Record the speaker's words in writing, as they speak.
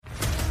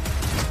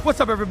What's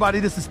up,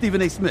 everybody? This is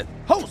Stephen A. Smith,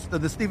 host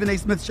of the Stephen A.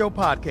 Smith Show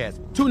podcast.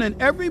 Tune in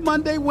every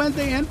Monday,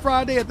 Wednesday, and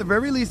Friday at the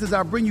very least as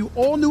I bring you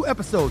all new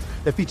episodes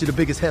that feature the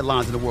biggest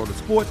headlines in the world of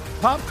sports,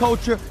 pop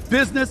culture,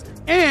 business,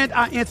 and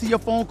I answer your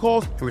phone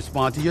calls and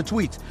respond to your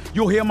tweets.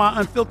 You'll hear my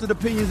unfiltered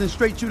opinions and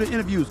straight-shooter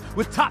interviews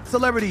with top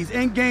celebrities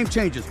and game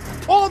changers.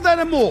 All that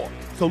and more.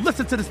 So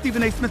listen to the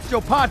Stephen A. Smith Show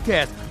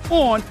podcast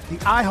on the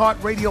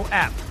iHeartRadio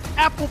app,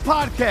 Apple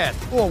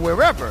Podcasts, or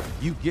wherever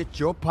you get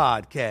your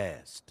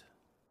podcast.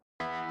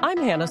 I'm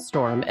Hannah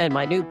Storm, and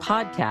my new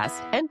podcast,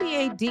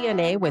 NBA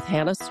DNA with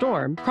Hannah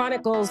Storm,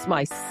 chronicles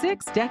my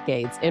 6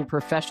 decades in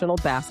professional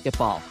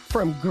basketball.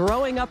 From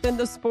growing up in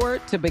the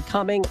sport to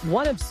becoming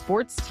one of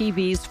sports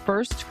TV's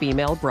first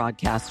female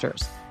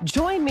broadcasters.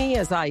 Join me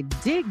as I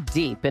dig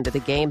deep into the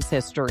game's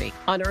history,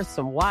 unearth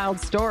some wild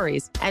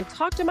stories, and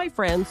talk to my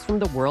friends from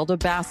the world of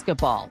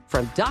basketball,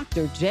 from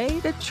Dr.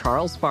 J to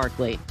Charles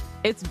Barkley.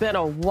 It's been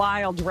a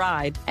wild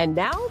ride, and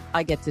now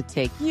I get to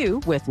take you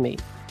with me.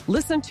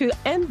 Listen to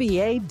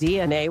NBA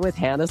DNA with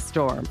Hannah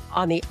Storm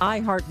on the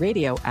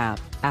iHeartRadio app,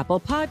 Apple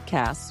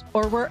Podcasts,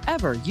 or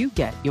wherever you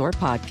get your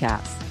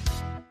podcasts.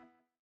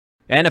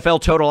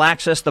 NFL Total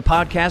Access, the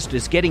podcast,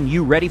 is getting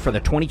you ready for the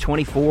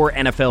 2024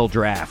 NFL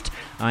Draft.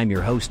 I'm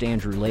your host,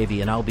 Andrew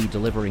Levy, and I'll be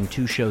delivering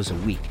 2 shows a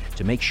week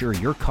to make sure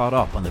you're caught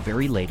up on the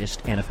very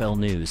latest NFL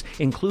news,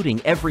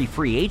 including every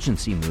free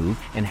agency move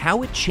and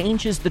how it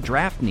changes the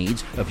draft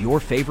needs of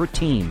your favorite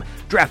team.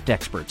 Draft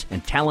experts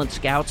and talent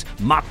scouts,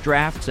 mock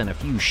drafts, and a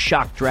few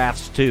shock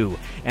drafts, too.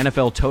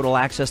 NFL Total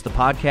Access, the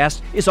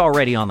podcast, is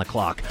already on the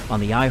clock on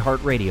the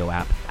iHeartRadio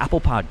app,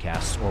 Apple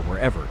Podcasts, or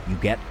wherever you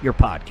get your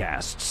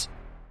podcasts.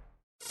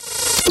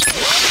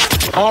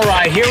 All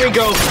right, here we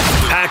go.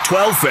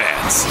 Pac-12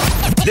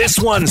 fans, this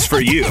one's for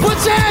you.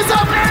 Put your hands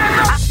up,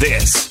 man!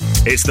 This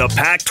is the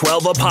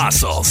Pac-12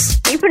 Apostles.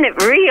 Keeping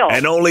it real.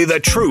 And only the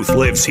truth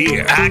lives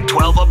here.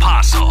 Pac-12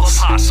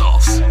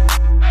 Apostles.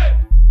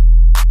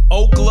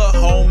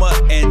 Oklahoma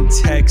and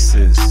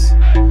Texas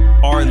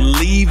are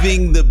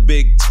leaving the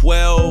Big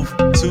 12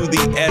 to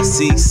the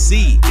SEC.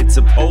 It's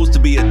supposed to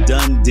be a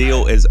done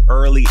deal as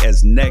early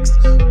as next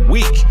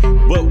week.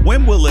 But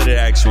when will it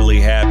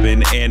actually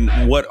happen,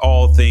 and what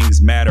all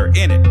things matter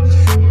in it?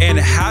 And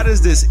how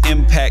does this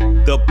impact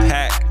the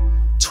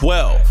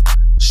Pac-12?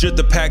 Should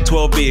the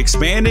Pac-12 be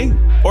expanding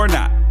or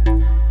not?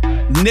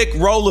 Nick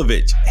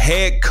Rolovich,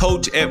 head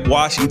coach at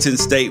Washington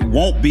State,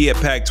 won't be at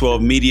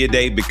Pac-12 Media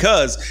Day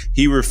because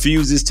he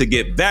refuses to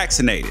get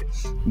vaccinated.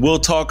 We'll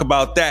talk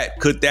about that.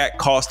 Could that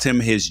cost him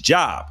his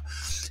job?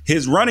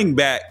 His running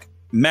back,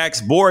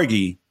 Max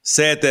Borghi,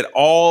 said that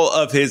all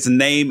of his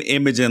name,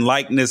 image, and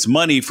likeness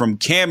money from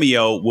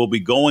Cameo will be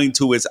going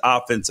to his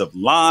offensive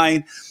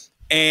line,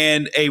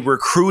 and a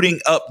recruiting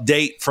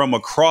update from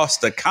across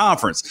the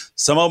conference.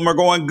 Some of them are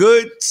going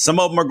good. Some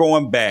of them are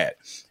going bad.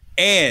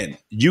 And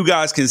you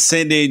guys can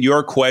send in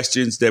your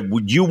questions that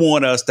you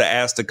want us to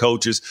ask the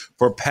coaches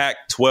for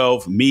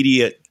Pac-12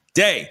 Media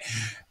Day.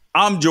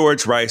 I'm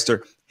George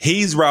Reister.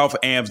 He's Ralph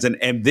Amsden,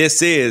 and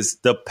this is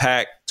the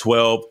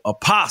Pac-12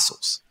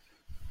 Apostles.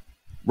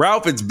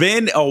 Ralph, it's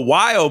been a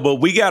while, but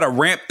we got to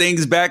ramp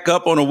things back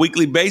up on a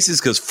weekly basis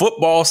because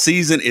football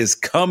season is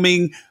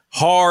coming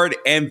hard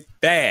and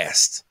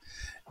fast.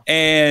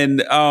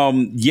 And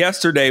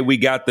yesterday we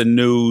got the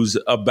news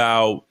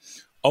about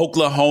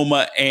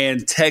Oklahoma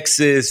and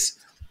Texas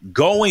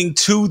going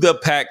to the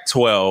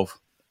Pac-12.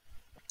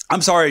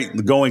 I'm sorry,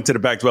 going to the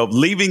Pac-12,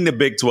 leaving the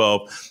Big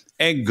 12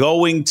 and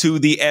going to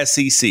the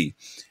SEC.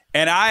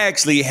 And I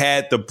actually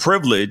had the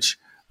privilege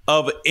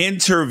of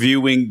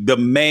interviewing the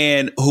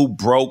man who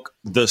broke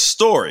the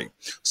story.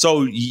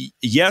 So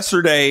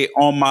yesterday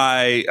on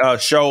my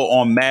show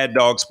on Mad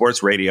Dog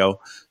Sports Radio,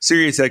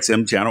 Sirius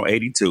XM Channel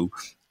 82,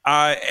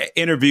 I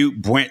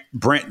interviewed Brent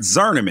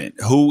Zerneman,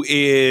 who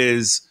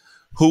is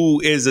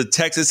a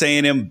Texas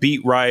A&M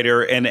beat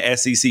writer and an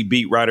SEC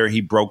beat writer.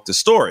 He broke the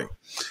story.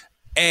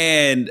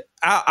 And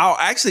I'll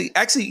actually,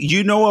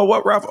 you know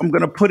what, Ralph? I'm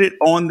going to put it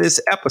on this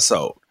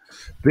episode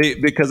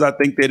because I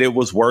think that it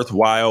was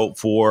worthwhile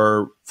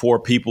for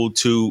people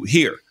to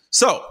hear.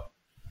 So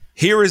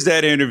here is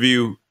that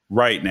interview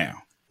right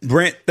now.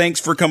 Brent, thanks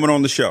for coming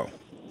on the show.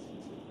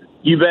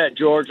 You bet,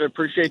 George. I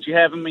appreciate you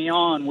having me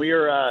on. We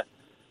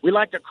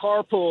like to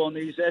carpool on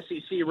these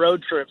SEC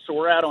road trips, so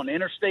we're out on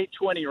Interstate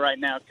 20 right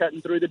now,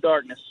 cutting through the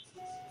darkness.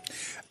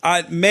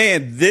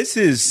 Man, this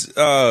is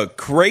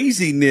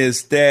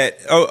craziness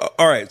that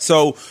all right,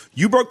 so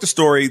you broke the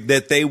story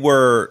that they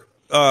were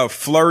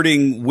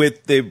flirting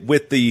with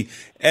the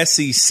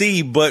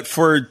SEC, but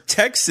for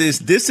Texas,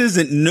 this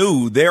isn't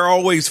new. They're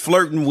always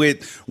flirting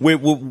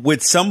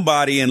with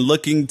somebody and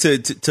looking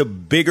to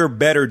bigger,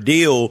 better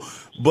deal.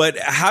 But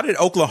how did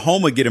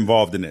Oklahoma get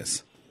involved in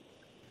this?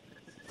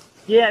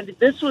 Yeah,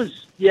 this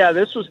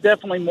was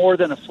definitely more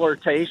than a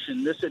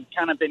flirtation. This had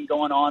kind of been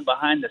going on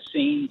behind the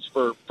scenes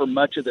for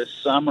much of this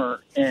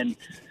summer. And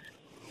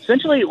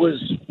essentially it was,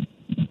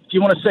 if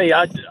you want to say,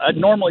 I'd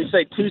normally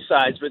say 2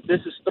 sides, but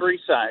this is 3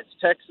 sides,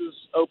 Texas,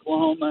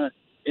 Oklahoma,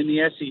 and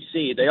the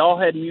SEC. They all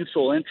had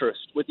mutual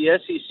interest, with the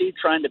SEC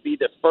trying to be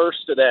the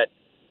first of that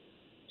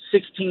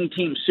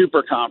 16-team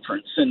super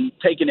conference and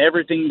taking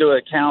everything into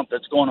account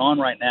that's going on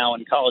right now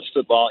in college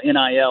football,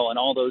 NIL, and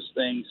all those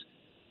things.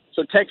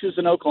 So Texas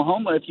and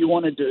Oklahoma, if you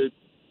wanted to,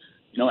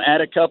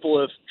 add a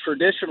couple of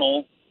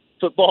traditional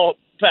football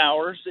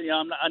powers,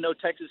 I know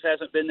Texas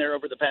hasn't been there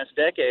over the past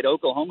decade.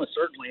 Oklahoma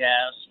certainly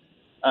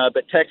has,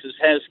 but Texas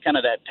has kind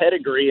of that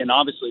pedigree and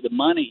obviously the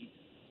money.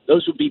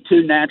 Those would be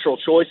two natural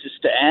choices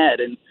to add.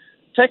 And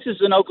Texas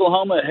and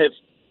Oklahoma have,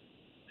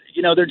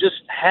 they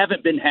just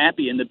haven't been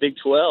happy in the Big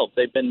 12.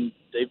 They've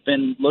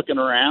been looking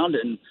around,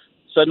 and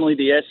suddenly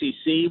the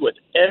SEC, with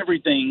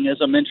everything, as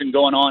I mentioned,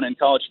 going on in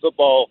college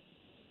football,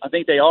 I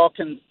think they all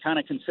can kind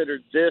of consider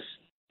this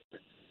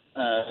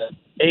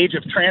age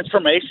of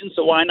transformation.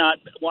 So why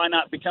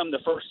not become the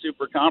first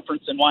super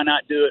conference, and why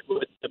not do it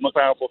with the most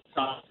powerful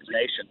conference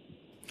nation?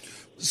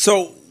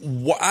 So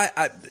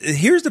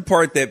here's the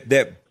part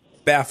that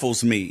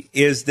baffles me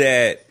is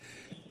that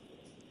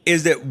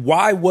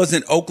why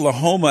wasn't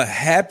Oklahoma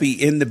happy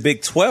in the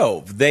Big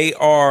 12? They've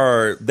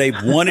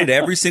won it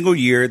every single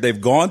year.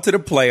 They've gone to the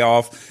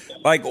playoff.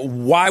 Like,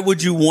 why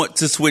would you want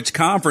to switch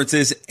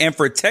conferences? And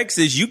for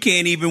Texas, you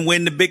can't even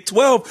win the Big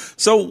 12.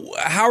 So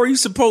how are you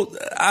supposed?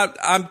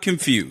 I'm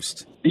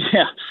confused.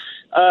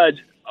 Yeah.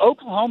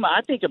 Oklahoma,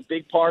 I think a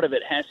big part of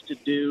it has to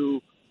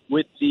do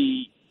with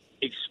the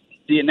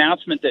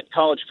announcement that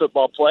college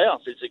football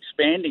playoff is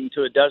expanding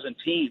to a dozen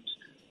teams.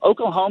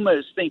 Oklahoma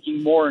is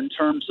thinking more in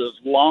terms of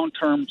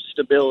long-term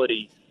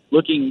stability,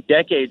 looking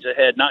decades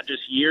ahead, not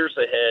just years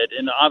ahead.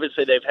 And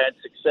obviously they've had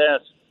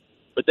success,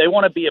 but they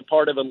want to be a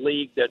part of a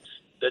league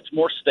that's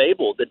more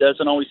stable, that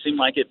doesn't always seem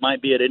like it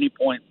might be at any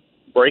point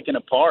breaking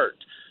apart.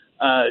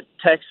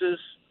 Texas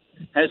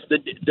has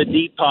the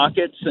deep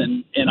pockets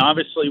and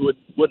obviously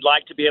would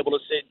like to be able to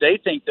say they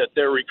think that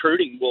their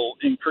recruiting will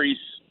increase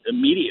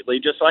immediately,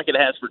 just like it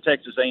has for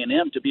Texas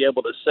A&M, to be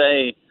able to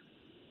say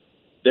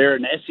they're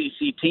an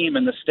SEC team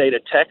in the state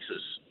of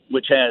Texas,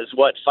 which has,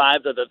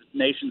 5 of the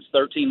nation's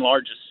 13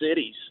 largest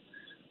cities.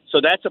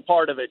 So that's a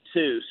part of it,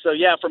 too. So,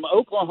 yeah, from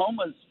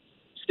Oklahoma's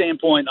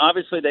standpoint,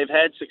 obviously they've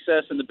had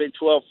success in the Big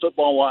 12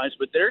 football-wise,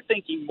 but they're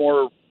thinking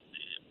more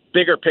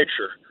bigger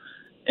picture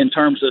in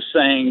terms of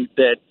saying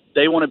that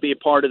they want to be a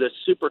part of the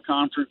super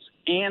conference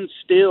and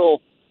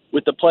still,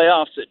 with the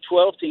playoffs at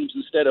 12 teams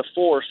instead of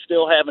 4,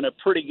 still having a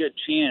pretty good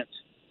chance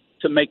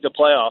to make the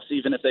playoffs,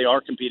 even if they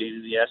are competing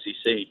in the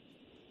SEC.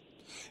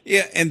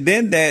 Yeah, and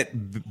then that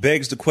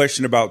begs the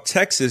question about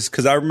Texas,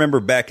 because I remember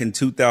back in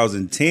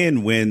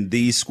 2010 when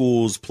these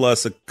schools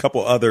plus a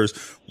couple others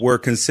were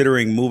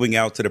considering moving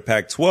out to the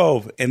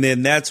Pac-12, and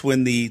then that's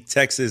when the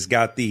Texas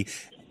got the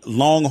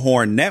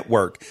Longhorn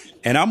Network.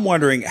 And I'm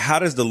wondering, how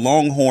does the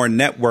Longhorn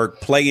Network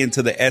play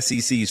into the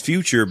SEC's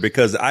future?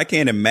 Because I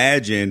can't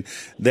imagine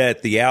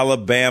that the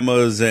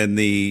Alabamas and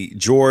the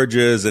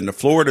Georgias and the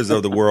Floridas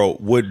of the world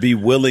would be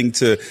willing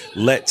to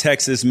let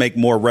Texas make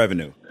more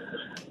revenue.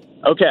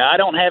 Okay, I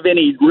don't have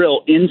any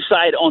real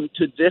insight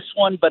onto this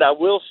one, but I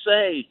will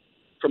say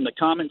from the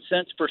common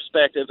sense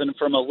perspective and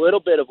from a little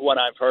bit of what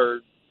I've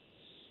heard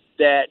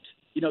that,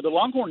 the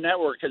Longhorn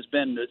Network has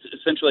been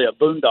essentially a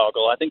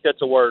boondoggle. I think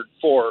that's a word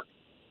for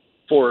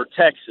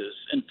Texas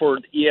and for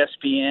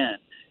ESPN.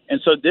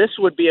 And so this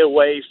would be a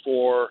way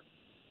for,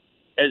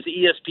 as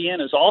ESPN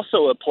is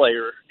also a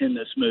player in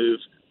this move,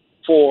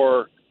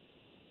 for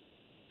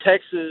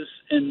Texas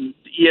and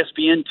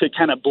ESPN to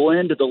kind of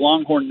blend the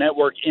Longhorn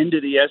Network into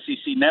the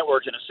SEC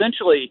network. And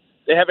essentially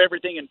they have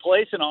everything in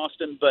place in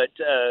Austin, but,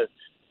 a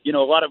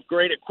lot of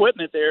great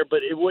equipment there,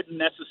 but it wouldn't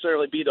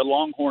necessarily be the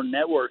Longhorn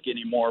Network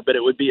anymore, but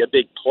it would be a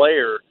big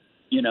player,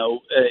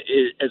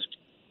 as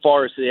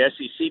far as the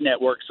SEC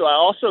network. So I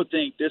also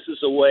think this is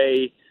a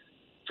way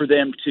for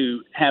them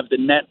to have the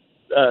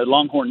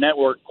Longhorn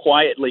Network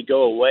quietly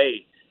go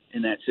away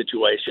in that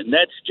situation.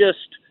 That's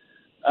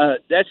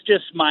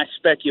just my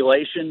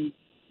speculation.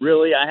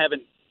 Really, I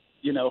haven't,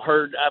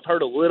 I've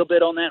heard a little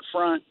bit on that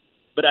front,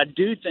 but I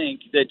do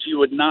think that you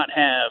would not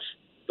have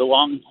the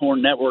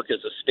Longhorn Network as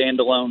a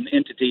standalone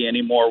entity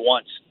anymore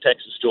once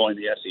Texas joined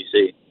the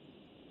SEC.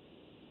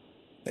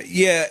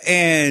 Yeah.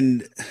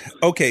 And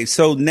okay,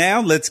 so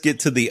now let's get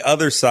to the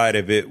other side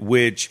of it,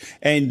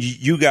 and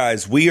you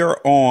guys, we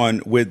are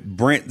on with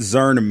Brent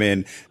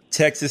Zerneman,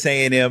 Texas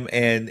A&M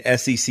and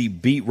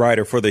SEC beat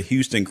writer for the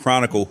Houston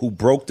Chronicle, who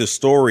broke the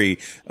story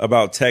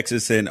about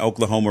Texas and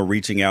Oklahoma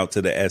reaching out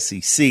to the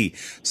SEC.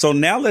 So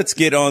now let's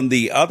get on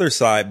the other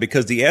side,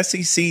 because the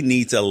SEC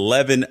needs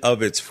 11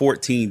 of its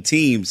 14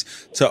 teams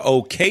to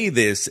okay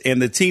this.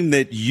 And the team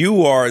that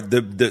you are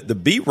the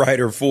beat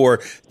writer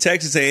for,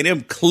 Texas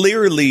A&M,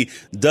 clearly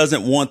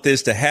doesn't want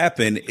this to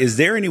happen. Is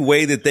there any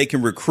way that they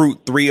can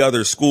recruit 3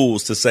 other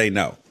schools to say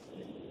no?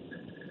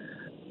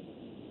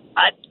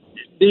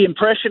 The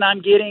impression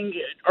I'm getting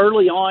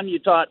early on, you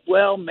thought,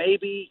 well,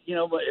 maybe,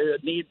 a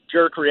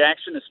knee-jerk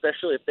reaction,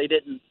 especially if they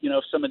didn't,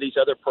 if some of these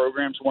other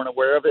programs weren't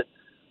aware of it.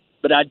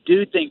 But I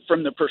do think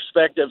from the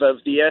perspective of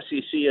the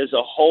SEC as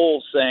a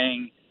whole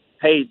saying,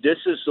 hey, this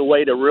is the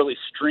way to really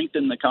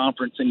strengthen the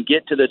conference and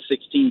get to the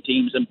 16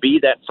 teams and be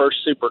that first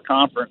super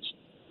conference,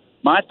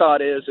 my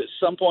thought is at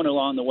some point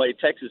along the way,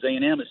 Texas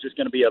A&M is just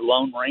going to be a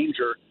lone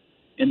ranger.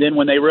 And then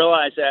when they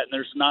realize that, and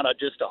there's not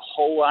just a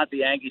whole lot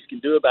the Aggies can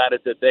do about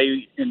it, that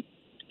they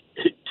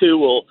too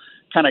will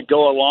kind of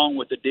go along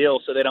with the deal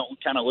so they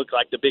don't kind of look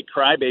like the big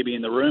crybaby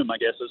in the room, I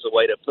guess is a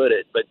way to put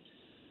it. But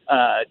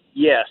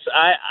yes,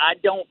 I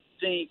don't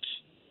think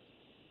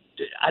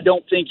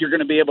you're going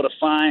to be able to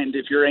find,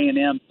 if you're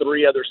A&M,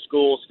 3 other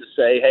schools to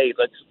say, hey,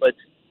 let's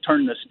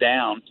turn this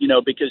down,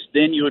 because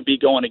then you would be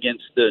going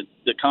against the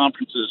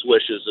conference's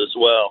wishes as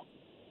well.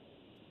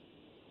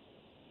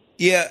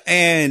 Yeah,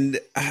 and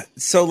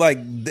so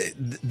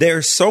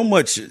there's so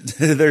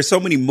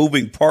many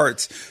moving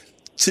parts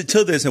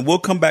to this, and we'll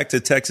come back to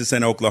Texas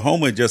and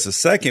Oklahoma in just a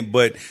second.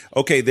 But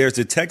okay, there's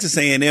the Texas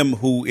A&M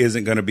who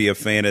isn't going to be a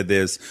fan of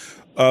this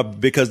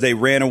because they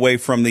ran away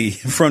from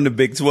the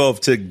Big 12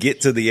 to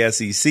get to the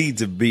SEC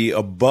to be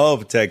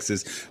above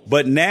Texas.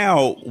 But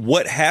now,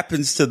 what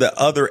happens to the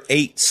other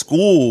 8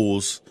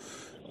 schools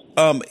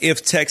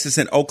if Texas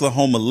and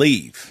Oklahoma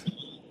leave?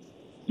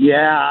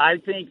 Yeah, I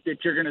think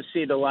that you're going to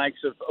see the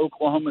likes of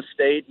Oklahoma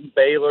State and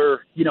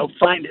Baylor,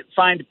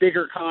 find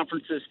bigger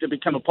conferences to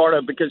become a part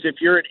of, because if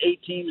you're at 8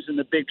 teams in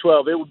the Big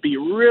 12, it would be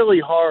really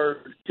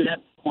hard to that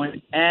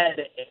point add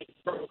 8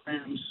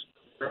 programs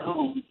of their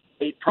own,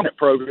 8 prominent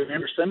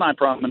programs or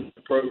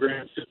semi-prominent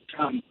programs to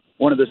become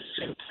one of the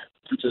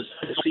conferences.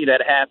 I see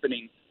that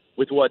happening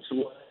with what's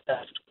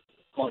left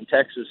on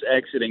Texas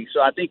exiting.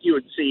 So I think you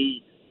would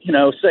see,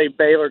 say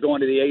Baylor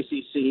going to the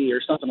ACC or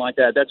something like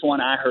that. That's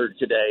one I heard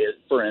today,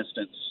 for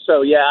instance.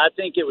 So, yeah, I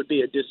think it would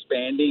be a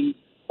disbanding,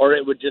 or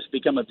it would just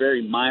become a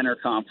very minor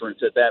conference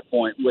at that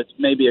point with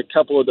maybe a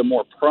couple of the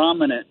more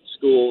prominent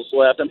schools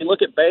left. I mean,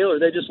 look at Baylor.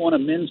 They just won a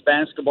men's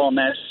basketball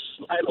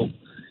national title.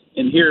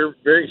 And here,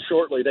 very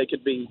shortly, they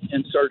could be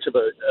in search of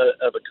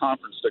a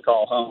conference to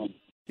call home.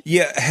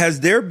 Yeah.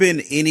 Has there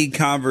been any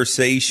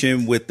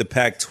conversation with the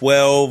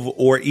Pac-12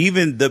 or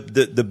even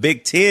the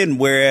Big Ten?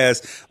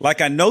 Whereas,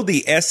 I know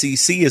the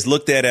SEC is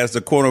looked at as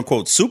the quote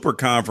unquote super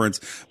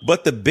conference,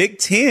 but the Big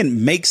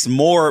Ten makes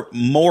more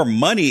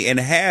money and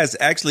has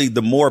actually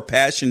the more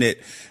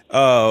passionate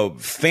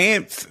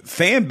fan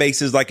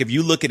bases. Like if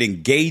you look at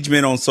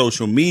engagement on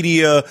social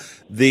media,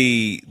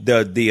 the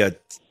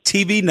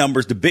TV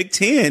numbers, the Big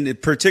Ten,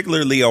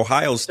 particularly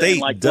Ohio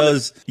State,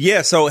 does.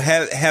 Yeah. So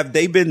have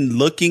they been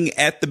looking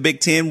at the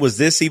Big Ten? Was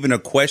this even a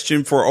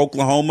question for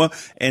Oklahoma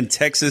and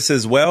Texas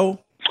as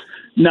well?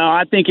 No,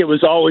 I think it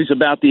was always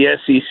about the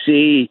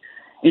SEC.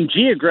 And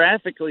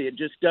geographically, it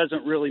just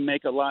doesn't really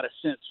make a lot of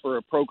sense for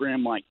a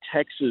program like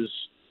Texas,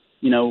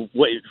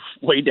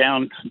 way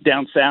down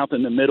south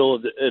in the middle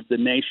of the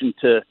nation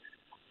to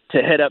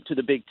head up to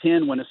the Big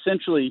Ten when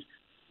essentially,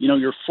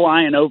 you're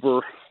flying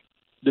over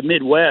the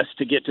Midwest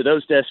to get to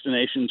those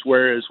destinations,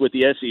 whereas with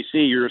the SEC,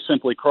 you're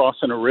simply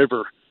crossing a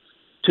river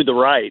to the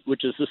right,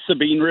 which is the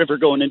Sabine River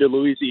going into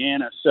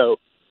Louisiana. So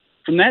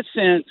from that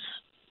sense,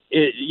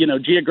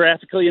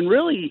 geographically, and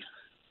really,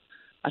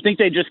 I think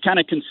they just kind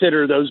of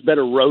consider those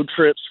better road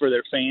trips for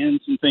their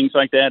fans and things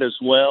like that as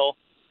well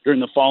during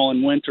the fall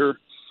and winter.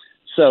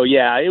 So,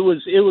 yeah, it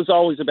was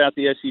always about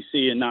the SEC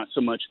and not so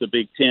much the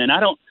Big Ten.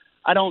 I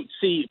don't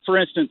see, for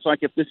instance, like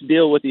if this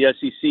deal with the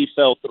SEC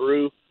fell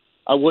through,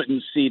 I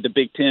wouldn't see the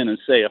Big Ten as,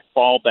 say, a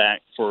fallback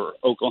for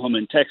Oklahoma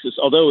and Texas,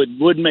 although it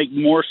would make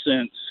more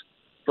sense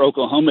for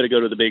Oklahoma to go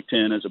to the Big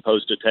Ten as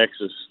opposed to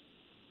Texas.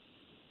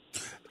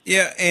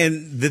 Yeah,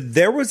 and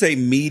there was a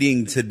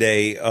meeting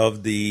today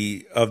of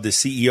the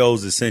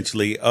CEOs,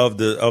 essentially, of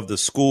the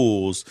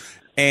schools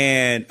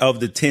and of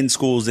the 10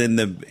 schools in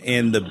the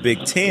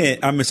Big Ten.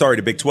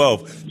 The Big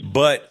 12.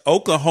 But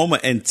Oklahoma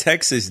and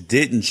Texas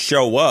didn't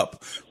show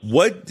up.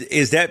 What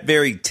is that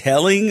very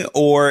telling,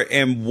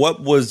 and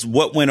what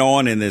went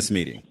on in this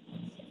meeting?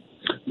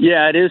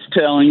 Yeah, it is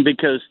telling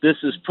because this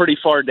is pretty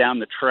far down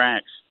the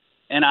tracks,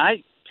 and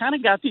I kind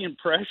of got the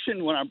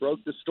impression when I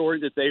broke the story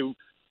that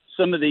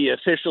some of the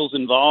officials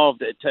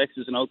involved at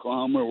Texas and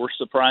Oklahoma were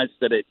surprised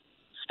that it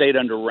stayed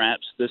under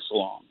wraps this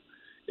long,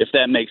 if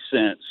that makes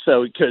sense.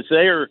 So because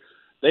they are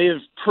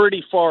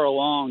pretty far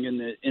along in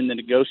the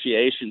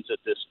negotiations at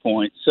this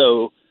point.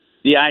 So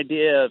the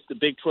idea of the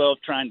Big 12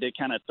 trying to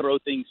kind of throw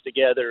things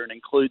together and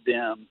include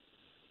them,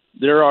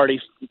 they're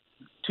already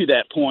to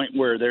that point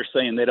where they're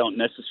saying they don't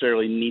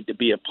necessarily need to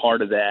be a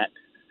part of that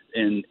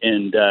and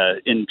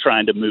in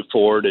trying to move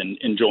forward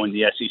and join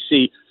the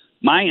SEC.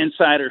 My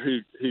insider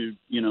who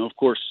of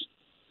course,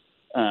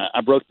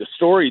 I broke the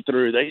story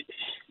through,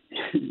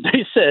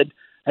 they said,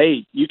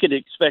 hey, you could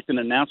expect an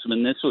announcement,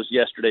 and this was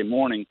yesterday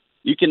morning,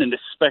 you can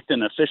expect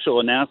an official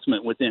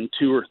announcement within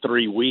 2 or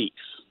 3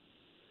 weeks.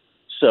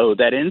 So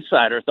that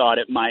insider thought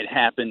it might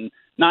happen,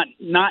 not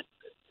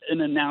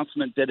an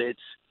announcement that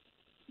it's,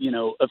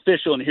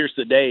 official and here's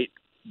the date,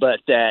 but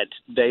that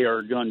they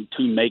are going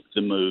to make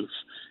the move.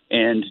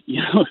 And,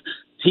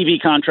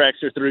 TV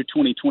contracts are through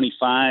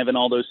 2025 and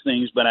all those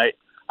things, but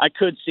I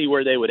could see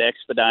where they would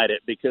expedite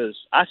it because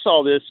I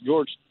saw this,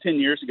 George, 10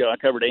 years ago. I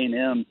covered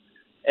A&M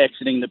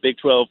exiting the Big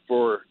 12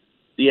 for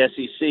the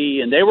SEC,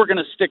 and they were going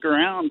to stick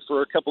around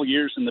for a couple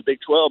years in the Big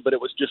 12, but it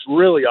was just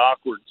really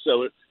awkward.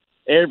 So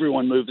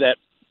everyone moved that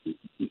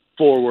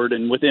forward,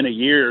 and within a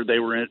year, they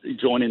were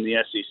joining the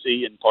SEC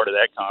and part of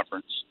that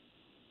conference.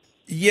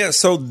 Yeah,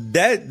 so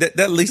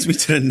that leads me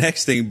to the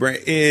next thing,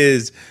 Brent,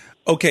 is,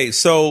 okay,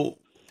 so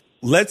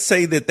let's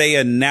say that they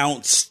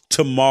announce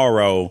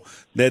tomorrow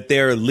that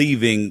they're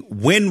leaving.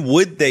 When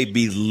would they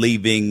be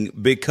leaving?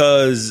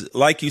 Because,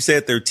 like you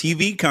said, their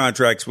TV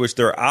contracts, which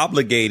they're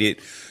obligated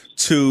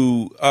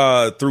to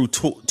through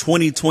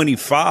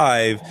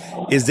 2025,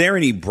 is there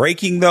any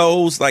breaking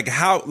those? Like,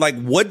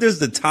 what does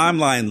the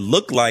timeline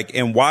look like?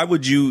 And why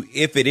would you,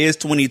 if it is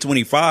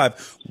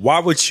 2025, why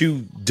would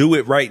you do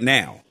it right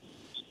now?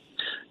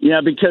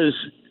 Yeah, because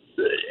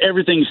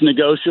everything's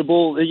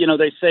negotiable. You know,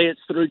 they say it's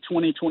through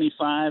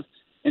 2025.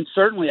 And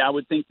certainly I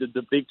would think that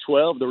the Big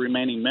 12, the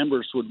remaining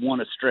members, would want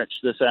to stretch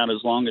this out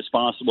as long as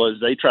possible as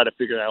they try to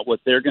figure out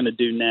what they're going to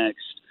do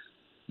next.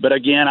 But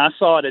again, I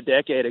saw it a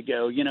decade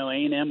ago. You know,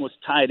 A&M was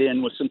tied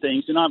in with some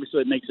things, and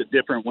obviously it makes it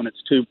different when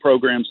it's two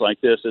programs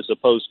like this as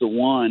opposed to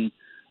one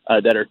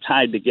that are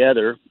tied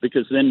together,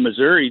 because then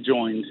Missouri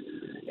joined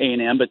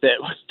A&M, but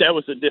that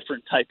was a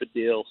different type of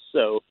deal.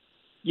 So,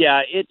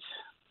 yeah, it's,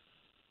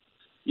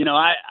 you know,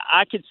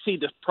 I could see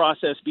the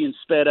process being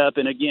sped up,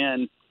 and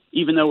again,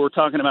 even though we're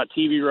talking about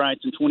TV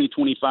rights in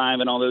 2025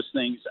 and all those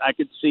things, I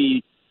could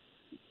see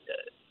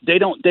they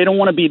don't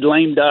want to be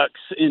lame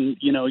ducks and,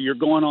 you know, you're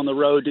going on the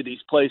road to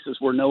these places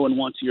where no one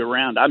wants you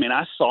around. I mean,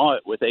 I saw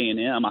it with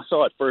A&M. I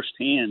saw it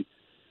firsthand.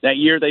 That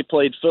year they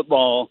played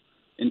football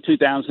in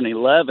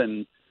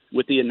 2011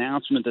 with the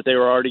announcement that they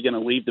were already going to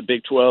leave the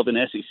Big 12 and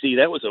SEC.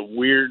 That was a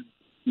weird,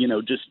 you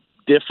know, just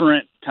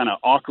different kind of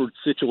awkward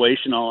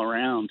situation all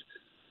around.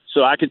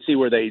 So I could see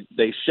where they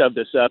shove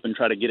this up and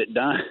try to get it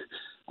done.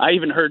 I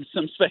even heard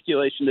some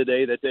speculation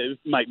today that it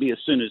might be as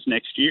soon as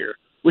next year,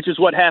 which is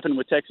what happened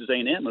with Texas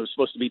A&M. It was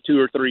supposed to be 2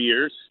 or 3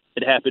 years.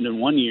 It happened in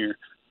 1 year.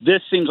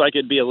 This seems like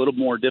it'd be a little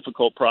more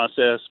difficult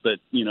process, but,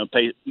 you know,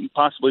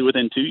 possibly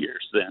within 2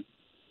 years then.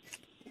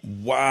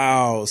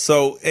 Wow.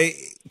 So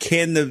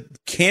can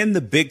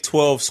the Big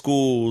 12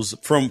 schools,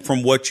 from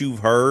what you've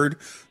heard,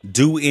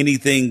 do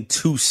anything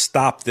to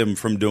stop them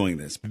from doing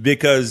this?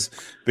 Because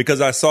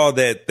I saw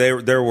that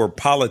there were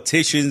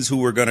politicians who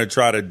were going to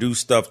try to do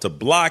stuff to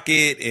block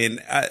it. And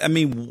I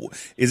mean,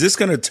 is this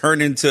going to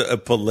turn into a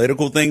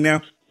political thing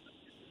now?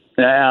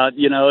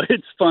 You know,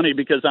 it's funny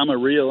because I'm a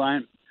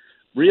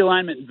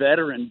realignment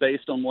veteran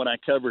based on what I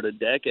covered a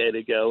decade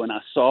ago, and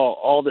I saw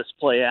all this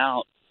play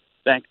out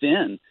back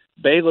then.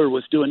 Baylor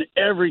was doing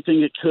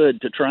everything it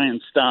could to try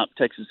and stop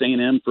Texas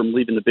A&M from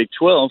leaving the Big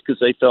 12 because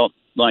they felt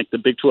like the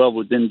Big 12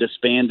 would then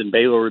disband and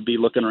Baylor would be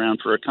looking around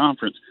for a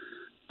conference.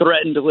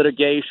 Threatened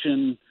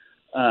litigation,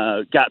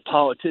 got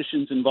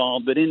politicians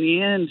involved, but in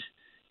the end,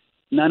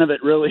 none of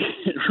it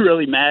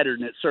really mattered,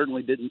 and it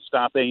certainly didn't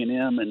stop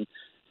A&M. And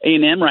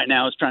A&M right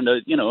now is trying to,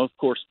 you know, of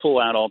course, pull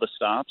out all the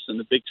stops, and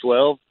the Big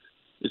 12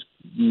 is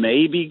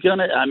maybe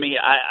gonna. I mean,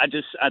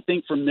 I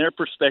think from their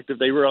perspective,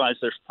 they realize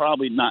there's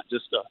probably not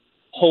just a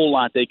whole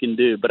lot they can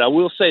do. But I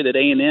will say that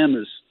A&M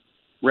is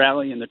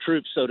rallying the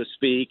troops, so to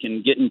speak,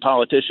 and getting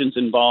politicians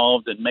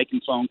involved and making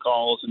phone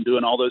calls and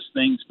doing all those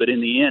things. But in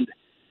the end,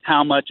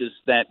 how much is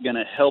that going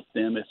to help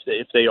them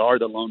if they are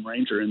the Lone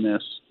Ranger in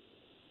this?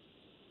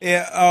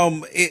 Yeah,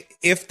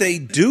 if they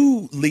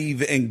do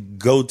leave and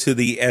go to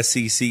the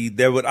SEC,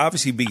 there would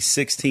obviously be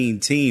 16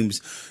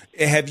 teams.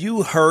 Have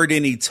you heard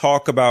any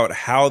talk about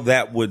how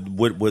that would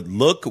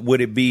look?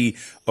 Would it be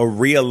a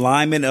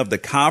realignment of the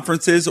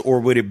conferences,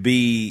 or would it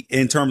be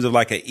in terms of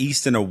like an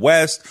East and a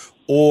West,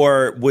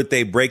 or would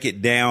they break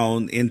it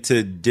down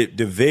into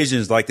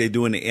divisions like they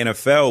do in the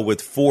NFL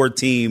with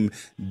 4-team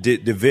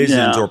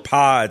divisions or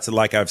pods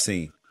like I've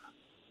seen?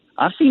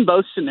 I've seen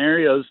both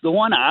scenarios. The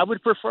one I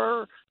would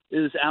prefer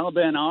is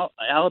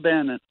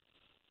Alabama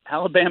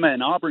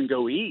and Auburn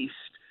go east,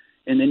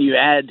 and then you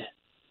add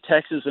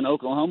Texas and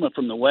Oklahoma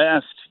from the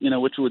west, you know,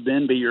 which would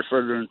then be your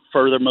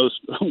furthermost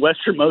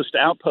westernmost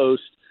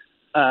outpost.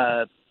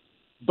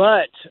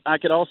 But I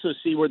could also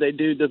see where they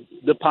do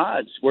the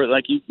pods, where,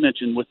 like you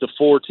mentioned, with the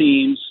 4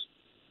 teams,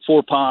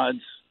 4 pods,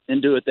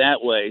 and do it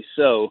that way.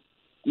 So,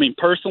 I mean,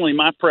 personally,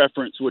 my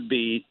preference would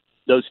be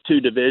those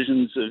 2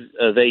 divisions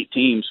of 8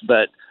 teams,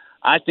 but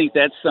I think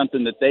that's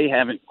something that they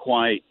haven't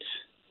quite,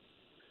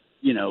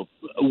 you know,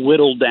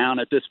 whittled down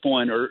at this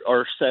point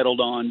or settled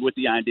on, with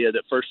the idea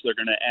that first they're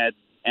going to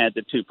add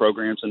the 2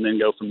 programs and then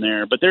go from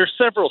there. But there are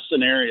several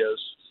scenarios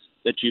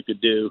that you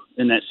could do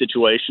in that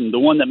situation. The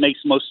one that makes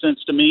most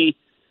sense to me,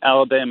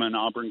 Alabama and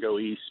Auburn go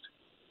east.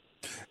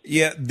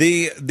 Yeah,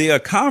 the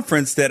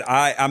conference that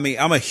I'm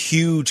a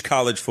huge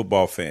college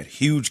football fan,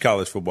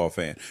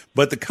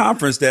 but the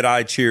conference that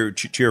I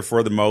cheer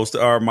for the most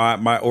are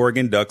my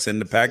Oregon Ducks in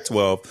the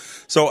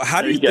Pac-12. So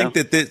how do you think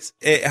that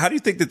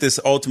this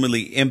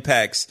ultimately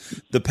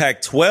impacts the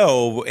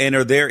Pac-12, and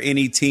are there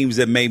any teams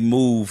that may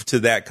move to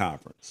that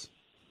conference?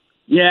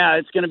 Yeah,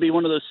 it's going to be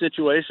one of those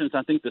situations.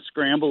 I think the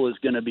scramble is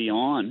going to be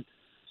on.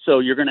 So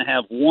you're going to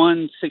have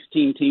one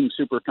 16-team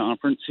super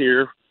conference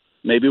here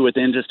maybe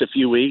within just a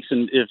few weeks,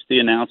 and if the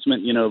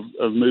announcement,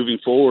 of moving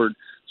forward.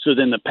 So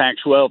then the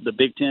Pac-12, the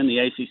Big Ten, the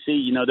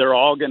ACC, they're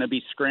all going to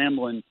be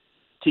scrambling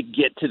to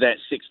get to that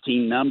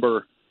 16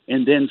 number.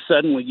 And then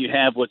suddenly you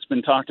have what's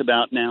been talked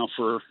about now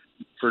for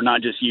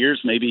not just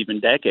years, maybe even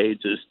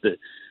decades, is the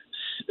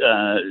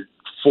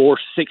 4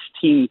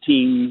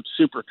 16-team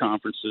super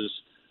conferences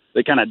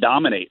that kind of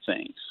dominate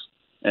things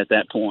at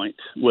that point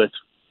with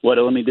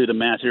let me do the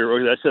math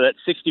here. So that's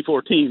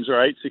 64 teams,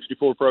 right?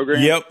 64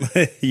 programs. Yep.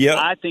 Yep.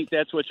 I think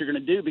that's what you're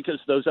going to do because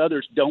those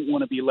others don't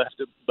want to be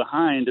left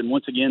behind. And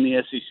once again,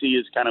 the SEC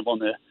is kind of on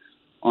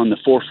the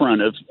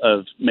forefront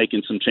of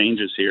making some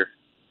changes here.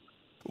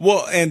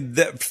 Well, and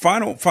the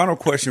final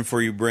question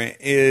for you, Brent,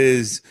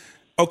 is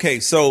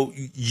okay. So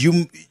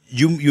you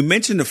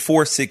mentioned the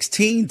 4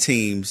 16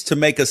 teams to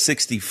make a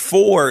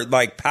 64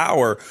 like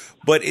power,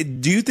 but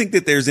do you think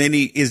that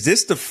is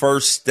this the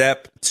first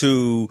step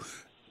to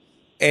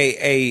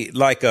a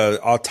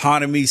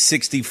autonomy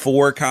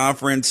 64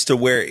 conference to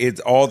where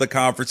it's all the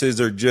conferences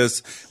are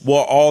just,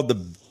 all the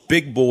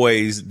big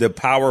boys, the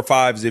Power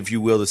Fives, if you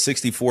will, the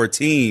 64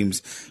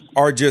 teams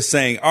are just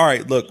saying, all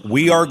right, look,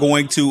 we are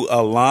going to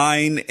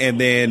align,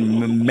 and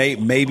then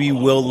maybe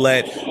we'll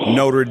let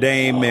Notre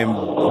Dame and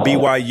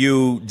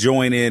BYU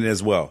join in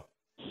as well.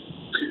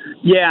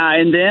 Yeah,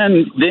 and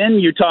then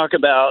you talk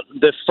about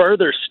the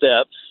further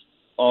steps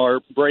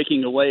are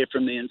breaking away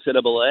from the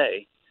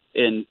NCAA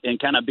and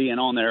kind of being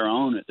on their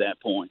own at that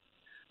point.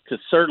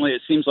 Because certainly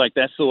it seems like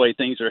that's the way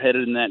things are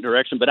headed in that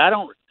direction. But I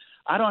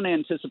don't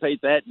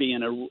anticipate that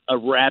being a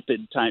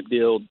rapid type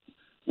deal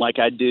like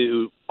I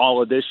do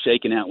all of this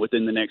shaking out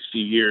within the next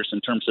few years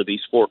in terms of these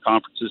 4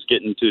 conferences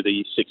getting to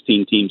the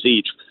 16 teams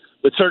each.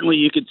 But certainly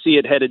you could see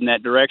it headed in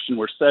that direction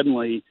where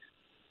suddenly,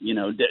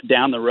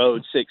 down the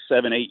road 6,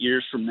 7, 8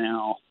 years from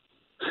now,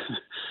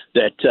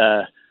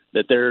 that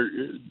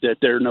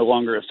they're no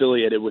longer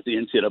affiliated with the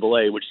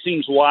NCAA, which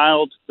seems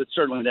wild, but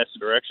certainly that's the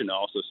direction it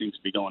also seems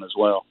to be going as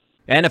well.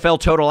 NFL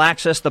Total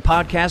Access, the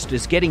podcast,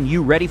 is getting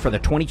you ready for the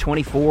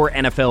 2024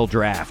 NFL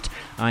Draft.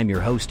 I'm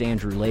your host,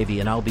 Andrew Levy,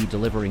 and I'll be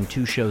delivering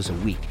 2 shows a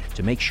week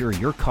to make sure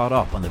you're caught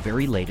up on the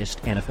very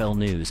latest NFL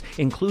news,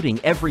 including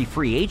every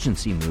free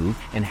agency move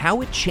and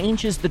how it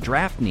changes the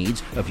draft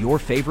needs of your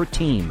favorite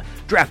team.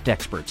 Draft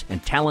experts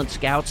and talent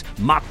scouts,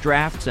 mock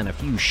drafts, and a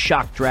few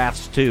shock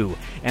drafts, too.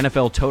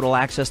 NFL Total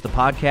Access, the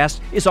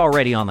podcast, is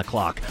already on the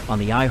clock on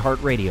the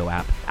iHeartRadio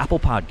app, Apple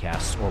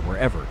Podcasts, or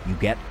wherever you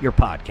get your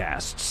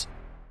podcasts.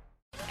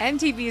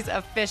 MTV's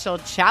official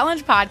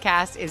Challenge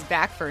podcast is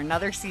back for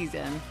another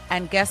season.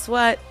 And guess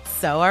what?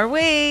 So are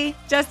we.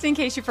 Just in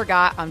case you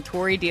forgot, I'm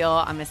Tori Deal.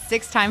 I'm a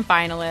 6-time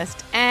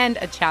finalist and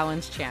a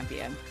Challenge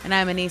champion. And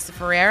I'm Anissa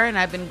Ferreira, and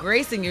I've been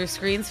gracing your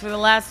screens for the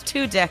last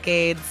 2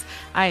 decades.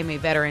 I am a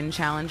veteran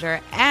challenger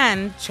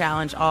and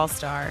Challenge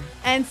All-Star.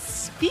 And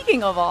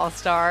speaking of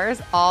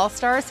All-Stars,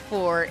 All-Stars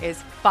 4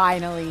 is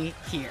finally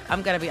here.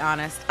 I'm going to be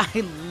honest.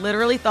 I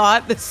literally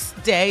thought this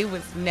day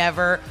was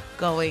never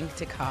going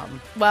to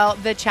come. Well,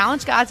 the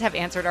Challenge gods have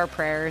answered our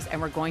prayers,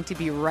 and we're going to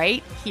be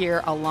right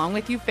here along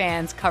with you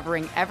fans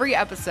covering every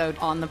episode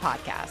on the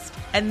podcast.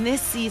 And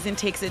this season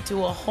takes it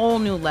to a whole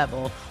new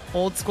level.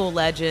 Old school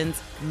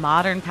legends,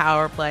 modern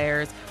power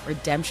players,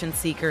 redemption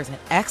seekers, and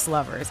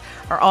ex-lovers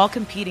are all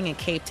competing in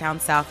Cape Town,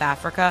 South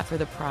Africa for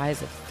the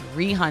prize of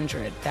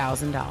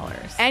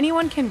 $300,000.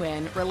 Anyone can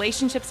win,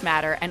 relationships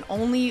matter, and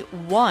only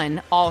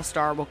one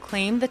All-Star will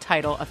claim the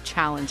title of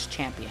Challenge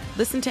champion.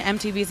 Listen to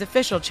MTV's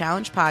official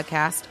Challenge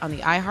podcast on the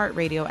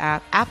iHeartRadio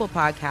app, Apple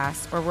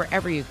Podcasts, or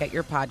wherever you get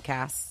your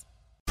podcasts.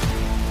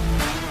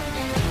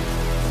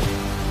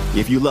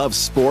 If you love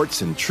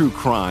sports and true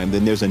crime,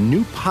 then there's a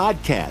new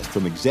podcast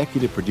from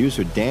executive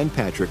producer Dan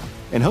Patrick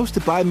and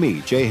hosted by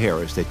me, Jay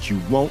Harris, that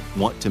you won't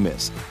want to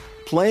miss.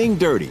 Playing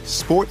Dirty: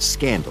 Sports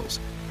Scandals.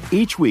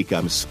 Each week,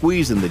 I'm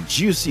squeezing the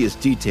juiciest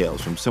details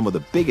from some of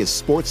the biggest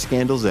sports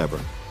scandals ever.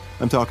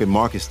 I'm talking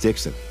Marcus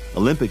Dixon,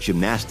 Olympic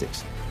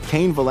gymnastics,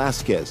 Cain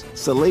Velasquez,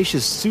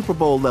 salacious Super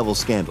Bowl-level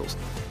scandals.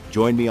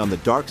 Join me on the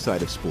dark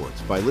side of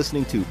sports by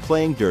listening to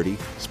Playing Dirty: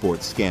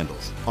 Sports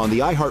Scandals on the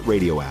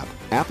iHeartRadio app,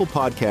 Apple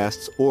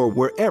Podcasts, or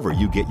wherever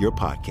you get your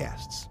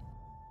podcasts.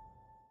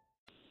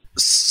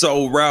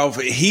 So,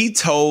 Ralph, he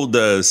told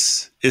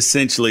us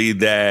essentially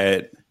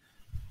that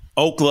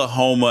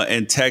Oklahoma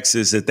and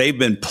Texas, that they've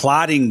been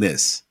plotting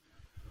this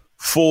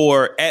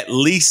for at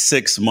least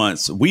 6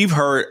 months. We've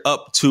heard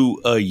up to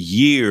a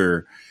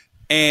year.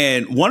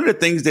 And one of the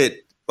things that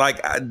I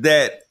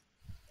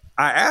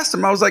asked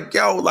him, I was like,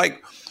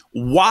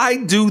 why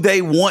do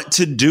they want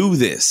to do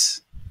this?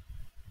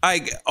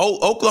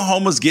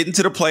 Oklahoma's getting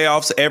to the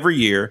playoffs every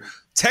year.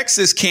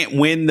 Texas can't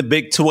win the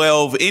Big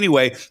 12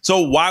 anyway. So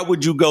why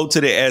would you go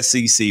to the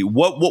SEC?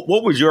 What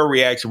was your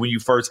reaction when you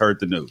first heard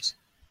the news?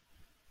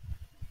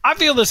 I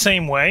feel the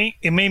same way.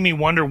 It made me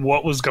wonder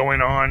what was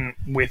going on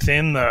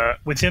within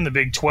the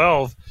Big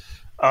 12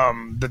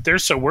 that they're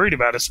so worried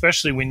about,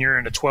 especially when you're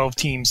in a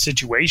 12-team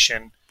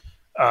situation.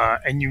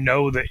 And you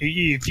know that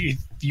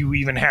if you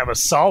even have a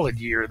solid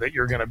year, that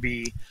you're going to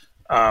be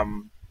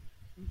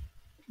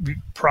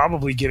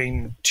probably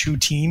getting 2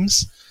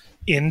 teams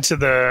into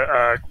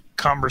the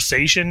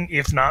conversation,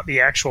 if not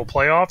the actual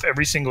playoff,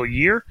 every single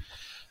year.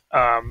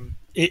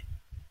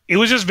 It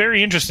was just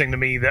very interesting to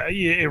me that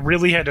it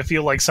really had to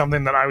feel like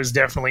something that I was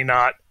definitely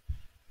not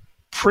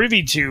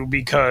privy to,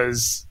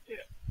 because,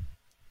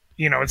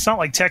 it's not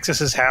like Texas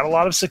has had a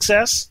lot of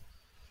success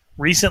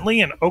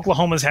recently, and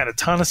Oklahoma's had a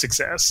ton of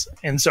success.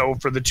 And so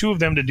for the two of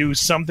them to do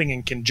something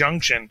in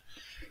conjunction,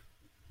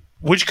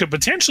 which could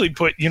potentially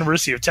put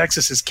University of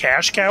Texas's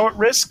cash cow at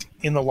risk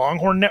in the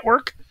Longhorn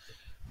Network,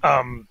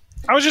 I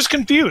was just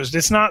confused.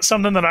 It's not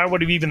something that I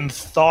would have even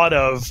thought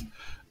of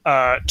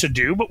to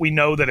do, but we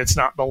know that it's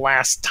not the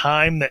last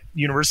time that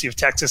University of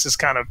Texas has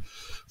kind of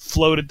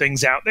floated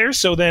things out there.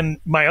 So then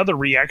my other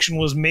reaction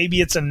was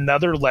maybe it's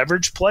another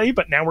leverage play,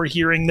 but now we're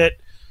hearing that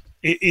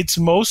it's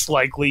most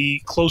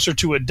likely closer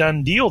to a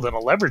done deal than a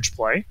leverage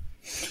play.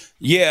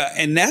 Yeah,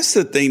 and that's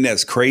the thing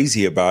that's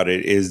crazy about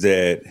it is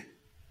that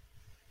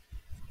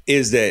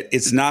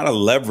it's not a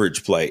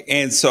leverage play.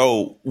 And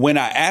so when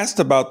I asked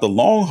about the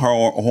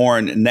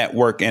Longhorn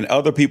Network and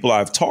other people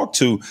I've talked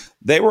to,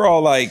 they were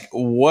all like,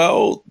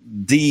 well,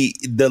 the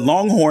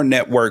Longhorn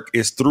Network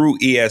is through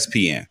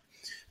ESPN.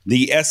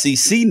 The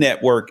SEC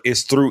network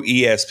is through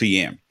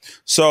ESPN.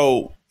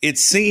 So it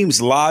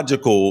seems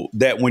logical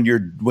that when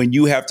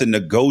you have to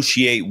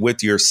negotiate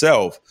with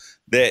yourself,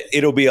 that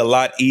it'll be a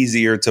lot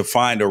easier to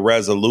find a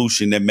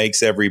resolution that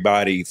makes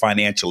everybody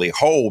financially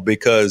whole,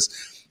 because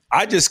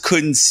I just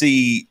couldn't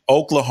see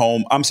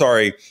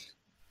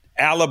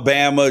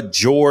Alabama,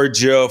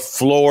 Georgia,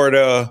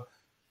 Florida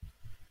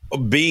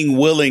being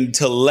willing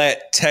to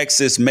let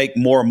Texas make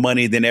more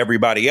money than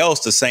everybody else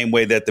the same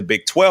way that the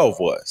Big 12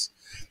 was.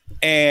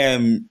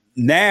 And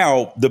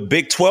now the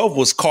Big 12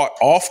 was caught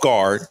off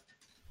guard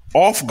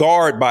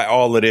by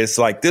all of this.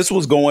 Like, this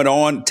was going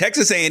on.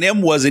 Texas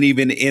A&M wasn't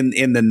even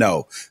in the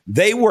know.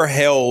 They were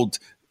held,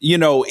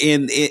 in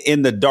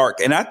the dark.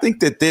 And I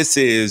think that this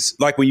is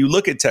like, when you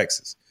look at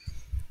Texas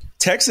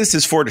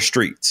is for the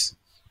streets.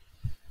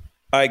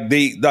 Like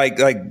they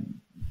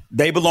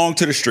belong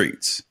to the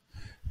streets,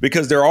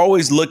 because they're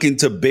always looking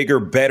to bigger,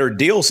 better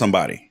deal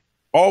somebody.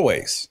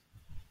 Always.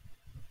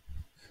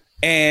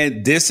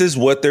 And this is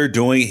what they're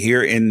doing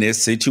here in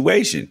this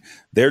situation.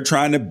 They're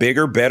trying to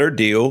bigger, better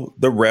deal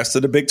the rest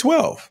of the Big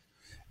 12.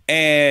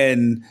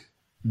 And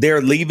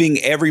they're leaving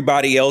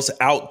everybody else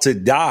out to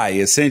die,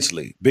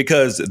 essentially,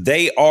 because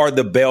they are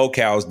the bell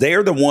cows. They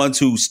are the ones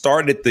who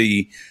started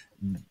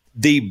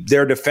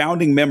they're the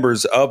founding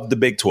members of the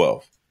Big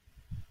 12.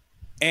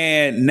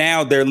 And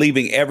now they're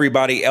leaving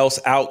everybody else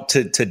out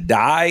to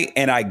die.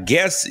 And I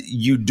guess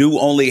you do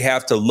only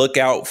have to look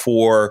out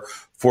for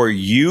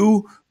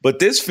you. But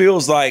this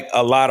feels like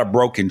a lot of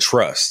broken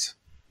trust.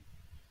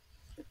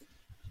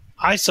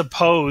 I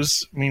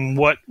suppose. I mean,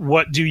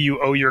 what do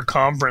you owe your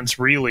conference,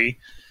 really?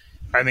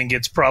 I think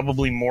it's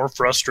probably more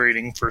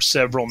frustrating for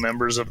several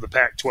members of the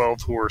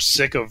Pac-12 who are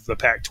sick of the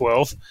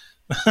Pac-12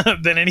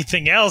 than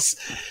anything else.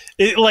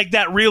 Like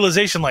that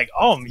realization, like,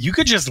 oh, you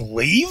could just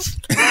leave?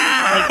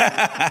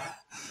 Like,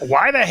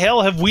 why the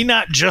hell have we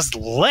not just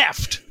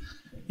left?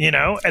 And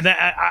then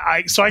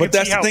I can but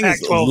that's see how the thing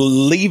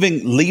Pac-12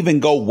 is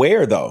leaving go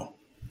where though?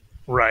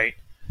 Right.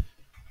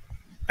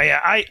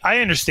 Yeah, I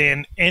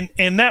understand.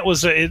 And that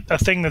was a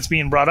thing that's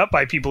being brought up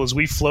by people as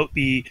we float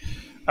the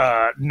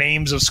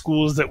names of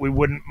schools that we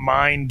wouldn't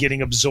mind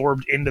getting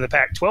absorbed into the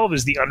Pac-12,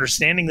 is the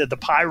understanding that the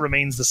pie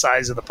remains the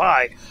size of the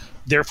pie.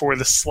 Therefore,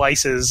 the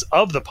slices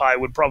of the pie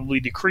would probably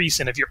decrease.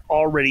 And if you're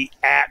already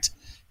at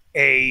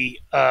a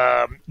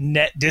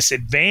net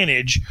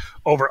disadvantage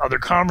over other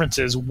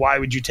conferences, why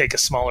would you take a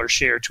smaller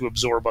share to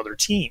absorb other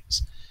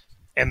teams?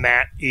 And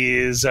that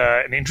is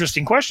an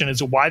interesting question as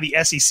to why the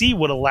SEC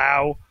would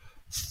allow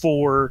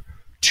for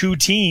two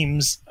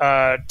teams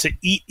to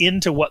eat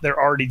into what they're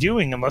already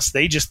doing, unless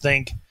they just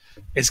think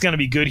it's going to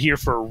be good here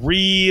for a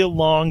real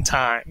long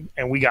time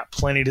and we got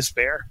plenty to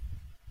spare.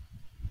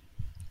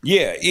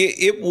 Yeah,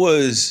 it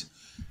was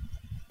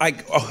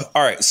like, all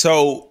right.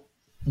 So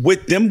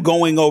with them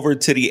going over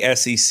to the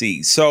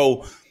SEC,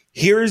 so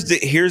here's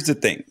the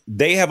thing.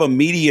 They have a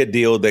media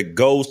deal that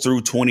goes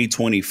through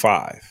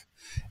 2025.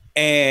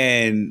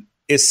 And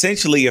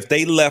essentially, if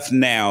they left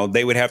now,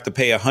 they would have to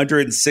pay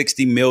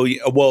 $160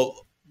 million.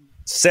 Well,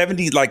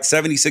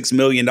 $76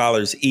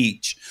 million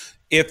each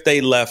if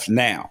they left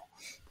now.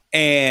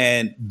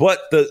 And but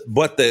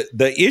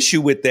the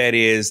issue with that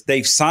is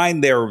they've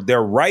signed their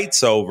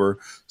rights over.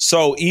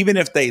 So even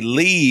if they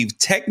leave,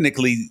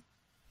 technically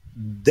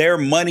their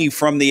money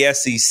from the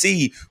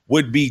SEC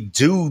would be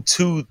due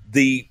to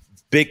the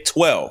Big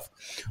 12.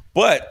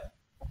 But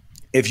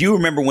if you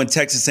remember when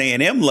Texas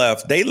A&M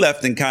left, they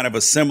left in kind of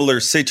a similar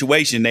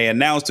situation. They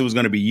announced it was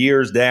going to be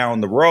years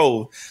down the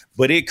road,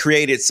 but it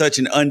created such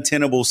an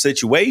untenable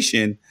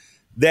situation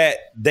that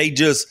they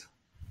just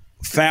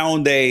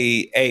found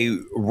a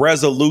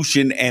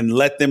resolution and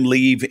let them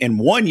leave in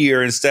 1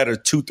 year instead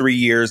of 2-3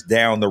 years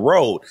down the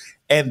road.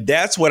 And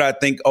that's what I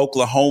think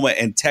Oklahoma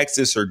and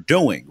Texas are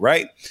doing,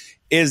 right?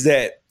 Is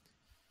that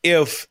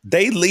if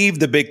they leave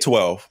the Big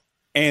 12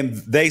 and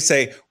they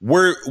say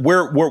we're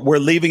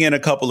leaving in a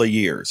couple of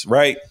years,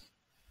 right?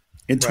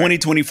 In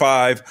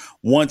 2025,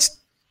 once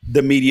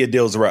the media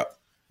deals are up,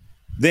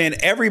 then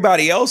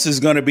everybody else is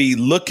going to be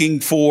looking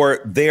for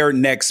their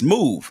next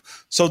move.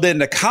 So then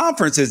the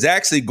conference is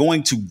actually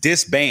going to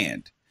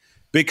disband,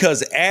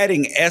 because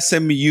adding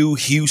SMU,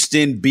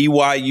 Houston,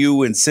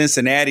 BYU, and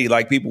Cincinnati,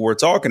 like people were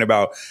talking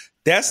about,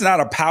 that's not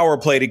a power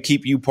play to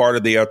keep you part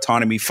of the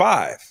Autonomy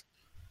 5.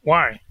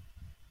 Why?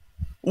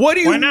 What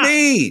do you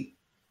mean?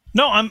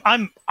 No,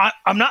 I'm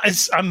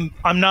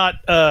not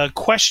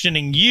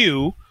questioning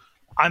you.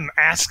 I'm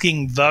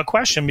asking the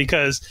question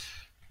because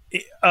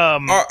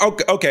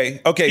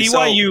okay.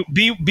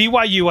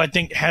 BYU I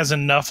think has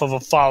enough of a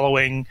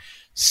following,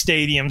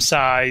 stadium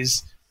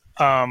size,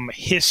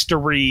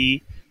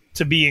 history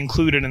to be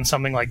included in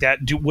something like that.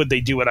 Would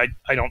they do it?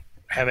 I don't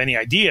have any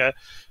idea.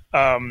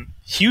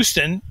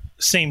 Houston,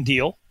 same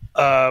deal.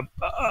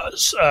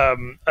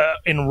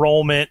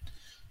 Enrollment,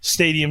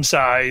 stadium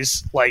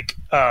size,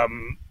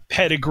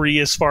 pedigree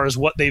as far as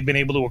what they've been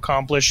able to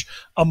accomplish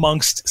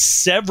amongst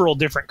several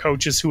different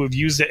coaches who have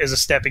used it as a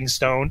stepping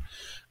stone.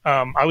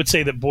 I would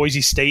say that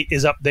Boise State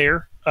is up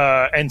there.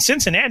 And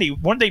Cincinnati,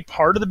 weren't they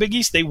part of the Big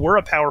East? They were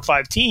a Power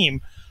 5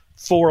 team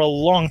for a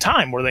long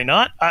time, were they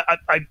not?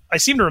 I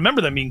seem to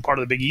remember them being part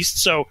of the Big East.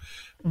 So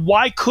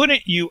why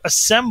couldn't you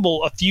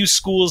assemble a few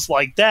schools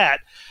like that?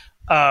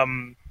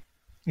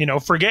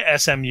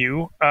 Forget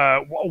SMU.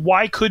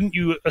 Why couldn't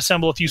you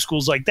assemble a few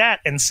schools like that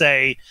and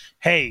say,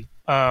 hey,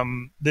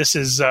 this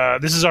is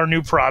our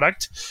new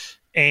product,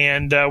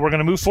 and we're going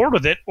to move forward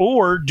with it?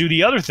 Or do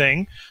the other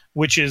thing,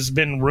 which has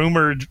been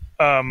rumored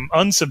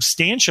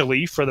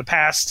unsubstantially for the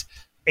past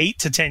 8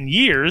 to 10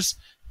 years,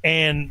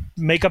 and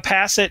make a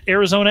pass at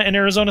Arizona and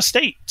Arizona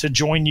State to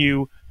join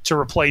you to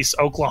replace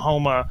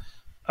Oklahoma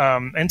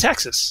and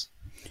Texas.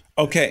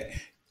 Okay.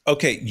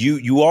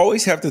 You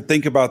always have to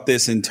think about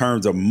this in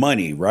terms of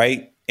money,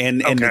 right?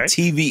 And the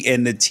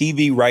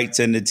TV rights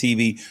and the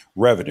TV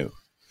revenue.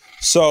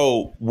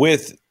 So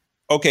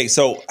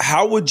so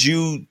how would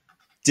you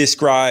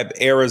describe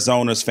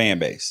Arizona's fan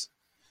base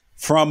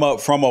from a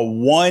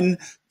 1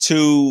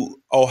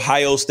 to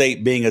Ohio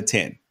State being a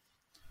 10?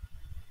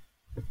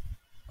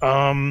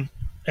 And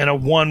a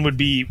 1 would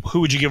be,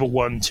 who would you give a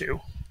 1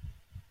 to?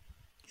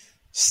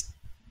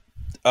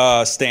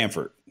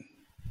 Stanford.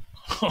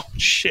 Oh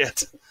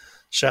shit!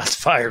 Shots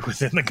fired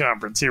within the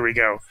conference. Here we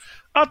go.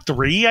 A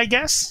 3, I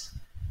guess.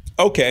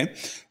 Okay.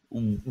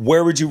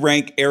 Where would you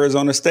rank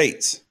Arizona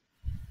State's?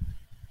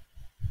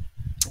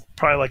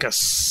 Probably like a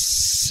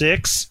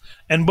 6,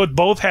 but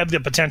both have the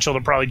potential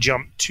to probably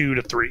jump 2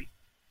 to 3.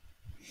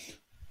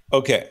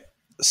 Okay.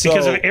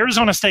 Because if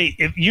Arizona State,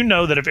 if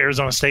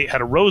Arizona State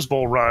had a Rose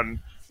Bowl run,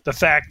 the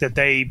fact that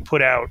they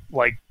put out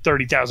like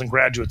 30,000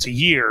 graduates a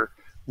year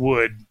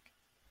would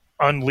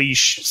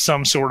unleash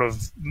some sort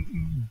of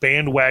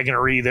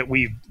bandwagonery that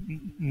we've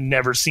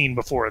never seen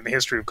before in the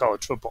history of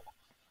college football.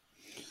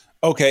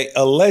 Okay,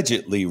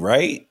 allegedly,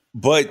 right?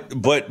 But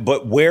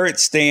where it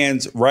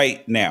stands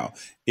right now,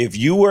 if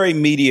you were a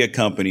media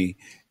company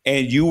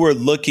and you were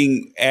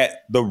looking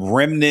at the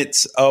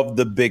remnants of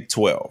the Big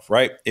 12,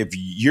 right? If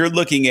you're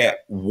looking at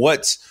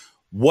what's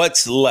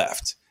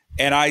left,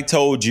 and I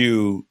told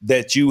you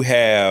that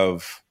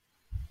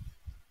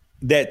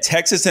that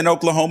Texas and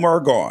Oklahoma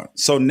are gone.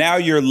 So now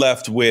you're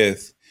left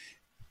with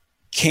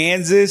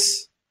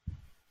Kansas,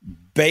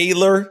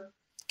 Baylor,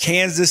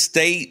 Kansas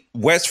State,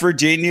 West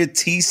Virginia,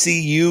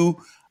 TCU,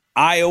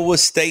 Iowa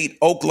State,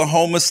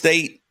 Oklahoma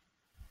State.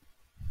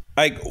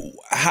 Like,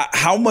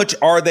 how much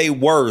are they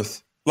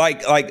worth?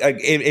 Like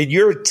in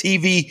your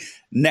TV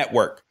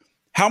network,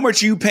 how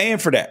much are you paying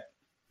for that?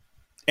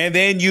 And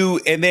then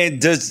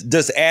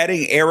does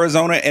adding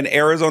Arizona and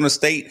Arizona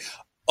State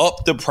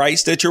up the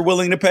price that you're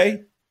willing to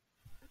pay?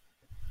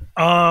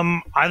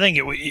 I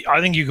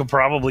think you could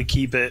probably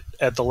keep it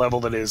at the level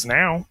that it is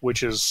now,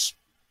 which is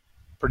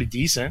pretty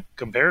decent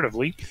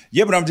comparatively.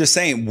 Yeah, but I'm just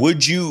saying,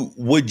 would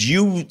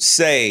you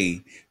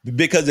say,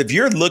 because if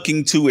you're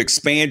looking to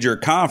expand your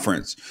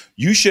conference,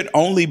 you should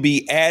only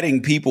be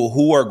adding people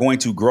who are going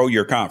to grow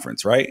your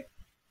conference, right?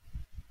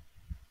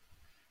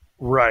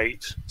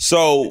 Right.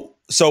 So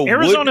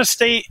Arizona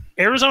State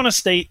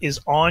is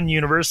on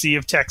University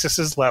of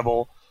Texas's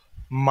level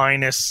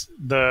minus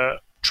the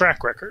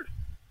track record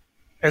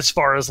as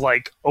far as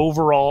like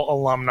overall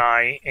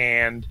alumni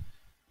and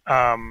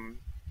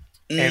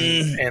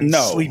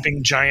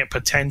sleeping giant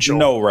potential.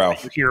 No,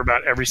 Ralph. That you hear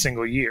about every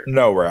single year.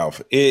 No, Ralph.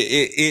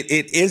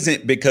 It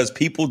isn't, because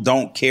people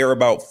don't care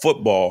about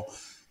football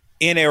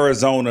in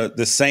Arizona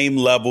the same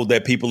level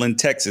that people in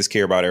Texas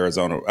care about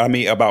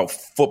about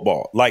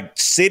football. Like,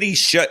 cities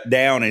shut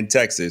down in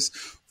Texas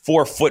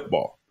for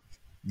football.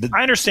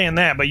 I understand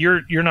that, but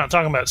you're not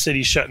talking about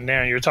cities shutting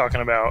down. You're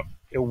talking about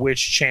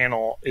which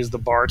channel is the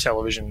bar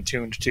television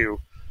tuned to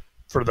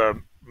for the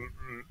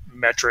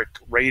metric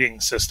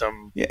rating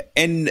system. Yeah,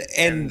 and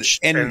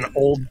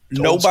old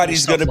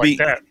nobody's going to be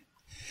that.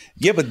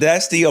 Yeah, but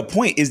that's the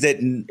point. Is that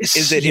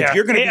if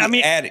you're going to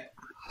be adding,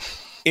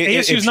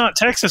 ASU is not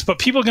Texas, but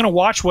people are going to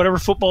watch whatever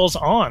football's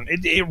on.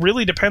 It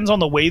really depends on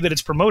the way that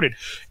it's promoted.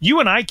 You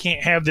and I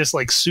can't have this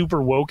like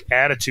super woke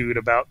attitude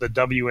about the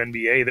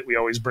WNBA that we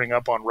always bring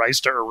up on Right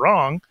or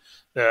Wrong.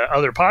 The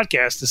other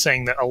podcast is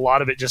saying that a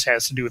lot of it just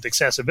has to do with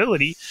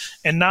accessibility,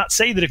 and not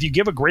say that if you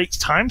give a great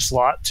time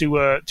slot to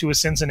a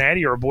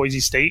Cincinnati or a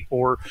Boise State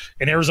or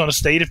an Arizona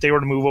State, if they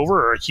were to move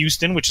over, or a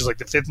Houston, which is like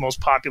the 5th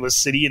most populous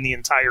city in the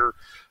entire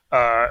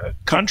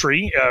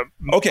country.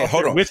 Okay,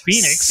 hold on. With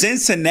Phoenix.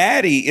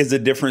 Cincinnati is a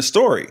different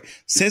story.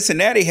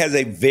 Cincinnati has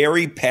a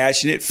very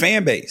passionate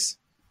fan base.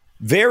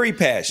 Very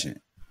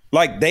passionate.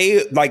 Like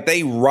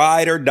they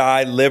ride or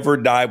die, live or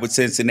die with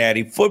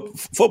Cincinnati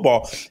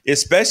football,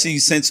 especially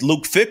since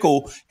Luke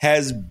Fickell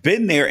has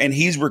been there and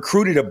he's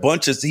recruited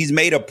he's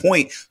made a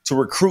point to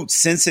recruit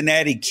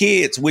Cincinnati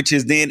kids, which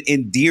has then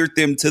endeared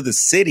them to the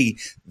city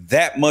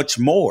that much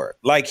more.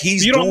 Like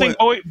you don't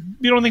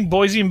think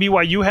Boise and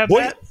BYU have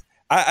that?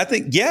 I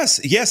think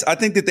yes. I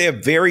think that they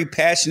have very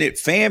passionate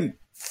fan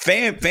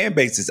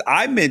bases.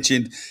 I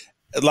mentioned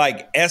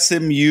like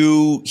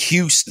SMU,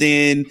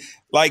 Houston,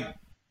 like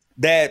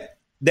that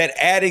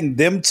adding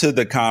them to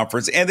the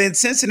conference, and then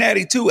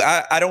Cincinnati too.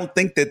 I don't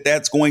think that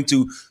that's going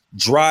to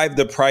drive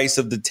the price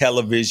of the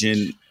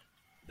television.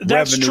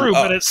 That's true,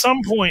 up. But at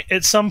some point,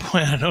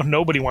 I know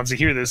nobody wants to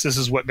hear this. This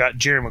is what got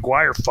Jerry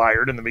Maguire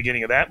fired in the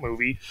beginning of that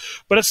movie.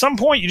 But at some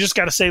point, you just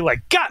got to say,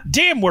 like, God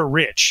damn, we're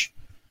rich.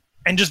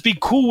 And just be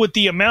cool with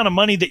the amount of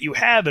money that you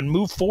have and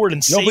move forward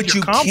and save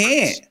your conference.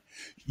 Can't.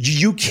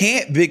 You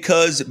can't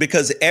because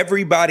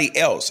everybody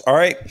else. All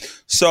right.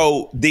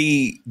 So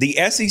the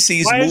SEC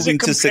is moving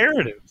to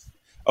comparative.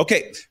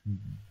 Okay.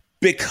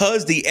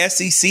 Because the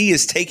SEC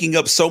is taking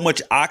up so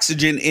much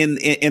oxygen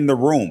in the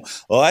room.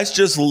 Well, let's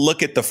just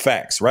look at the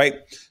facts, right?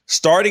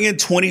 Starting in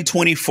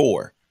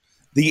 2024,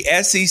 the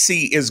SEC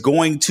is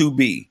going to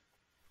be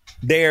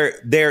they're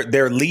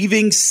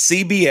leaving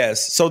CBS,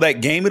 so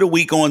that game of the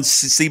week on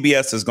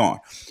CBS is gone.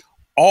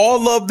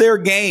 All of their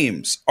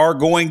games are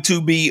going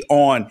to be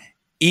on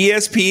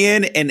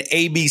ESPN and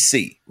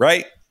ABC,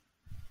 right?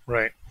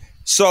 Right.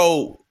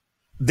 So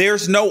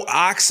there's no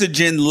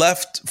oxygen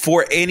left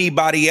for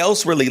anybody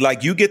else, really.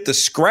 Like, you get the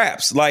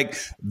scraps. Like,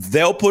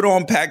 they'll put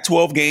on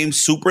Pac-12 games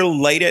super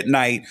late at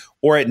night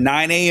or at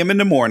 9 a.m. in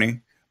the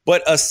morning.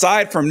 But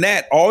aside from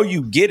that, all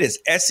you get is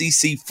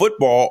SEC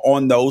football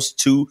on those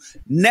two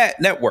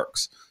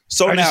networks.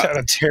 So I just had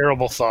a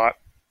terrible thought.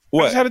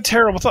 What? I just had a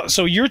terrible thought.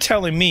 So you're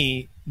telling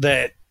me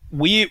that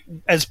we,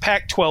 as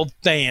Pac-12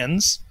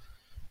 fans,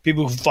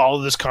 people who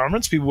follow this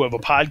conference, people who have a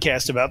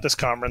podcast about this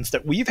conference,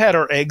 that we've had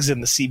our eggs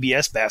in the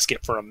CBS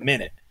basket for a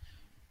minute.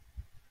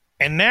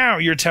 And now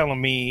you're telling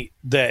me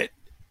that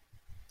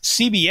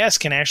CBS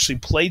can actually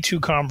play two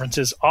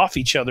conferences off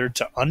each other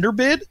to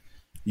underbid?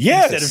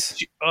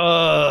 Yes.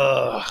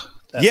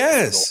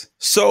 Yes.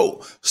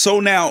 Brutal.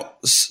 So now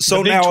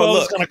the Big 12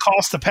 is going to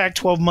cost the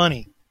Pac-12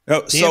 money.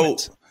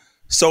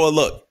 So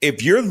look,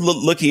 if you're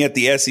looking at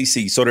the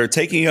SEC, so they're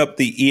taking up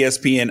the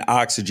ESPN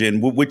oxygen,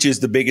 which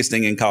is the biggest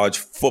thing in college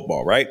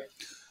football, right?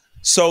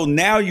 So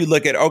now you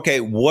look at,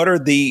 okay, what are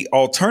the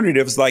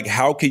alternatives? Like,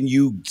 how can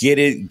you get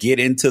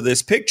into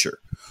this picture?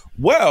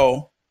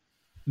 Well,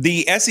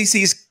 the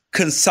SEC is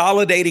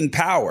consolidating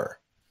power.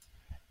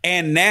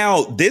 And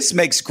now this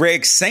makes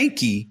Greg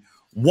Sankey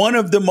one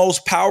of the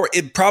most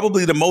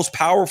probably the most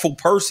powerful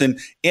person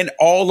in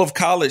all of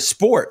college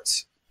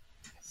sports.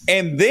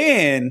 And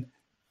then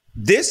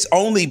this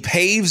only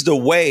paves the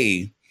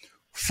way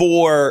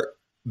for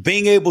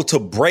being able to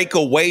break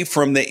away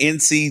from the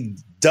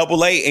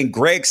NCAA and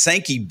Greg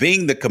Sankey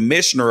being the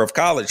commissioner of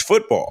college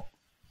football.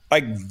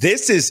 Like,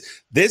 this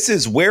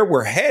is where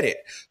we're headed.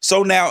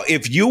 So now,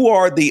 if you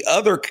are the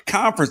other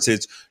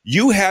conferences,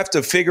 you have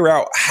to figure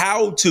out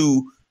how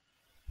to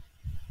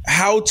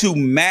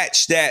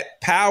match that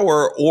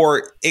power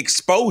or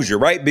exposure,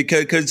 right?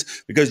 Because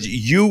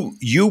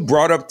you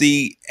brought up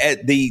the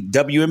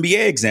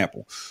WNBA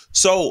example.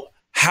 So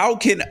how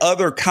can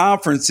other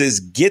conferences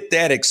get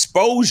that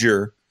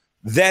exposure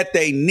that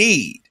they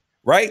need,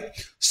 right?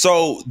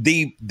 So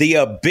the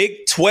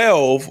Big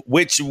 12,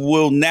 which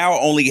will now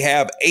only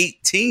have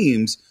 8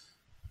 teams,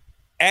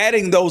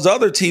 adding those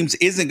other teams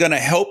isn't going to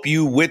help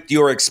you with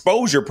your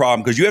exposure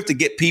problem, because you have to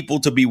get people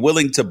to be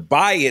willing to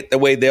buy it the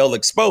way they'll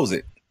expose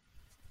it.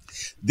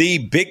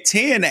 The Big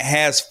Ten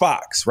has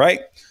Fox, right?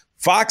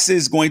 Fox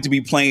is going to be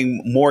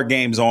playing more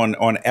games on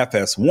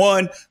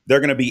FS1. They're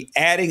going to be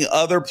adding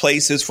other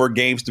places for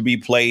games to be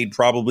played,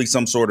 probably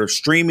some sort of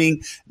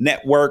streaming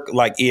network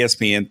like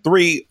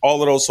ESPN3,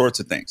 all of those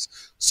sorts of things.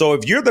 So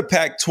if you're the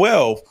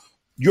Pac-12,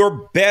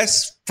 your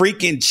best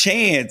freaking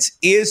chance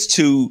is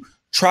to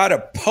try to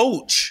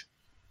poach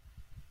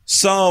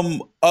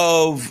some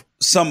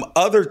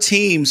other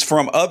teams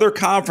from other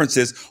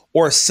conferences,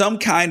 or some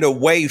kind of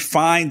way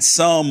find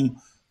some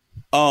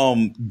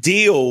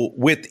deal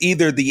with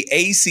either the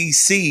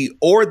ACC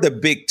or the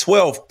Big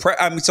 12.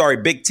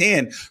 Big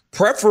 10,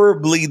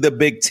 preferably the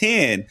Big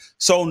 10.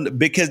 So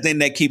because then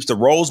that keeps the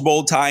Rose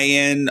Bowl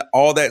tie-in,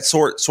 all that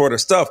sort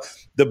of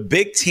stuff. the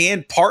Big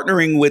Ten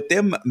partnering with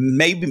them,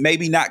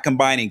 maybe not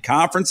combining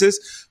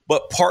conferences,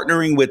 but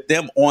partnering with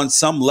them on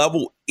some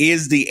level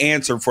is the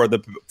answer for the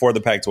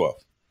Pac-12.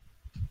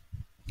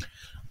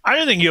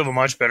 I think you have a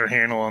much better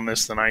handle on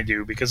this than I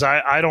do, because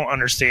I don't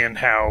understand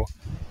how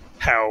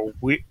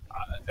we.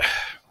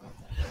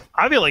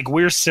 I feel like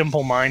we're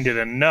simple-minded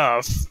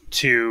enough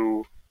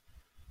to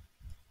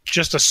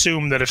just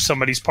assume that if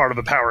somebody's part of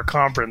a power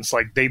conference,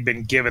 like they've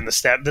been given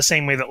the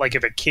same way that, like,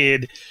 if a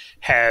kid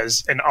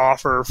has an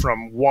offer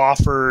from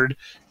Wofford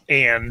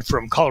and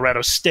from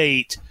Colorado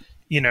State,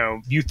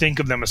 you think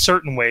of them a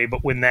certain way,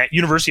 but when that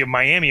University of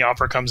Miami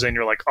offer comes in,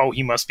 you're like, oh,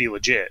 he must be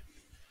legit.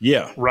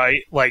 Yeah.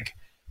 Right? Like,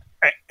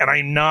 and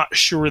I'm not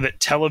sure that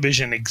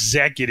television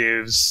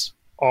executives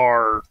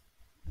are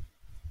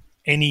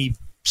any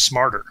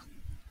smarter.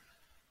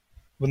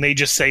 When they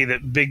just say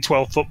that Big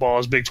 12 football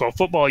is Big 12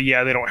 football,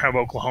 yeah, they don't have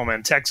Oklahoma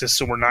and Texas,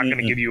 so we're not going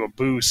to give you a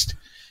boost.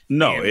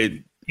 No,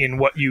 in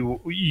what you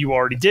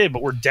already did,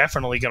 but we're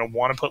definitely going to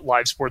want to put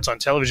live sports on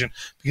television,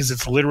 because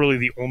it's literally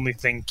the only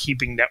thing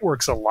keeping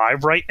networks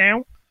alive right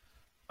now.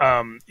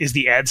 Is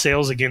the ad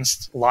sales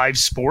against live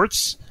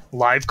sports,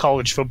 live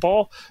college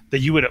football, that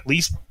you would at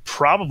least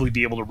probably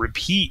be able to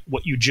repeat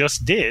what you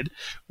just did,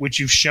 which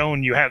you've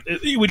shown you have.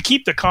 It would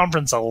keep the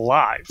conference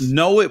alive.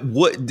 No, it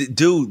would.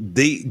 Dude,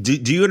 do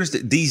you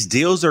understand? These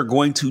deals are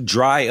going to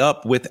dry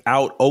up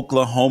without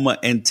Oklahoma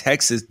and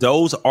Texas.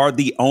 Those are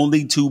the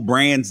only two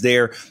brands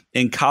there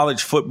in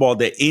college football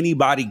that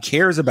anybody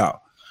cares about.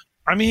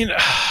 I mean,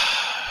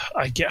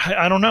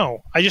 I don't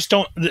know. I just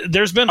don't.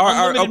 There's been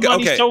unlimited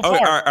money so far.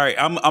 All right.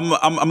 I'm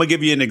gonna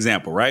give you an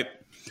example, right?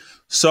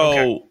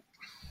 So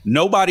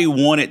nobody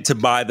wanted to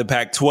buy the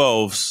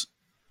Pac-12's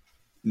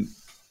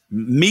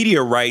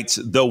media rights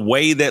the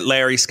way that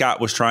Larry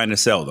Scott was trying to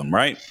sell them,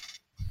 right?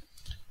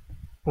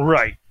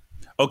 Right.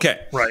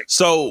 Okay. Right.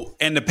 So,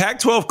 and the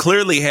Pac-12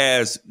 clearly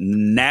has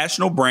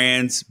national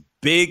brands,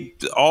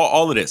 big,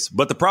 all of this.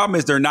 But the problem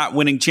is they're not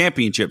winning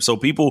championships. So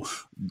people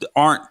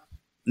aren't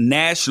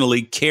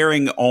nationally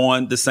carrying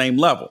on the same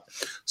level.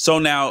 So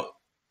now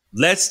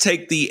let's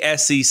take the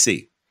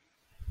SEC.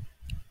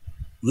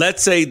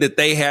 Let's say that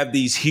they have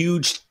these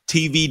huge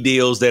TV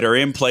deals that are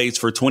in place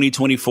for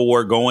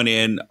 2024 going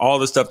in, all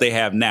the stuff they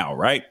have now,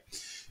 right?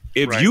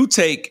 If you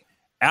take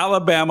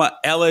Alabama,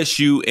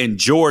 LSU, and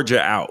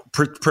Georgia out,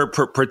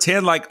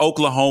 pretend like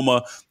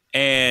Oklahoma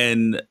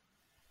and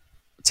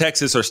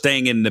Texas are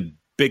staying in the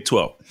Big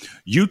 12.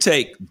 You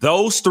take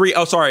those three,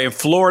 and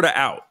Florida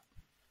out.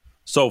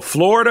 So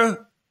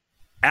Florida,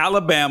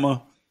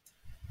 Alabama,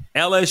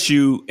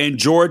 LSU, and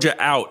Georgia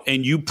out,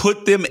 and you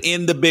put them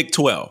in the Big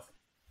 12.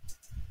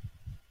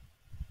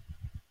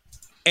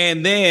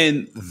 And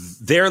then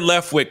they're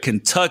left with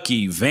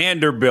Kentucky,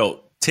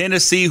 Vanderbilt,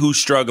 Tennessee, who's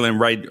struggling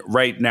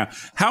right now.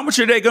 How much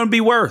are they going to be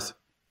worth?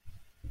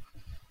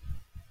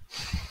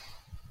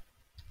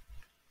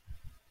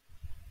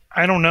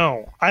 I don't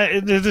know.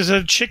 There's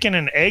a chicken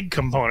and egg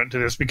component to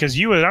this, because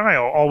you and I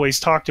always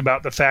talked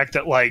about the fact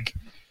that, like,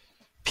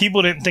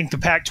 people didn't think the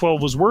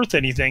Pac-12 was worth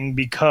anything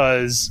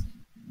because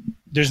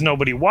there's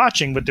nobody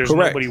watching, but there's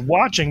nobody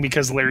watching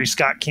because Larry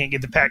Scott can't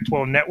get the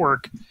Pac-12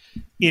 network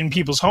in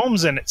people's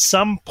homes. And at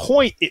some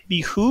point, it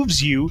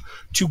behooves you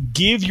to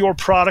give your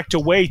product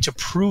away to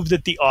prove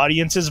that the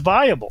audience is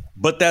viable.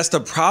 But that's the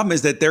problem,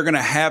 is that they're going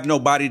to have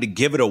nobody to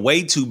give it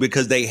away to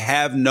because they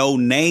have no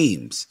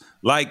names.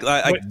 Like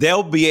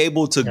they'll be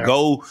able to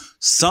go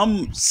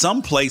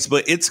someplace,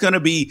 but it's going to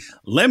be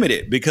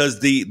limited because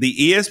the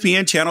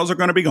ESPN channels are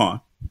going to be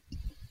gone.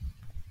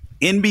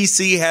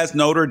 NBC has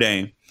Notre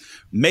Dame.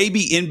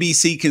 Maybe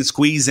NBC can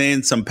squeeze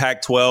in some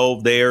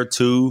Pac-12 there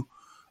too.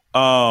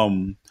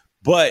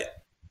 But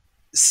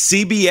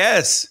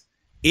CBS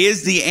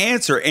is the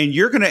answer. And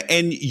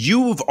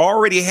you've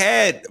already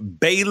had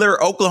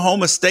Baylor,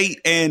 Oklahoma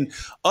State, and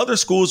other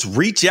schools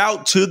reach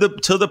out to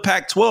the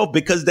Pac-12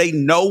 because they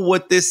know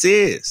what this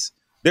is.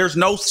 There's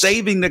no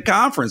saving the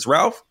conference,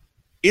 Ralph.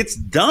 It's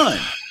done.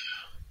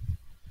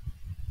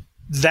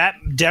 That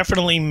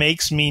definitely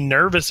makes me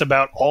nervous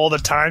about all the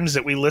times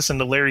that we listen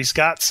to Larry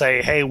Scott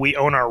say, hey, we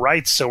own our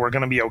rights, so we're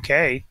going to be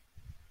okay.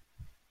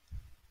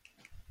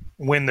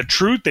 When the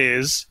truth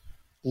is,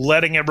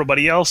 letting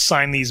everybody else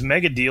sign these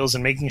mega deals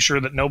and making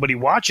sure that nobody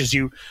watches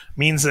you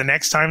means the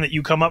next time that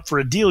you come up for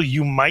a deal,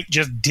 you might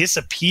just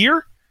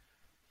disappear.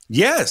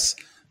 Yes.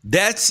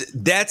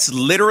 That's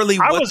literally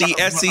what the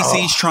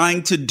SEC is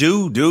trying to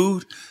do,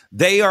 dude.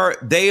 They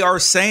are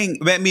saying,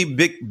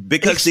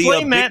 because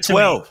the Big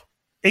 12.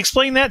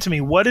 Explain that to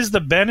me. What is the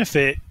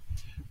benefit?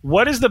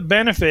 What is the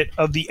benefit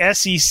of the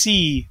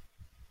SEC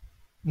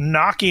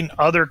knocking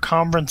other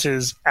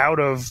conferences out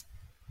of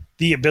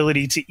the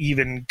ability to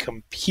even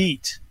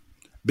compete?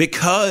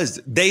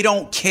 Because they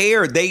don't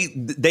care. They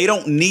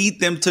don't need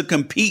them to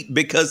compete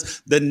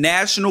because the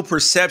national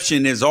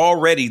perception is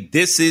already,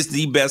 this is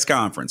the best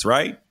conference,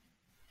 right?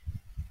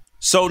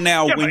 So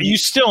now when you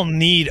still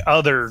need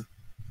other.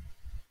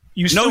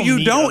 You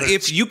don't.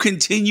 If you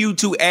continue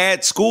to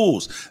add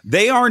schools,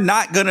 they are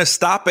not going to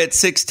stop at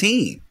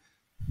 16.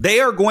 They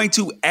are going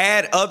to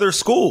add other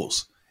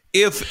schools.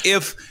 Could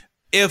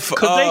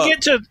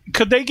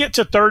they get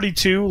to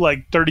 32,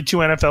 like 32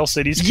 NFL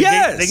cities?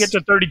 Yes. They get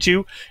to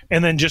 32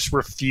 and then just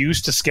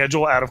refuse to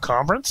schedule out of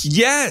conference?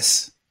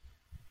 Yes.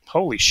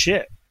 Holy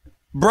shit.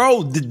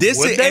 Bro,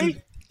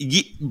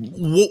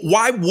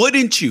 why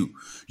wouldn't you?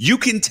 You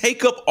can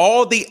take up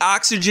all the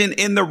oxygen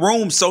in the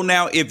room. So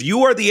now if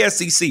you are the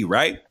SEC,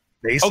 right?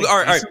 Basic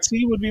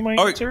decency would be my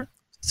answer.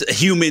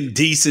 Human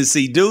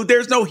decency, dude.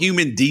 There's no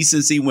human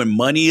decency when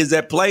money is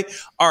at play.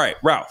 All right,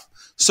 Ralph.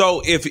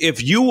 So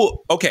if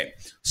you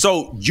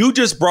so you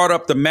just brought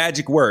up the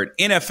magic word,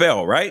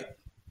 NFL, right?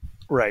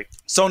 Right.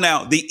 So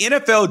now the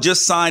NFL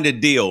just signed a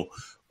deal.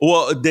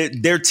 Well,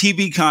 their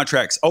TV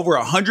contracts over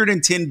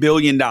 $110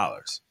 billion,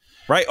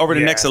 right? Over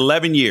the next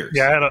 11 years.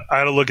 Yeah, I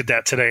had to look at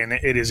that today, and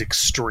it is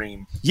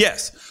extreme.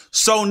 Yes.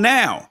 So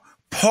now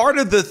part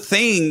of the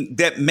thing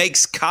that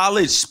makes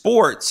college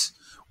sports,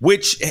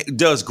 which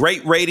does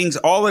great ratings,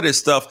 all of this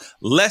stuff,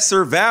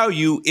 lesser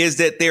value is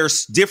that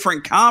there's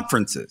different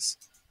conferences.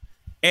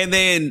 And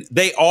then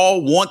they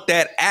all want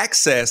that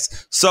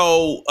access.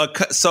 So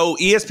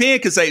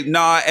ESPN can say,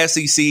 nah,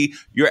 SEC,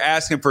 you're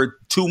asking for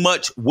too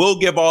much. We'll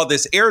give all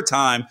this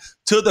airtime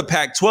to the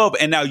Pac-12.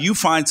 And now you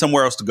find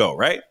somewhere else to go,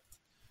 right?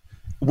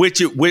 Which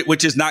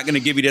is not going to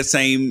give you the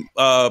same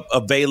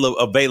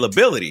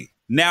availability.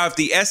 Now, if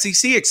the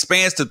SEC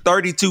expands to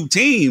 32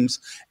 teams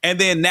and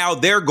then now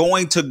they're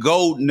going to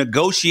go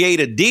negotiate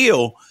a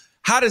deal,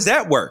 how does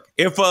that work?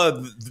 If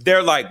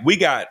they're like, we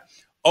got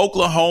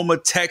Oklahoma,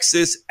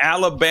 Texas,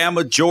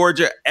 Alabama,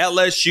 Georgia,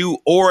 LSU,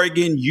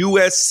 Oregon,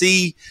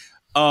 USC,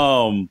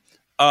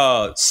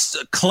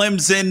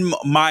 Clemson,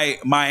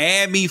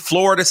 Miami,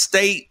 Florida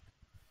State.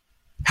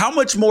 How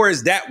much more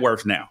is that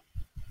worth now?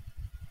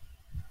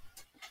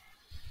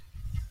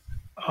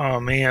 Oh,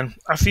 man.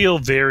 I feel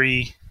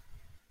very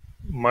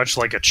much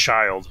like a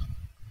child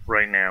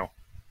right now.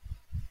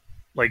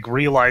 Like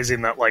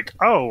realizing that, like,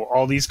 oh,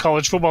 all these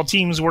college football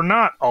teams were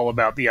not all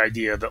about the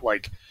idea that,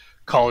 like,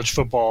 college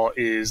football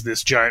is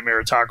this giant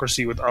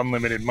meritocracy with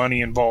unlimited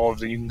money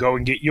involved and you can go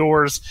and get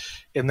yours.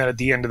 And then at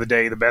the end of the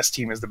day, the best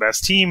team is the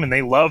best team. And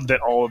they love that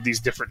all of these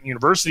different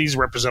universities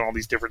represent all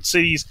these different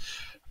cities.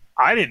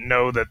 I didn't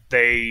know that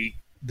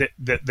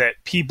that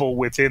people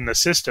within the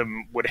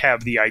system would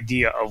have the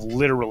idea of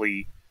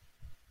literally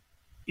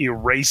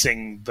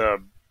erasing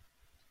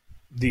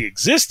the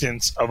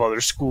existence of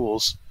other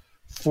schools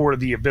for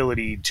the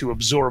ability to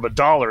absorb a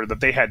dollar that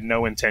they had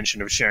no intention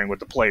of sharing with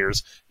the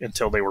players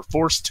until they were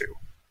forced to.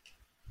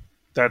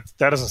 That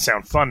doesn't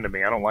sound fun to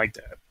me. I don't like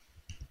that.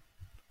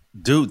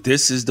 Dude,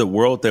 this is the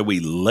world that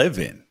we live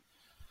in.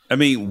 I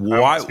mean,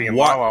 why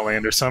La La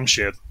Land or some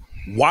shit?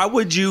 Why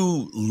would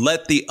you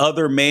let the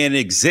other man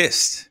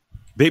exist?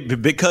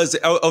 Because,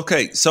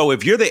 okay, so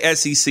if you're the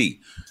SEC,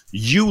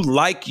 you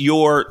like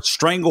your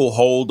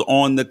stranglehold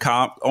on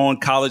on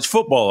college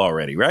football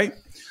already, right?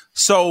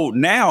 So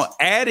now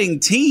adding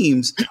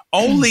teams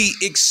only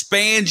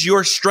expands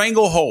your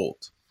stranglehold.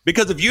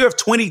 Because if you have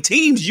 20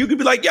 teams, you could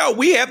be like, yo,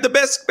 we have the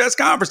best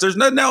conference. There's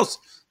nothing else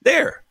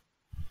there.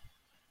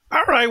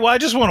 All right, well, I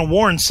just want to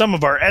warn some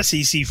of our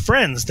SEC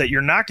friends that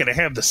you're not going to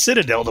have the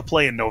Citadel to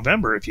play in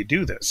November if you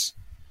do this.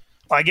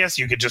 I guess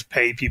you could just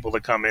pay people to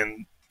come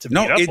in to beat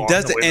up on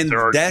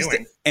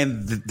doesn't,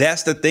 and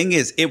that's the thing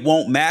is it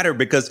won't matter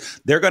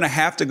because they're going to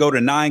have to go to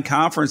 9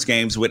 conference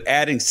games with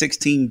adding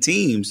 16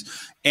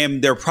 teams,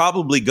 and they're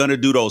probably going to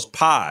do those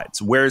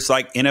pods where it's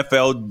like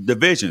NFL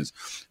divisions,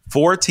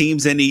 4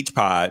 teams in each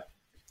pod.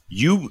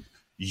 You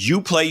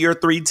play your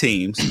 3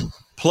 teams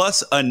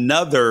plus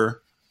another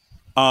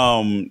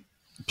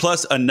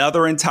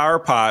entire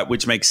pod,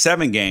 which makes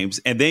 7 games,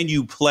 and then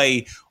you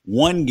play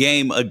 1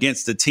 game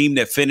against the team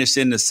that finished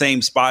in the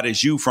same spot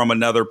as you from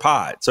another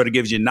pod. So that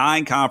gives you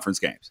 9 conference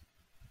games.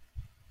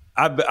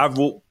 I've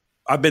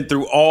been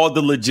through all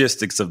the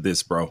logistics of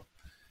this, bro.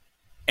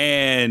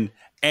 And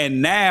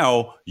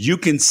now you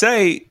can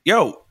say,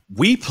 yo,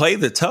 we play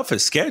the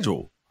toughest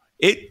schedule.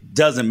 It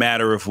doesn't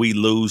matter if we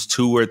lose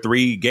 2 or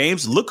 3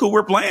 games. Look who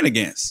we're playing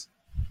against.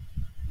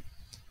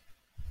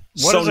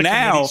 So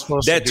now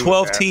that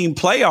 12-team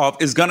playoff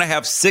is going to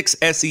have 6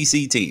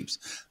 SEC teams.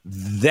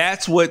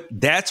 That's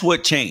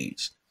what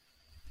changed.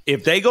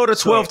 If they go to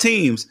 12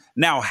 teams,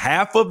 now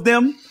half of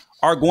them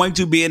are going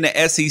to be in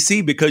the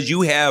SEC because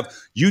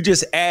you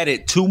just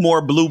added 2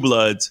 more blue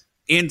bloods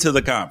into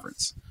the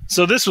conference.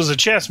 So this was a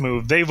chess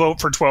move. They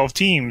vote for 12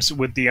 teams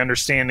with the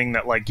understanding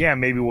that, like, yeah,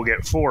 maybe we'll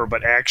get 4,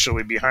 but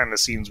actually behind the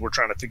scenes, we're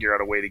trying to figure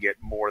out a way to get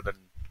more than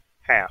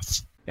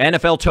half.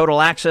 NFL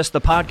Total Access, the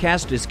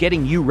podcast, is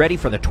getting you ready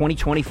for the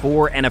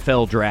 2024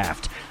 NFL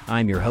Draft.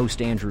 I'm your host,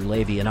 Andrew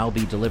Levy, and I'll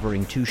be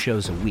delivering 2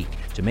 shows a week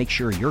to make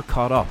sure you're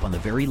caught up on the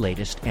very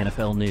latest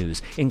NFL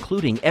news,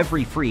 including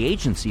every free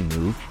agency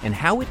move and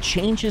how it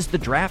changes the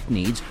draft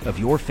needs of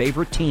your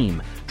favorite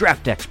team.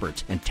 Draft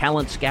experts and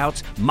talent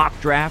scouts, mock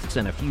drafts,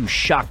 and a few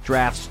shock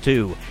drafts,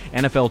 too.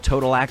 NFL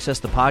Total Access,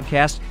 the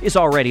podcast, is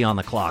already on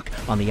the clock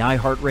on the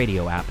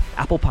iHeartRadio app,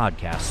 Apple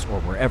Podcasts, or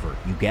wherever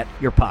you get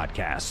your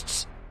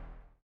podcasts.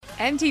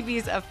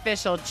 MTV's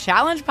official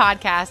Challenge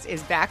podcast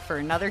is back for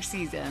another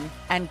season.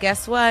 And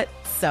guess what?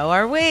 So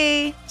are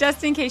we.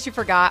 Just in case you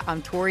forgot,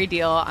 I'm Tori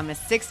Deal. I'm a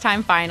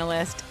 6-time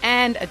finalist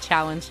and a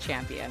Challenge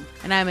champion.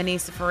 And I'm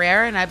Anissa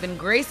Ferreira, and I've been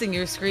gracing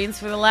your screens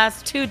for the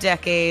last 2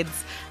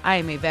 decades. I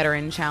am a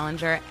veteran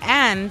challenger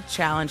and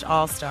Challenge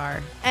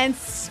All-Star. And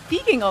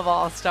speaking of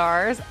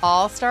All-Stars,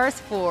 All-Stars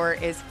 4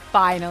 is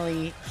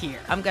finally here.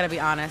 I'm going to be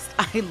honest.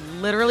 I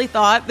literally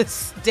thought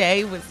this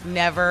day was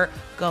never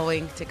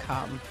going to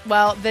come.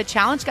 Well, the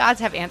Challenge gods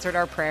have answered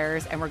our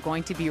prayers, and we're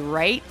going to be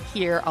right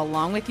here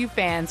along with you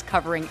fans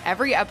covering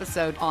every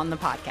episode on the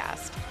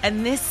podcast.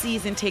 And this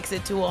season takes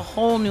it to a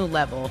whole new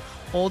level.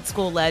 Old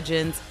school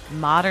legends,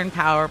 modern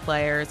power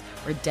players,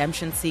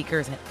 redemption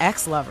seekers, and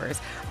ex-lovers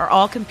are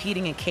all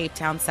competing in Cape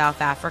Town, South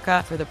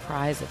Africa for the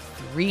prize of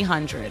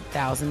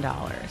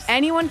 $300,000.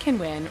 Anyone can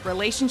win,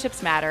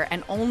 relationships matter,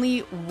 and only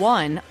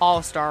one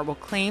All-Star will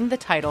claim the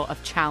title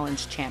of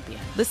Challenge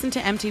champion. Listen to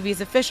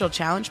MTV's official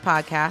Challenge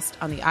podcast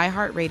on the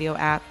iHeartRadio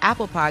app,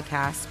 Apple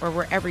Podcasts, or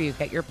wherever you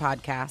get your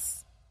podcasts.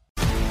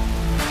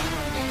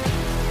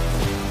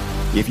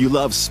 If you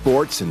love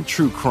sports and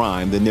true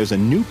crime, then there's a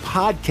new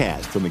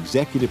podcast from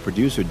executive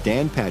producer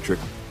Dan Patrick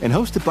and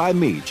hosted by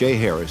me, Jay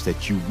Harris,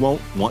 that you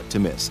won't want to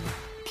miss.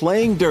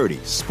 Playing Dirty: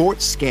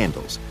 Sports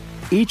Scandals.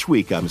 Each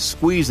week, I'm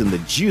squeezing the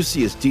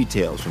juiciest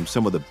details from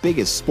some of the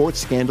biggest sports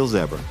scandals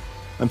ever.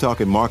 I'm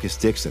talking Marcus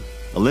Dixon,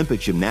 Olympic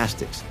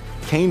gymnastics,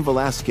 Cain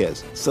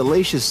Velasquez,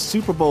 salacious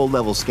Super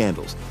Bowl-level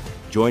scandals.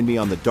 Join me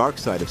on the dark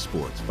side of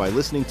sports by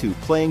listening to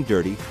Playing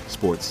Dirty: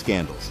 Sports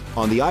Scandals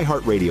on the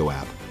iHeartRadio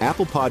app,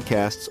 Apple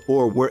Podcasts,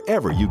 or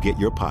wherever you get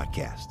your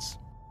podcasts.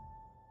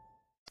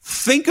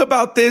 Think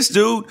about this,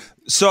 dude.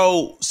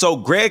 So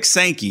Greg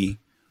Sankey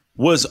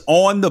was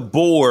on the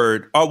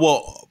board,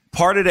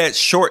 part of that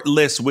short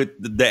list with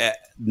the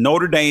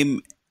Notre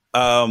Dame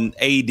AD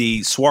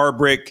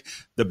Swarbrick,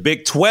 the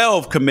Big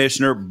 12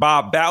 commissioner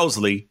Bob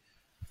Bowsley,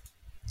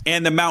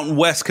 and the Mountain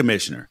West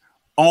commissioner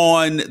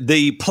on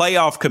the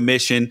playoff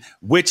commission,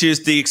 which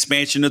is the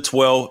expansion of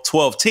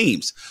 12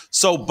 teams.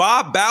 So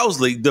Bob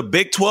Bowsley, the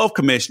Big 12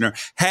 commissioner,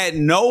 had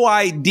no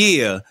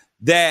idea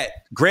that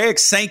Greg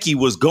Sankey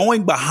was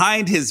going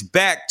behind his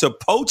back to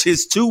poach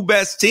his 2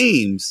 best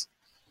teams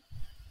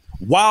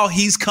while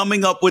he's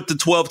coming up with the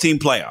 12-team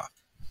playoff.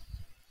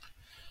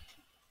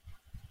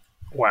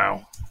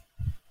 Wow.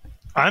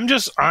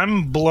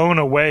 I'm blown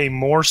away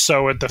more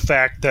so at the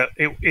fact that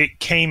it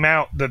came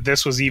out that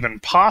this was even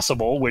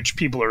possible, which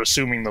people are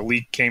assuming the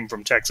leak came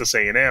from Texas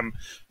A&M,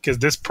 because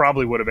this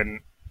probably would have been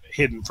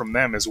hidden from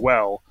them as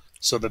well,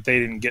 so that they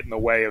didn't get in the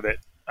way of it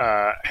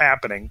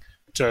happening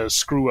to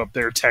screw up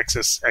their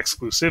Texas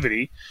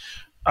exclusivity.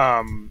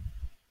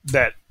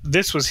 That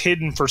this was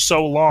hidden for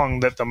so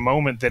long that the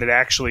moment that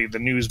the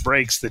news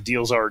breaks, the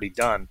deal's already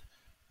done.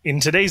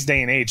 In today's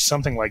day and age,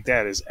 something like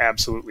that is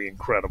absolutely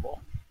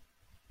incredible.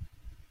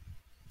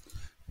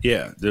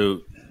 Yeah,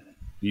 dude,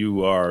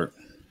 you are.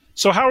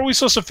 So how are we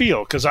supposed to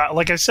feel? Because,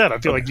 like I said, I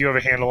feel like you have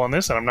a handle on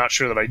this, and I'm not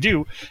sure that I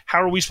do.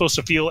 How are we supposed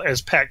to feel as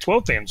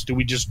Pac-12 fans? Do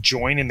we just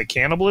join in the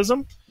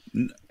cannibalism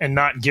and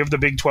not give the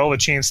Big 12 a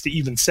chance to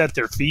even set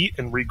their feet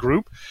and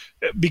regroup?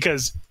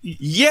 Because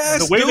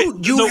yes, the way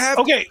dude, you have.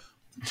 Okay,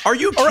 are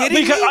you kidding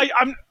me?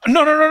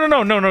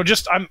 No.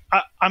 Just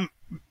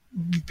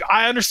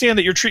I understand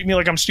that you're treating me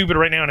like I'm stupid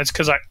right now, and it's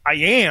because I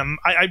am.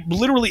 I'm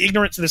literally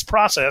ignorant to this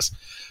process.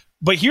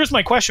 But here's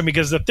my question,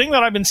 because the thing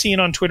that I've been seeing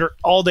on Twitter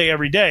all day,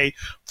 every day,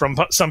 from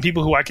some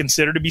people who I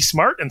consider to be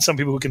smart and some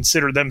people who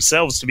consider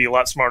themselves to be a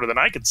lot smarter than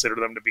I consider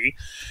them to be,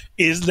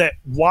 is that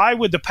why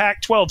would the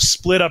Pac-12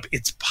 split up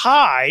its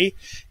pie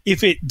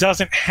if it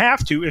doesn't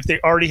have to, if they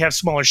already have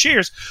smaller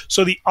shares?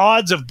 So the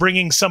odds of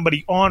bringing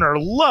somebody on are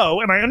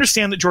low. And I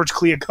understand that George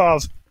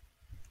Kliavkoff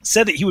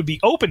said that he would be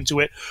open to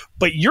it,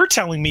 but you're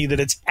telling me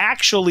that it's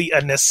actually a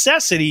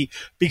necessity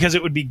because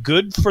it would be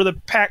good for the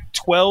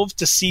Pac-12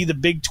 to see the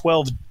Big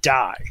 12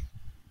 die.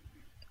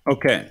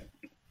 Okay.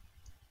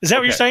 Is that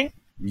what you're saying?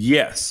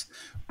 Yes.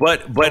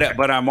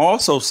 But I'm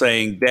also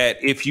saying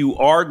that if you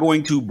are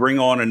going to bring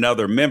on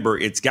another member,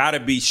 it's got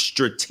to be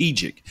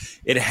strategic.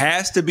 It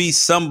has to be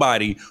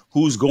somebody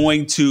who's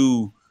going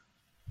to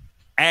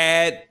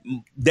add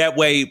that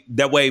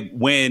way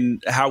when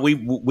how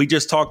we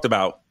just talked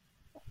about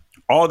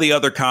all the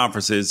other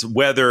conferences,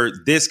 whether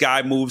this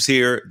guy moves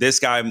here, this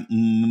guy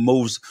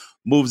moves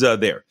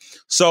there.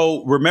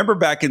 So remember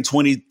back in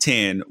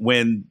 2010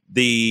 when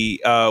the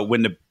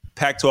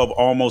Pac-12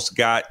 almost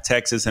got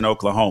Texas and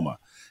Oklahoma,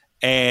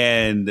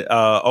 and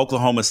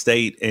Oklahoma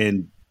State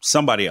and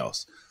somebody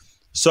else.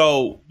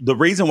 So the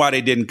reason why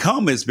they didn't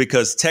come is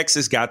because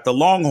Texas got the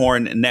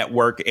Longhorn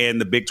Network,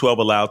 and the Big 12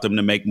 allowed them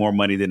to make more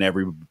money than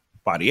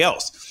everybody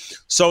else.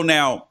 So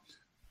now,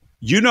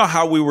 you know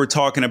how we were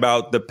talking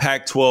about the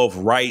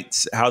Pac-12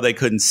 rights, how they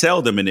couldn't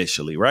sell them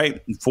initially, right?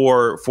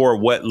 For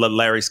what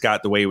Larry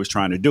Scott, the way he was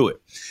trying to do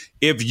it.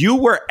 If you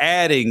were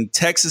adding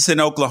Texas and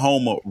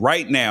Oklahoma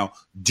right now,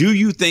 do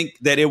you think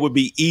that it would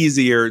be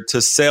easier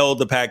to sell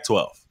the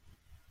Pac-12?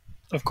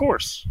 Of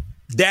course.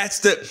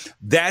 That's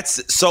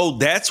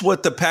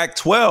what the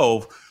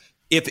Pac-12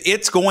 if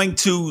it's going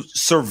to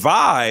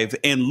survive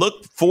and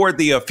look for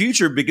the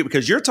future,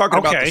 because you're talking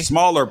about the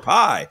smaller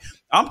pie.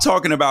 I'm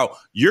talking about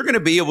you're going to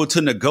be able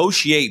to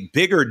negotiate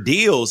bigger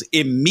deals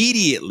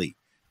immediately.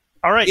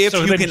 All right. If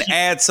you can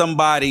add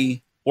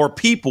somebody or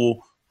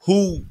people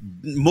who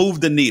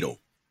move the needle.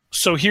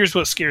 So here's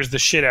what scares the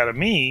shit out of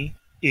me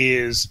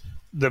is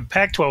the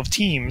Pac-12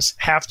 teams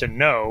have to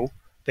know,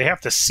 they have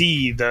to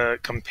see the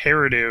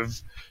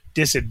comparative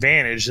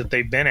disadvantage that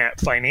they've been at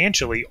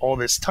financially all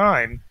this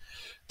time.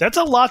 That's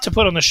a lot to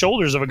put on the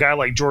shoulders of a guy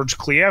like George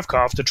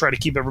Kliavkoff to try to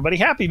keep everybody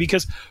happy,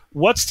 because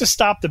what's to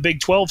stop the Big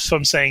 12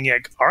 from saying, yeah,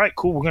 all right,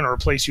 cool, we're going to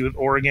replace you with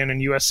Oregon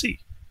and USC?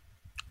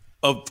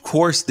 Of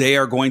course they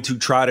are going to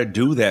try to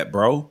do that,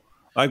 bro.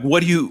 Like,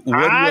 what do you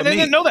I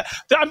didn't know that.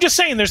 I'm just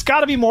saying there's got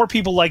to be more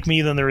people like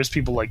me than there is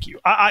people like you.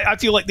 I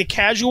feel like the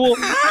casual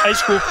high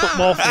school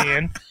football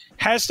fan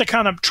has to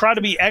kind of try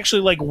to be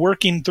actually like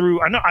working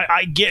through. I know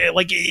I get it.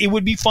 Like, it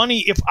would be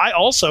funny if I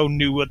also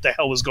knew what the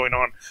hell was going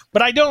on,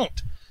 but I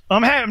don't.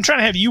 I'm trying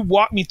to have you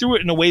walk me through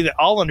it in a way that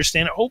I'll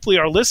understand it. Hopefully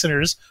our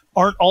listeners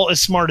aren't all as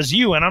smart as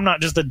you, and I'm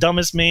not just the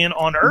dumbest man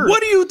on earth.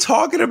 What are you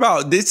talking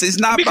about? This is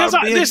not because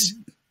about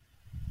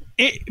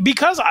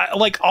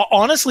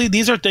honestly,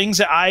 these are things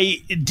that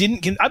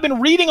I've been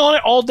reading on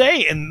it all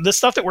day, and the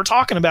stuff that we're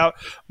talking about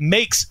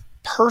makes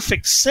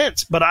perfect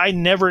sense, but I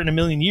never in a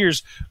million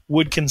years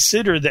would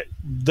consider that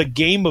the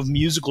game of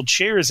musical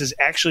chairs is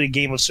actually a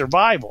game of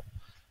survival.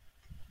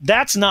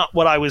 That's not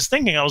what I was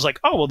thinking. I was like,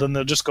 oh, well, then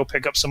they'll just go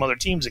pick up some other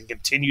teams and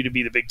continue to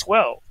be the Big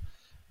 12.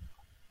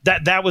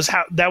 That was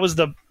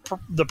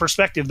the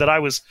perspective that I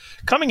was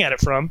coming at it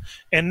from.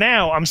 And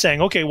now I'm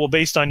saying, okay, well,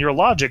 based on your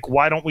logic,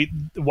 why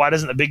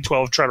doesn't the Big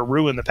 12 try to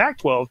ruin the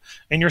Pac-12?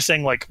 And you're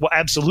saying, like, well,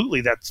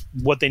 absolutely, that's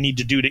what they need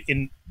to do to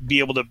be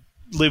able to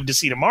live to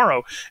see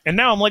tomorrow. And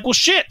now I'm like, well,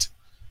 shit,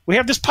 we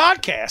have this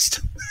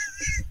podcast.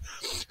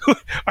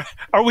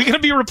 Are we going to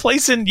be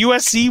replacing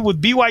USC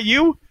with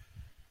BYU?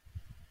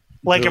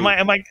 Like, Dude,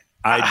 am I?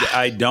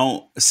 I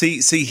don't see.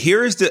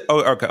 Here is the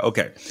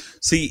okay.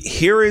 See,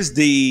 here is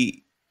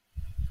the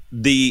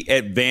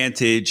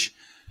advantage.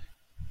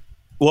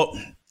 Well,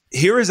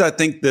 here is, I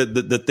think,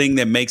 the thing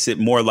that makes it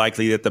more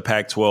likely that the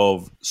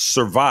Pac-12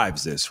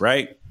 survives this,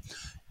 right?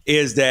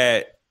 Is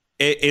that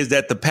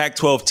the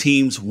Pac-12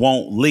 teams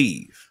won't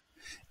leave.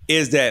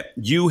 Is that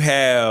you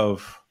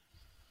have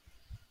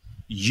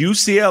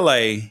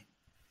UCLA,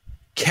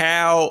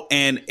 Cal,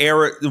 and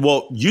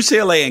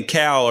UCLA and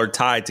Cal are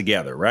tied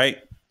together, right?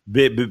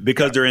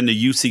 Because they're in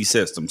the UC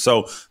system.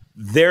 So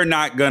they're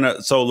not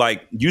gonna. So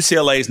like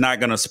UCLA is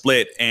not gonna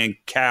split and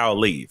Cal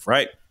leave,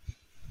 right?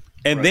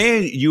 And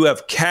then you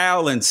have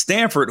Cal and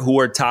Stanford who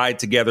are tied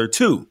together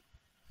too,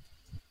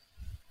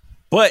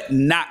 but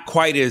not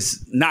quite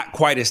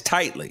as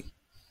tightly.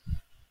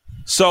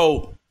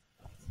 So,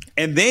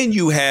 and then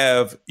you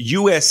have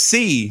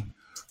USC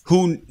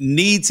who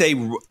need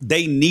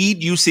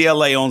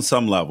UCLA on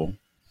some level,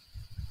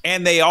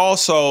 and they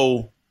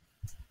also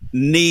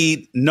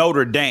need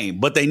Notre Dame,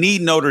 but they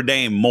need Notre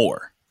Dame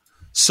more.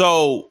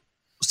 So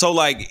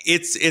like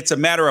it's a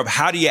matter of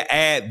how do you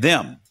add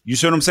them? You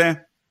see what I'm saying?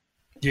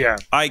 Yeah.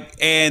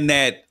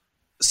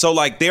 So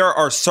there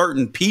are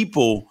certain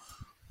people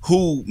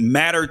who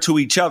matter to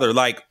each other.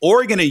 Like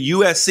Oregon and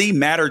USC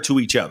matter to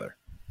each other.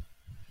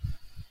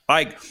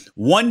 Like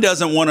one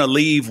doesn't want to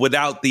leave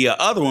without the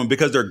other one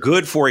because they're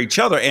good for each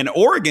other. And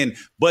Oregon,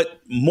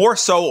 but more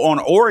so on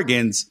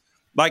Oregon's,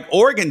 like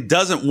Oregon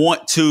does not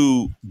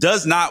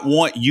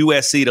want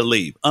USC to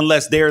leave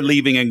unless they're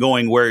leaving and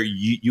going where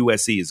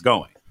USC is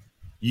going.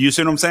 You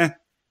see what I'm saying?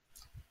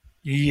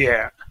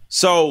 Yeah.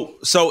 So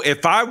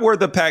if I were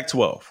the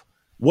Pac-12,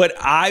 what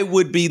I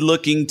would be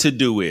looking to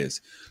do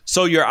is,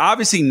 so you're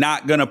obviously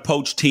not going to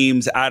poach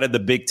teams out of the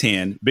Big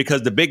Ten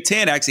because the Big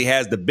Ten actually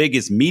has the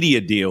biggest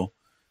media deal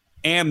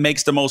and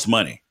makes the most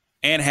money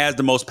and has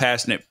the most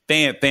passionate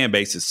fan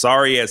bases.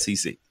 Sorry,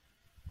 SEC.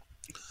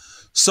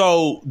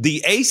 So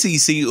the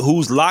ACC,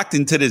 who's locked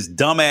into this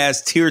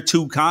dumbass Tier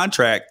 2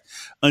 contract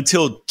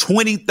until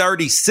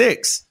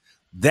 2036,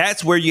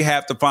 that's where you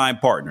have to find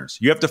partners.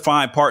 You have to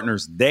find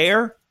partners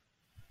there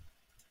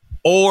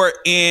or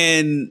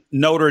in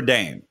Notre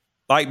Dame,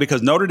 like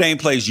because Notre Dame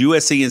plays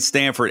USC and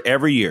Stanford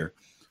every year.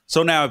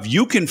 So now if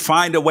you can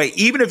find a way,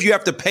 even if you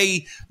have to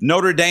pay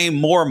Notre Dame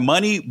more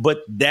money,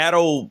 but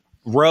that'll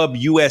rub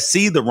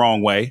USC the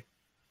wrong way,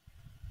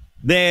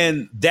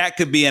 then that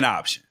could be an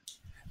option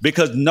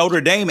because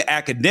Notre Dame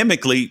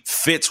academically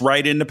fits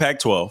right in the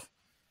Pac-12.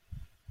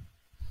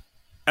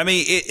 I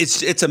mean,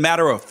 it's a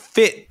matter of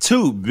fit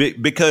too,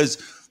 because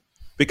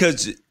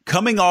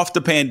coming off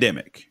the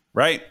pandemic,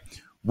 right?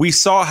 We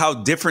saw how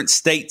different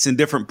states in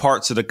different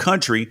parts of the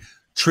country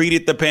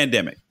treated the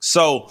pandemic.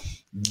 So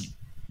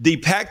the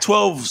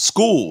Pac-12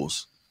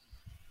 schools,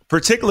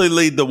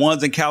 particularly the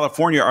ones in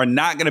California, are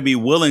not going to be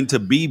willing to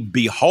be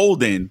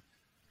beholden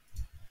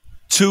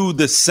to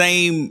the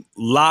same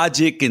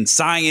logic and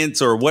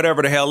science or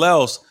whatever the hell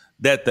else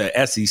that the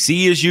SEC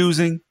is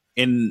using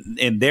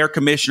in their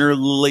commissioner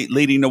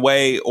leading the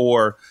way,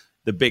 or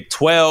the Big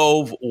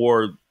 12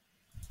 or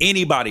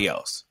anybody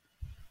else.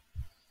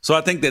 So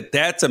I think that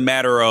that's a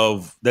matter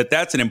of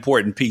that's an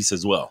important piece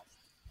as well.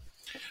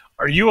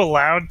 Are you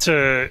allowed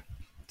to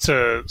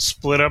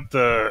split up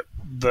the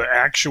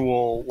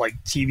actual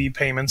like TV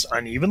payments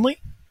unevenly?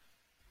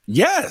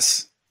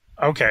 Yes.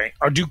 Okay.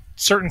 Or do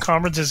certain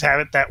conferences have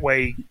it that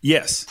way?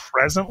 Yes.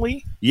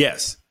 Presently?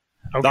 Yes.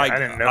 Okay, like, I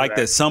didn't know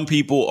that some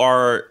people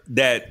are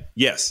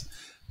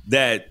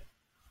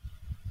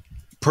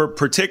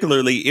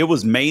particularly it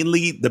was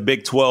mainly the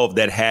Big 12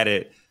 that had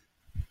it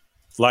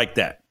like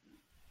that.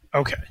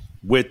 Okay.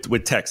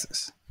 With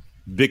Texas,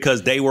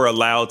 because they were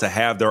allowed to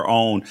have their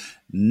own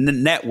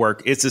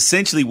network. It's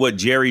essentially what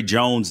Jerry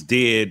Jones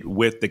did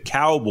with the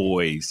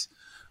Cowboys,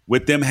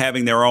 with them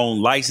having their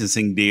own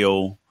licensing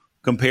deal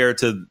compared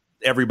to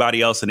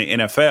everybody else in the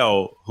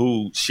NFL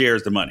who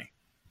shares the money.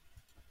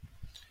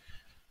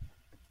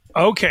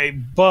 Okay,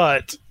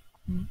 but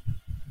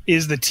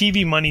is the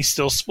TV money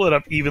still split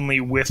up evenly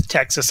with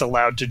Texas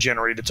allowed to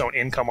generate its own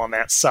income on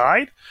that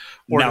side?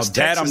 Or now does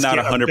that Texas I'm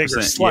not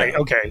 100%. Yeah.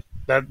 Okay,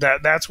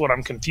 that's what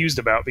I'm confused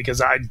about, because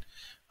I'd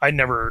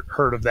never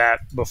heard of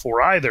that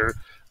before either.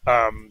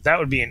 That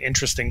would be an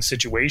interesting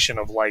situation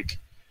of like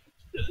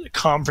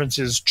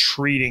conferences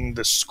treating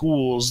the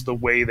schools the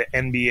way the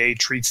NBA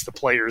treats the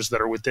players that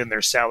are within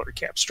their salary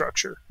cap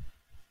structure.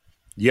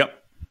 Yep.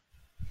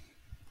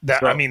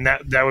 I mean,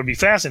 that would be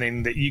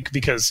fascinating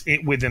because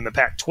within the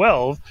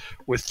Pac-12,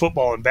 with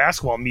football and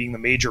basketball being the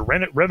major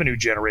revenue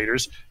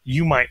generators,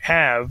 you might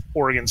have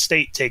Oregon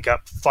State take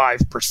up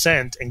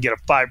 5% and get a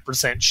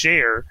 5%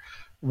 share,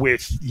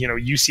 with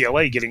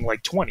UCLA getting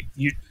like 20.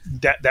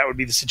 That would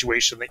be the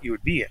situation that you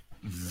would be in.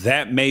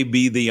 That may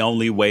be the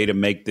only way to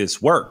make this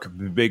work,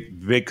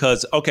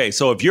 because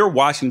so if you're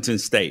Washington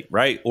State,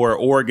 right, or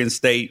Oregon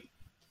State,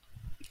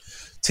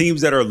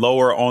 teams that are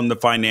lower on the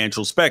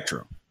financial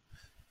spectrum,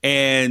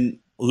 and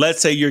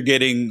let's say you're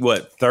getting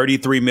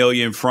 $33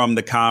 million from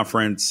the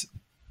conference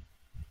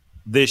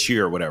this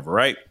year or whatever,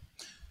 right?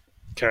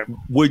 Okay.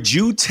 Would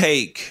you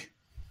take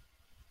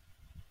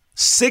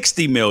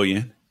 $60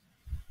 million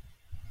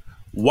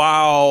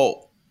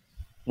while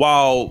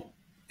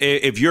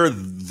if you're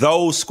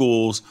those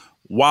schools,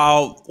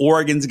 while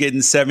Oregon's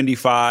getting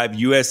 75,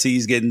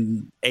 USC's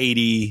getting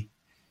 80,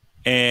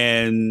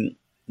 and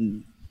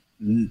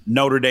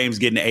Notre Dame's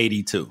getting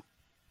 82?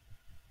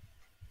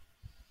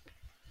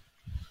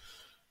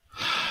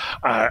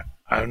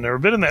 I've never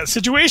been in that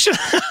situation.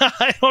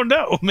 I don't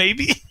know.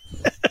 Maybe.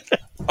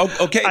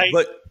 Okay,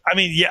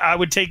 I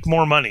would take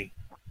more money.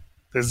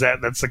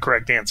 That's the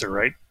correct answer,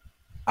 right?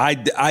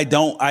 I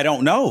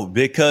don't know,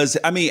 because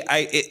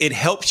it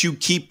helps you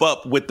keep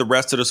up with the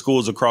rest of the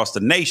schools across the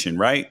nation,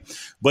 right?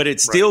 But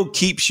it still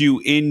keeps you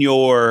in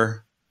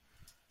your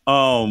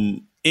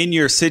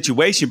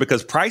situation,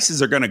 because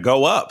prices are going to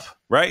go up,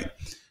 right?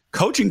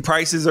 Coaching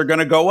prices are going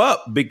to go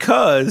up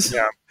because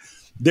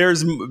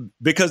there's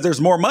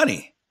more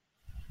money.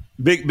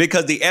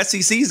 Because the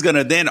SEC is going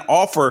to then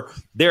offer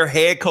their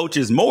head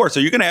coaches more. So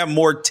you're going to have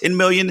more $10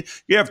 million.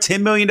 You have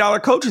 $10 million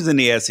coaches in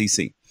the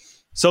SEC.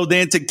 So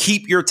then to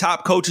keep your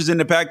top coaches in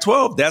the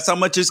Pac-12, that's how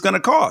much it's going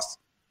to cost.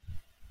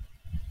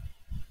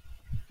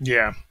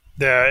 Yeah.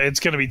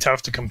 It's going to be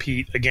tough to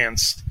compete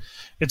against.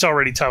 It's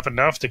already tough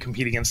enough to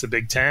compete against the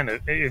Big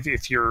Ten.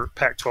 If you're a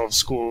Pac-12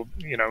 school,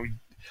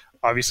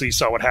 obviously you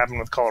saw what happened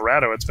with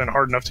Colorado. It's been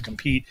hard enough to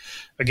compete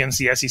against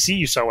the SEC.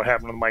 You saw what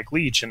happened with Mike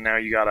Leach, and now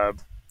you got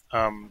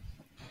to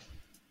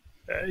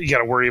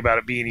worry about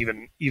it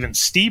being even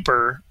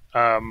steeper.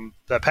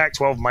 The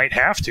Pac-12 might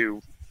have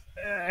to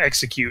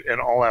execute an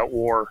all-out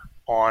war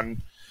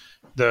on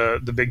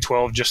the Big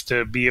 12 just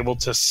to be able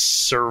to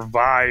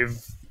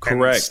survive.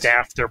 Correct. And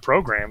staff their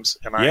programs.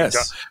 And I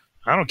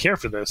don't care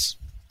for this,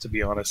 to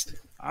be honest.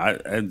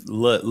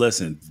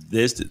 Listen,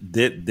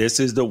 this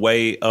is the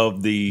way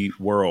of the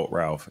world,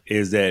 Ralph,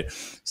 is that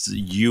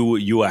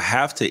you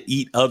have to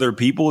eat other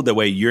people the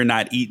way you're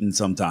not eating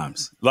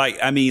sometimes.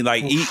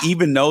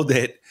 Even though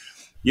that,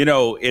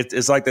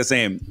 it's like they're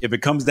saying, if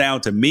it comes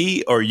down to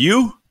me or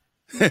you,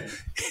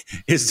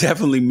 it's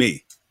definitely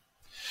me.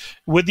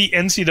 Would the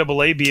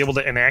NCAA be able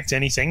to enact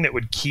anything that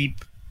would keep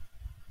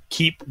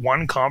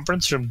one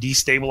conference from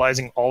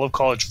destabilizing all of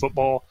college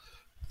football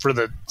for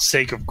the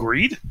sake of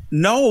greed?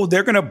 No,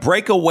 they're going to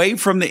break away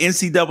from the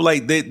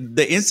NCAA.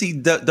 The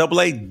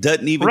NCAA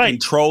doesn't even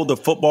control the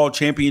football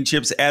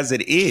championships as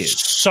it is.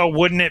 So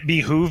wouldn't it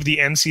behoove the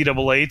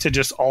NCAA to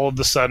just all of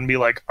a sudden be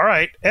like, all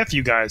right, F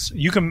you guys.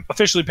 You can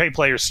officially pay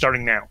players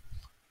starting now.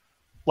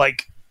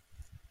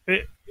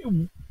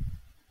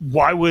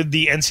 Why would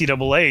the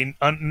NCAA,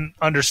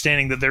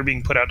 understanding that they're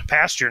being put out to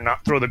pasture,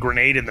 not throw the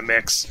grenade in the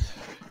mix?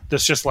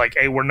 That's just like,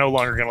 hey, we're no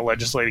longer going to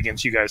legislate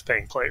against you guys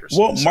paying players.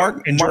 Well, so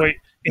Mark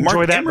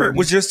that Emmert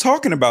was just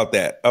talking about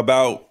that,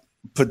 about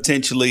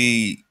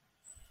potentially,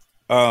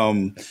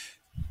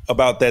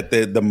 about that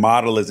the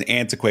model is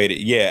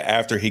antiquated. Yeah,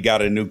 after he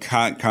got a new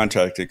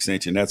contract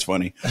extension. That's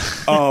funny.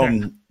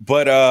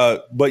 But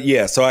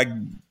yeah. So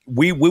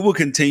we will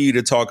continue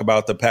to talk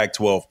about the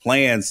Pac-12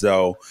 plans,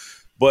 though.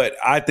 But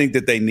I think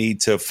that they need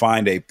to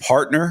find a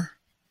partner.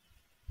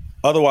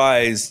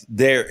 Otherwise,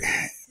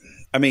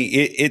 I mean,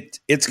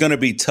 it's going to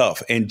be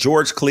tough. And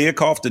George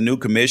Kliavkoff, the new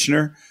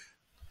commissioner,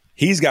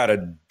 he's got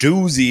a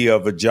doozy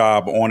of a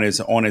job on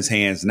his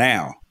hands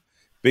now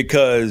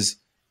because,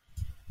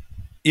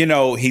 you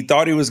know, he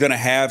thought he was going to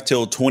have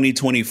till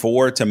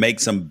 2024 to make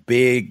some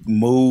big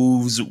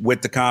moves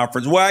with the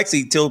conference. Well,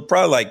 actually, till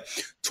probably like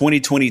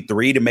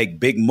 2023 to make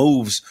big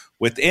moves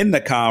within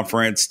the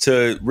conference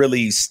to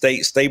really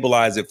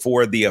stabilize it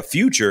for the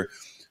future.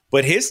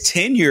 But his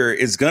tenure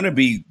is going to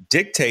be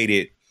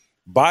dictated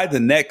by the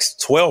next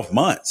 12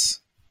 months.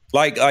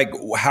 Like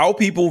how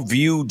people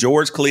view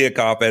George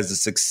Kliavkoff as a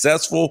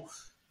successful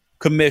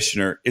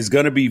commissioner is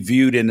going to be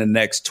viewed in the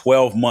next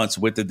 12 months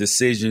with the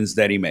decisions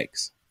that he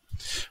makes.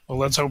 Well,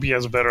 let's hope he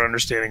has a better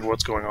understanding of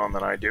what's going on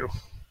than I do.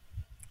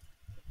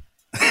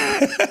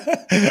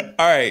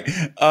 All right.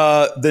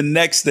 The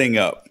next thing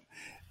up,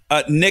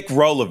 Nick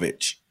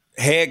Rolovich,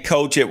 head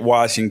coach at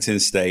Washington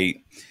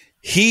State.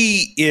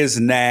 He is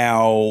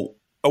now,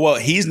 well,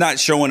 he's not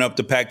showing up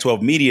to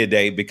Pac-12 Media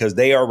Day because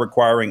they are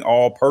requiring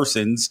all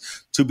persons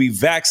to be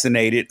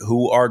vaccinated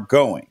who are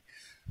going.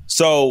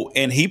 So,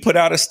 and he put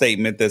out a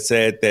statement that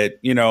said that,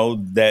 you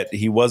know, that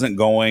he wasn't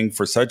going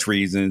for such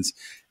reasons,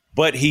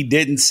 but he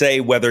didn't say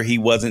whether he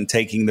wasn't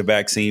taking the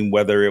vaccine,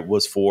 whether it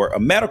was for a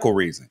medical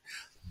reason.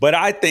 But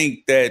I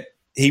think that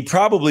he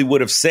probably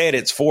would have said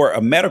it's for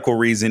a medical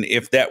reason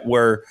if that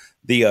were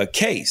the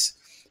case.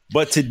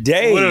 But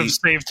today would have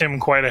saved him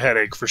quite a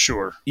headache for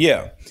sure.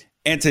 Yeah.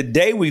 And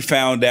today we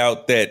found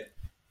out that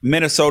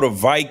Minnesota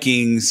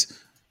Vikings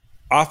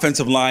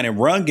offensive line and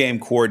run game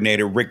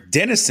coordinator Rick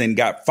Dennison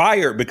got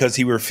fired because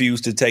he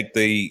refused to take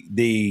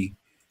the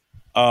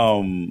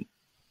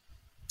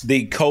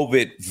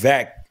COVID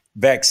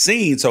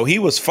vaccine. So he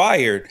was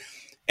fired.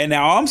 And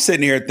now I'm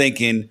sitting here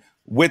thinking,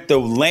 with the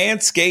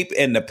landscape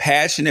and the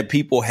passion that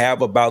people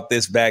have about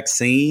this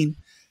vaccine,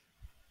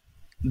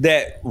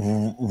 that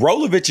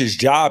Rolovich's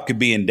job could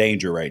be in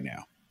danger right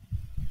now.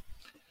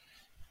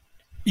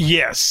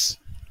 Yes.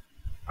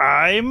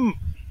 I'm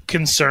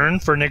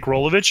concerned for Nick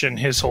Rolovich and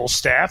his whole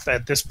staff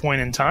at this point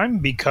in time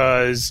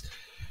because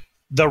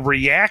the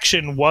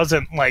reaction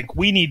wasn't like,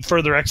 we need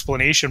further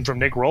explanation from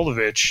Nick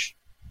Rolovich,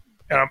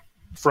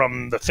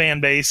 from the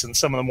fan base and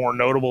some of the more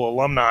notable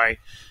alumni.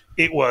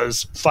 It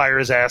was fire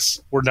his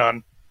ass, we're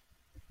done.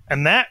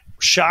 And that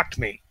shocked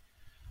me.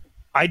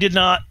 I did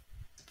not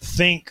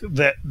think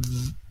that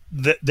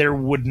there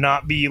would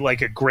not be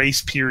like a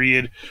grace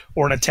period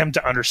or an attempt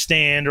to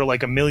understand or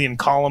like a million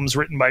columns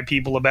written by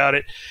people about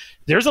it.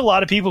 There's a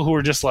lot of people who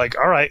are just like,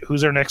 all right,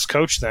 who's our next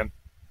coach then?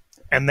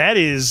 And that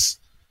is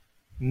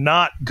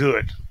not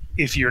good.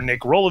 If you're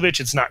Nick Rolovich,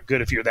 it's not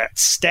good if you're that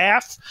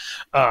staff.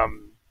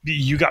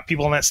 You got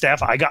people on that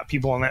staff. I got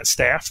people on that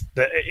staff.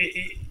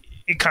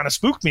 It kind of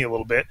spooked me a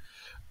little bit.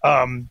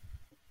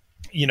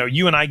 You know,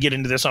 you and I get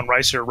into this on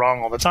Right or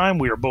Wrong all the time.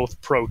 We are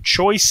both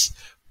pro-choice,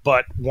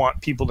 but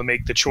want people to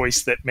make the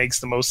choice that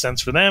makes the most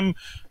sense for them.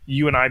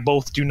 You and I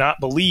both do not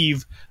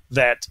believe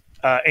that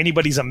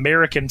anybody's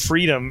American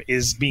freedom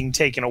is being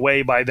taken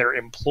away by their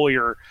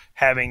employer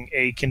having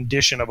a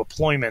condition of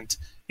employment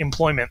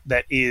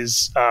that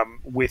is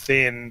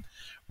within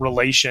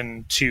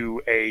relation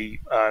to a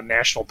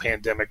national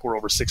pandemic where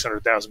over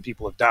 600,000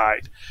 people have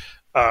died.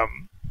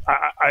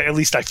 At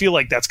least I feel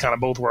like that's kind of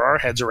both where our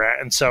heads are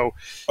at. And so,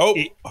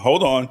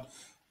 hold on.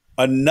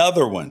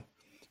 Another one.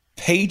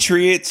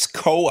 Patriots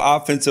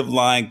co-offensive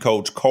line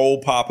coach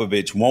Cole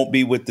Popovich won't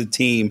be with the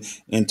team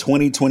in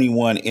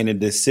 2021 in a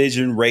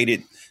decision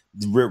related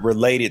to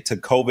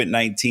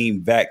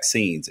COVID-19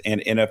 vaccines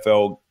and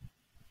NFL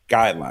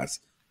guidelines.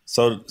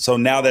 So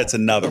now that's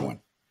another one.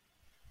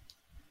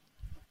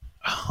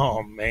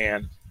 Oh,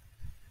 man.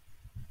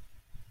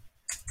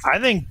 I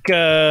think,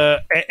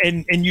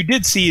 and you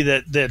did see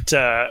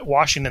that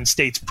Washington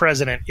State's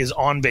president is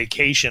on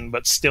vacation,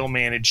 but still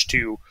managed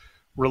to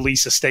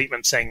release a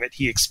statement saying that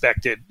he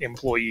expected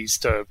employees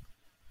to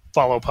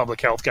follow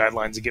public health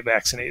guidelines and get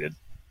vaccinated.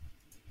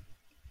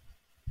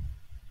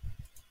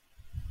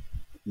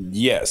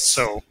 Yes.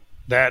 So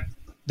that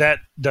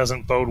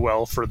doesn't bode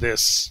well for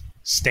this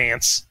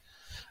stance.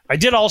 I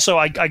did also,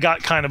 I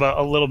got kind of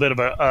a little bit of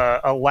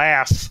a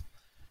laugh.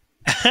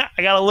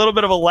 I got a little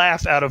bit of a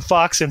laugh out of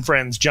Fox and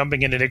Friends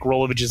jumping into Nick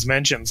Rolovich's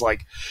mentions.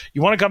 Like,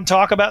 you want to come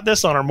talk about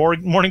this on our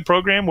morning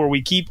program where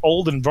we keep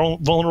old and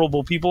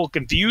vulnerable people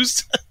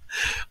confused?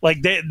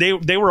 Like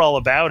they were all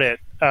about it.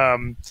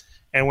 And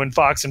when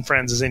Fox and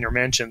Friends is in your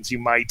mentions, you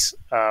might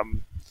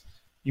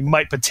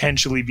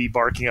potentially be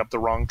barking up the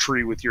wrong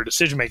tree with your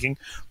decision making.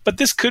 But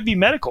this could be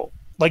medical.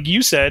 Like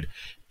you said,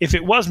 if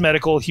it was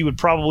medical, he would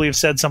probably have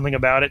said something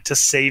about it to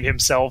save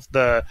himself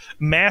the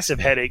massive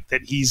headache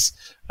that he's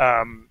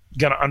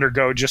going to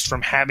undergo just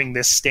from having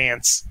this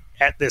stance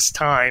at this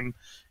time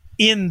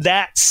in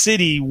that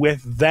city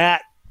with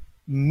that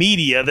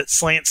media that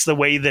slants the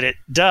way that it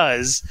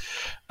does.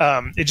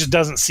 It just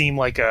doesn't seem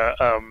like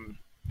a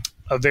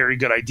very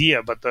good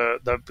idea, but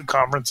the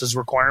conference's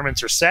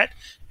requirements are set.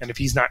 And if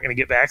he's not going to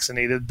get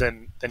vaccinated,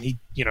 then he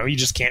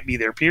just can't be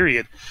there,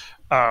 period.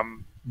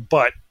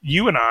 But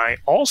you and I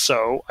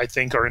also, I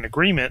think, are in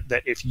agreement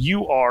that if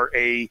you are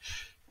a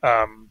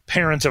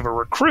parent of a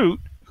recruit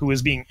who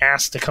is being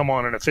asked to come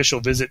on an official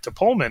visit to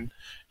Pullman,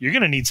 you're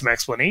going to need some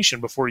explanation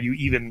before you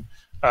even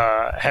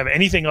have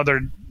anything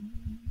other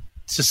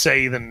to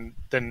say than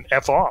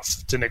F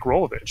off to Nick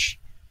Rolovich.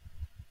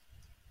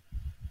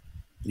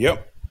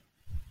 Yep.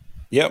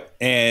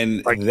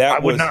 And I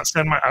would not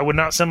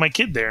send my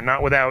kid there,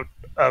 not without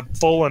a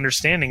full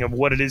understanding of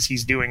what it is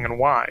he's doing and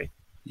why.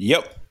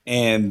 Yep.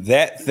 And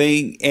that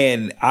thing,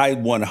 and I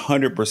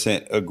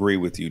 100% agree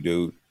with you,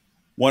 dude.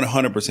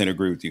 100%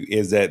 agree with you,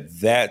 is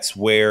that's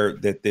where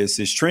that this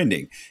is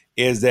trending,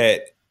 is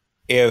that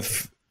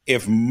if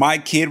my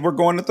kid were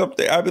going up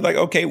there, I'd be like,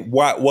 okay,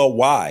 why? Well,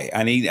 why?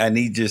 I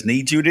need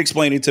you to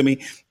explain it to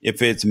me.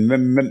 If it's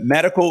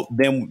medical,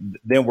 then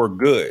we're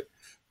good.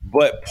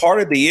 But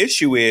part of the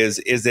issue is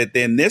that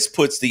then this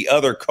puts the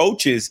other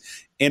coaches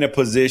in a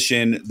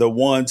position, the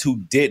ones who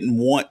didn't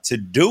want to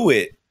do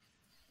it,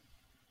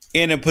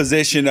 in a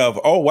position of,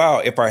 oh, wow,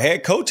 if our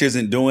head coach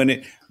isn't doing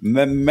it,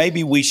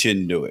 maybe we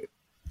shouldn't do it.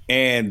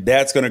 And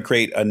that's going to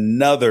create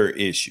another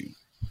issue.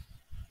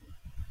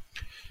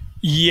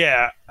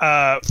 Yeah,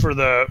 for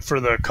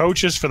the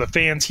coaches, for the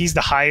fans, he's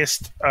the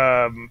highest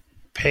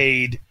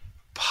paid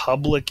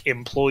public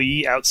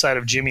employee outside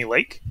of Jimmy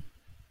Lake.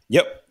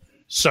 Yep.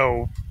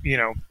 So,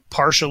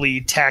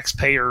 partially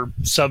taxpayer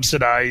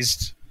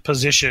subsidized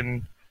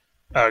position,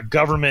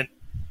 government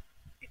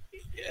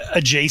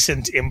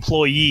adjacent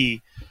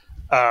employee.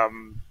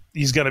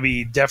 He's going to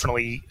be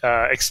definitely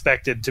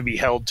expected to be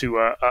held to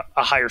a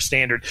higher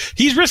standard.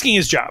 He's risking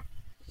his job.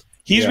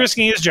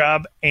 Risking his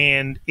job,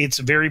 and it's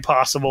very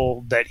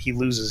possible that he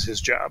loses his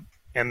job.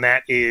 And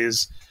that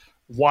is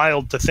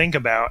wild to think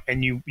about.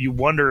 And you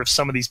wonder if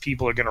some of these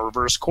people are going to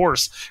reverse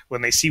course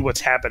when they see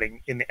what's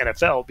happening in the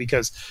NFL,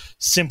 because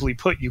simply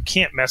put, you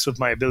can't mess with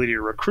my ability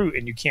to recruit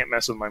and you can't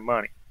mess with my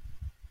money.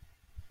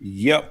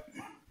 Yep.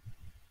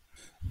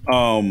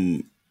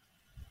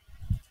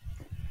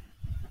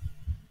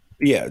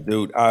 Yeah,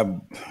 dude,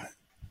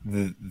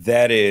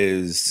 that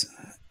is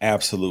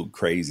absolute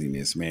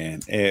craziness,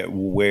 man.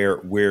 Where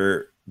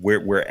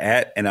we're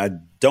at, and I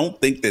don't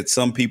think that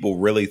some people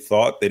really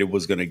thought that it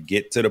was going to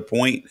get to the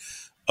point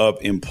of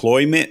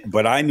employment,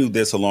 but I knew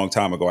this a long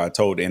time ago. I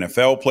told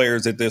NFL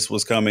players that this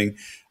was coming.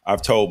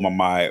 I've told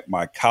my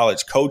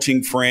college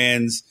coaching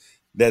friends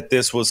that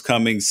this was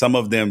coming. Some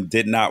of them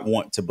did not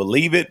want to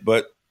believe it,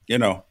 but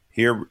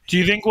here. Do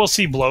you think we'll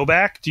see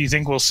blowback? Do you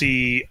think we'll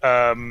see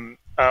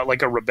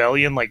like a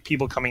rebellion, like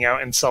people coming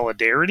out in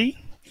solidarity?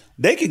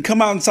 They can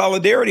come out in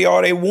solidarity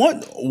all they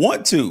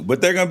want to,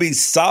 but they're going to be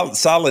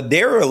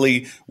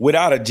solidarily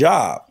without a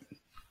job.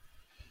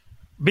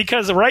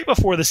 Because right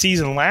before the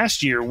season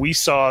last year, we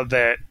saw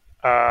that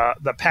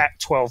the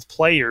Pac-12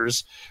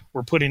 players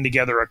were putting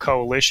together a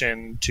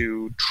coalition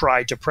to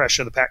try to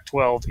pressure the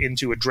Pac-12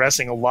 into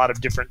addressing a lot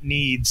of different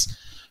needs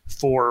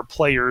for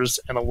players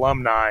and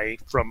alumni,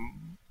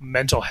 from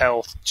mental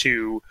health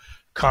to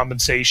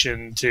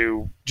compensation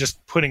to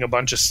just putting a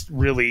bunch of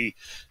really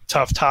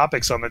tough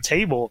topics on the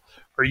table.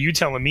 Are you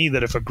telling me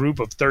that if a group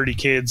of 30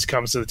 kids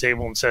comes to the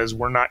table and says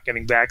we're not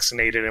getting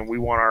vaccinated and we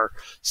want our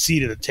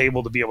seat at the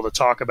table to be able to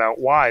talk about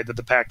why, that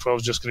the Pac-12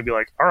 is just going to be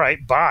like, all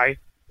right, bye?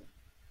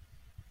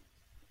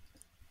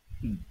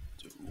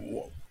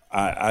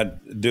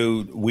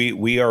 Dude,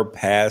 we are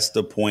past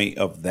the point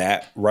of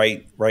that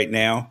right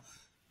now,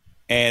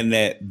 and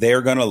that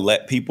they're going to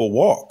let people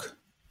walk.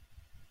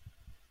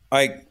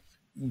 Like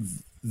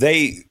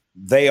they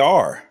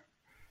are.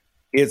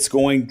 It's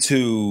going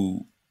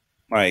to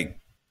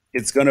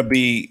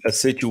be a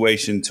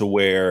situation to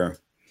where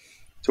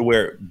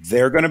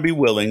they're going to be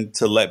willing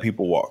to let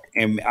people walk.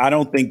 And I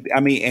don't think,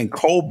 and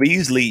Cole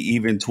Beasley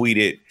even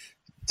tweeted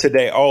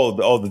today,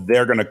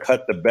 they're going to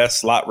cut the best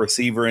slot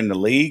receiver in the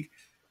league.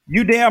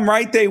 You damn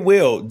right they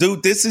will.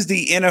 Dude, this is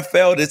the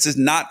NFL. This is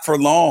not for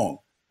long.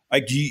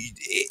 Like,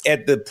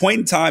 at the point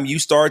in time you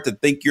start to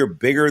think you're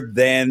bigger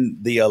than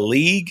the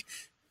league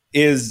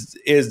is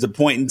the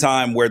point in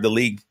time where the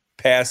league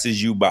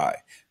passes you by.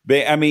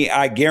 But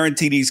I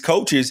guarantee these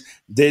coaches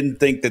didn't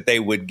think that they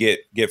would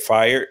get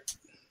fired.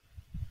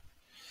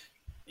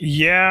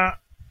 Yeah.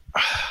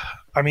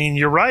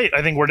 You're right.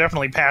 I think we're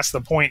definitely past the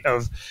point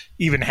of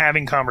even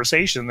having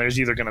conversation. There's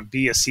either going to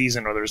be a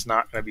season or there's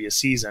not going to be a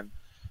season.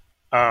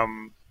 I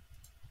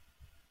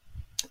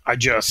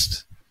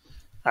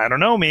don't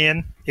know,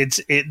 man.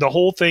 The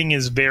whole thing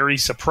is very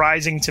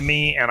surprising to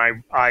me, and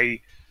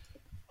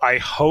I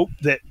hope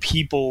that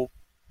people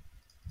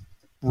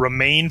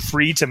remain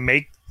free to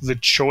make the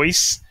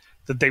choice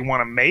that they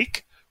want to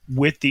make,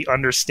 with the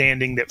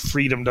understanding that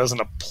freedom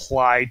doesn't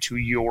apply to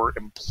your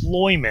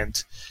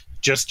employment,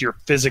 just your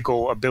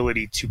physical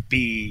ability to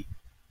be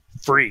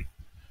free.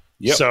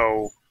 Yep.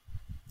 So,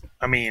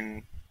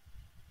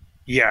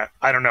 yeah,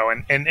 I don't know.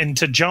 And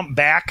to jump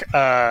back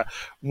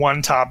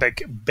one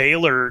topic,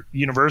 Baylor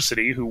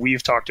University, who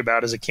we've talked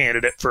about as a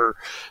candidate for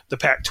the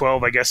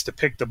Pac-12, I guess, to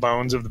pick the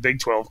bones of the Big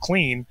 12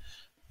 clean,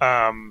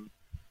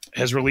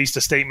 has released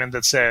a statement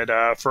that said,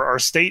 for our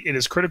state, it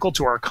is critical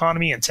to our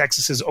economy and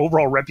Texas's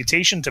overall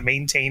reputation to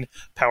maintain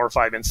Power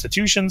 5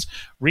 institutions,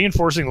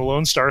 reinforcing the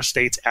Lone Star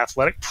State's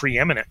athletic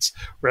preeminence.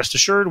 Rest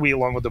assured, we,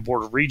 along with the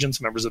Board of Regents,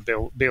 members of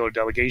the Baylor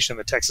delegation,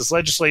 the Texas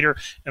legislature,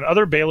 and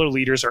other Baylor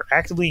leaders are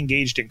actively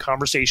engaged in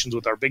conversations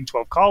with our Big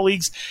 12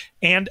 colleagues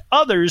and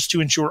others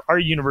to ensure our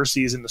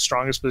university is in the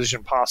strongest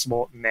position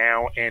possible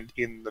now and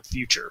in the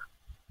future.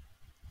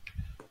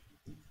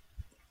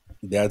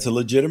 That's a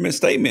legitimate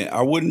statement.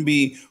 I wouldn't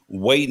be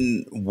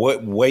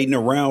waiting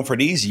around for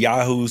these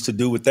yahoos to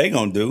do what they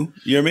gonna do.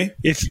 You hear me?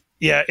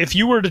 If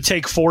you were to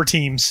take 4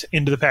 teams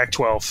into the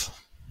Pac-12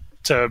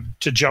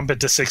 to jump it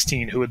to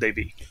 16, who would they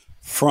be?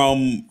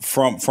 From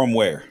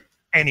where?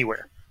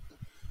 Anywhere.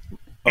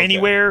 Okay.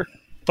 Anywhere,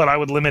 but I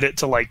would limit it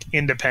to like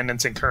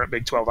independents and current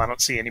Big 12. I don't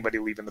see anybody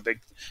leaving the Big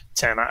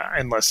 10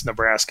 unless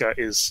Nebraska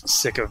is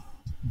sick of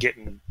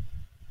getting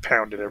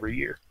pounded every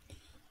year.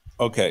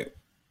 Okay.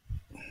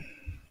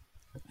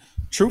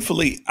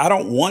 Truthfully, I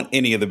don't want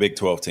any of the Big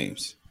 12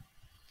 teams.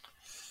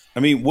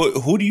 I mean,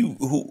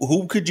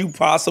 who could you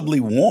possibly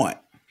want?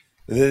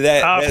 For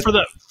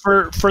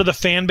the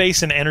fan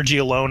base and energy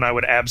alone, I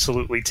would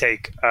absolutely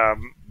take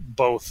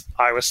both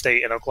Iowa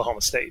State and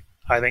Oklahoma State.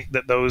 I think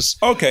that those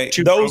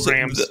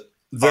programs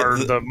are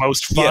the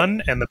most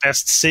fun and the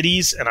best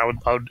cities, and I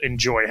would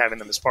enjoy having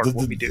them as part of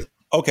what we do.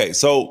 Okay,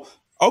 so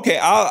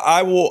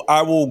I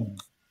will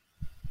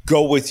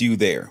go with you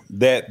there.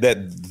 That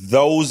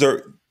those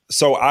are.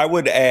 So I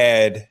would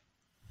add,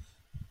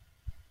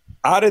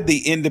 out of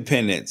the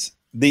independents,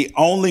 the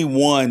only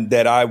one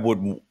that I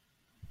would,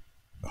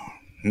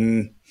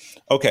 dream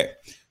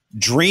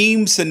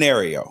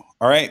scenario,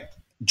 all right?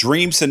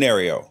 Dream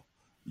scenario.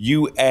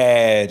 You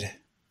add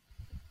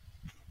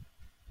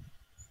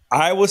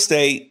Iowa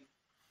State,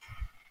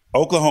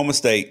 Oklahoma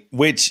State,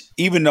 which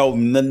even though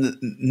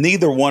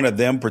neither one of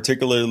them,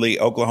 particularly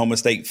Oklahoma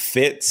State,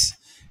 fits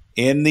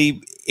in the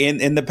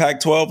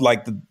Pac-12,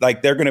 like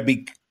they're going to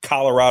be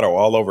Colorado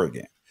all over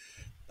again.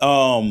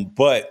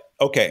 But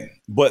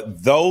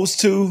those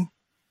two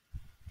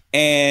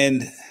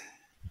and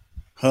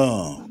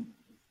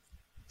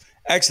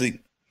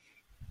actually,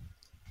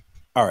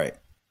 all right.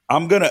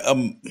 I'm gonna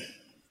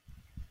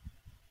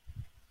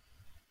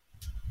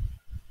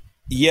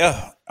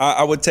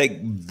I would take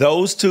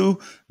those two,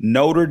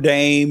 Notre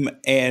Dame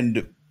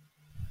and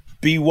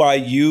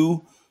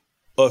BYU,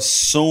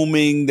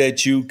 assuming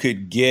that you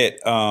could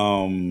get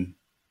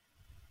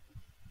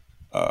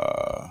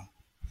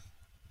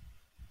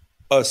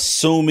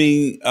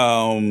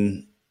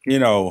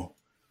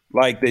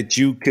like that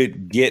you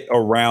could get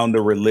around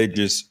the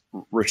religious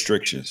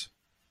restrictions.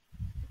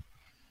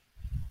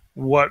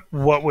 What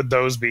would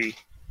those be?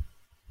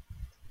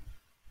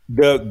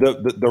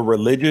 The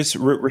religious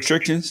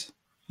restrictions?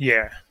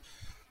 Yeah.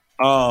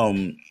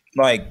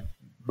 Like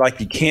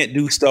you can't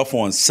do stuff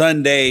on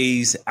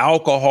Sundays,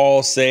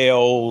 alcohol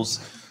sales,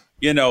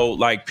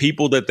 like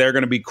people that they're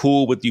going to be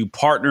cool with you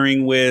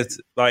partnering with,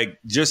 like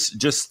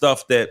just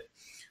stuff that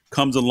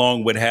comes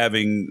along with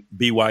having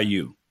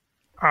BYU.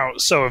 Oh,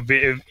 so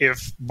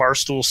if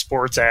Barstool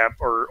Sports app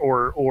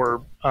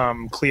or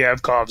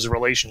Kliavkov's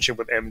relationship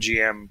with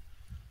MGM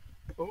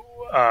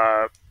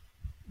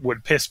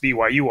would piss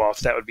BYU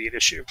off, that would be an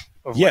issue.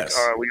 Yes,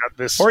 we got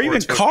this, or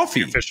even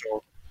coffee.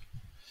 Official.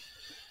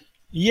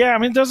 Yeah, I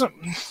mean, it doesn't.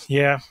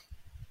 Yeah,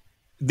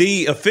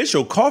 the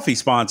official coffee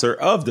sponsor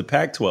of the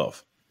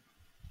Pac-12.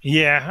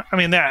 Yeah, I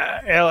mean,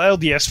 that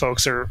LDS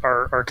folks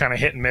are kind of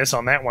hit and miss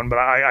on that one, but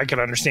I can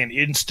understand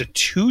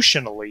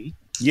institutionally.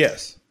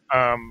 Yes.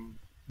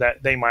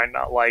 That they might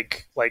not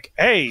like,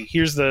 hey,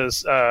 here's the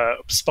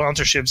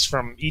sponsorships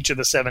from each of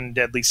the 7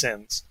 deadly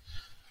sins.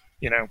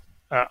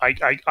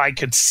 I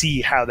could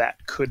see how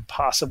that could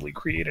possibly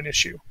create an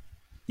issue.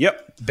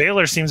 Yep.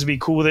 Baylor seems to be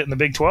cool with it in the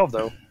Big 12,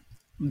 though.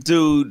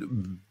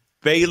 Dude,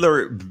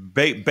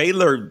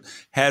 Baylor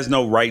has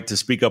no right to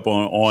speak up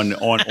on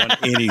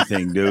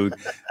anything, dude.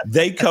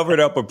 They covered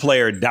up a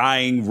player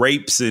dying,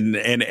 rapes, and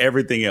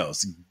everything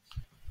else.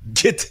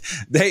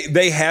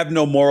 They have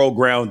no moral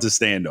ground to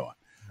stand on.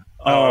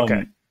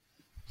 Okay.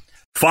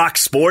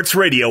 Fox Sports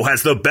Radio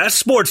has the best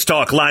sports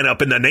talk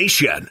lineup in the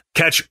nation.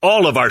 Catch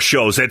all of our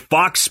shows at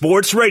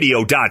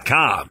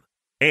foxsportsradio.com.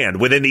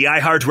 And within the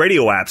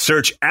iHeartRadio app,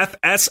 search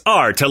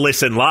FSR to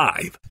listen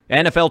live.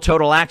 NFL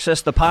Total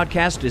Access, the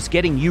podcast, is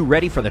getting you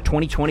ready for the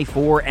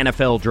 2024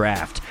 NFL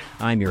Draft.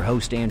 I'm your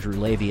host, Andrew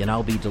Levy, and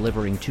I'll be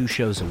delivering 2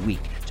 shows a week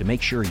to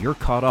make sure you're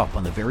caught up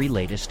on the very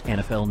latest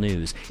NFL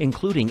news,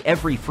 including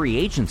every free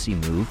agency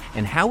move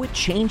and how it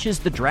changes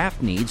the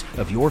draft needs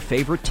of your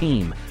favorite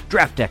team.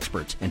 Draft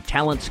experts and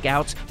talent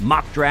scouts,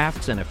 mock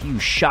drafts, and a few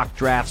shock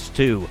drafts,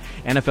 too.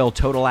 NFL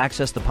Total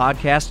Access, the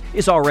podcast,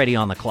 is already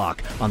on the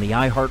clock on the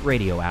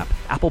iHeartRadio app,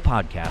 Apple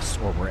Podcasts,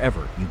 or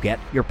wherever you get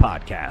your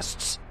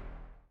podcasts.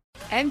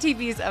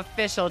 MTV's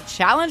official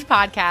Challenge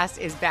podcast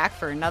is back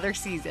for another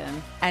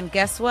season. And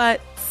guess what?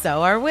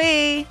 So are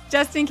we.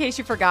 Just in case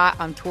you forgot,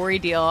 I'm Tori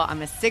Deal.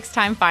 I'm a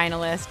 6-time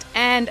finalist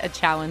and a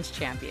Challenge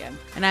champion.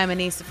 And I'm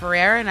Anissa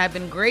Ferreira, and I've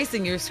been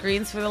gracing your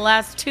screens for the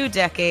last 2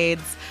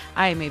 decades.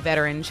 I am a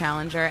veteran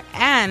challenger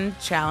and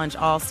Challenge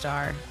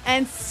All-Star.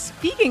 And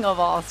speaking of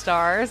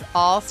All-Stars,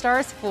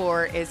 All-Stars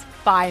 4 is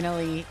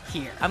finally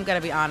here. I'm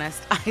going to be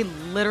honest. I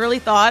literally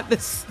thought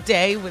this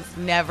day was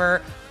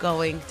never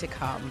going to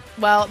come.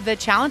 Well, the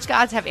Challenge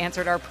gods have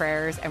answered our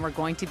prayers, and we're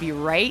going to be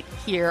right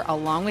here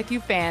along with you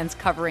fans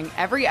covering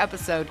every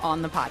episode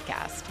on the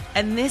podcast.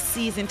 And this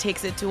season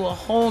takes it to a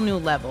whole new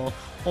level.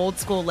 Old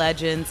school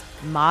legends,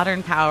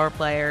 modern power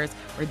players,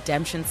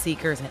 redemption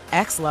seekers, and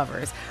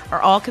ex-lovers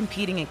are all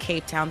competing in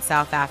Cape Town,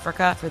 South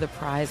Africa for the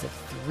prize of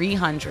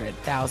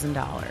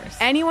 $300,000.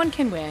 Anyone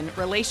can win,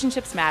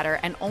 relationships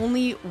matter, and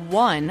only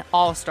one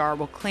All-Star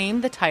will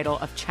claim the title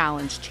of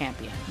Challenge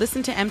champion.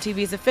 Listen to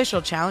MTV's official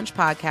Challenge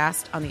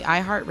podcast on the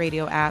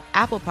iHeartRadio app,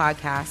 Apple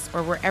Podcasts,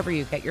 or wherever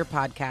you get your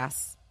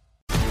podcasts.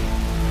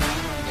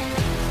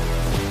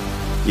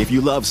 If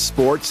you love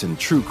sports and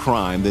true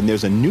crime, then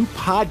there's a new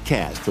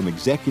podcast from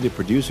executive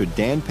producer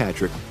Dan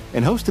Patrick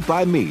and hosted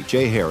by me,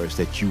 Jay Harris,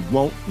 that you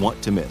won't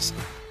want to miss.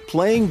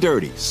 Playing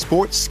Dirty: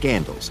 Sports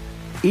Scandals.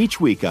 Each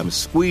week, I'm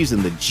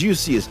squeezing the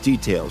juiciest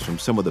details from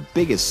some of the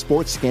biggest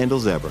sports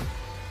scandals ever.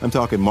 I'm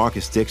talking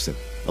Marcus Dixon,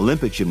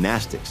 Olympic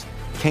gymnastics,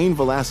 Cain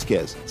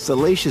Velasquez,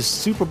 salacious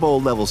Super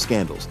Bowl-level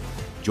scandals.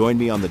 Join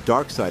me on the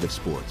dark side of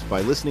sports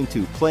by listening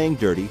to Playing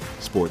Dirty: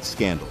 Sports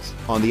Scandals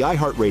on the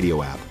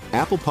iHeartRadio app,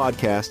 Apple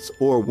Podcasts,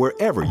 or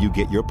wherever you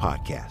get your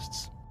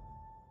podcasts.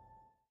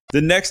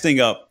 The next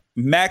thing up,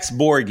 Max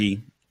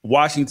Borghi,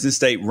 Washington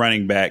State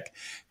running back,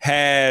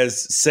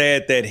 has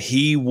said that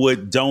he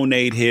would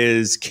donate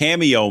his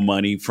cameo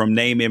money from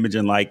name, image,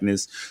 and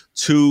likeness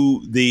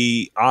to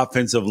the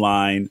offensive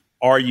line.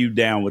 Are you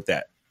down with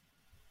that?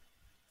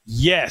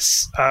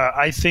 Yes.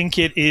 I think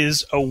it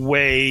is a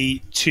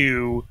way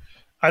to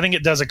 – I think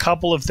it does a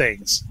couple of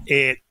things.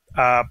 It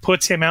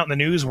puts him out in the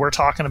news. We're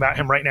talking about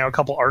him right now. A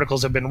couple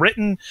articles have been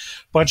written. A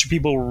bunch of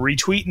people were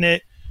retweeting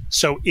it.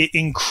 So it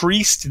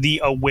increased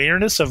the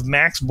awareness of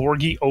Max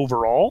Borghi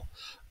overall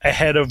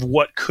ahead of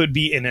what could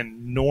be an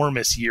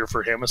enormous year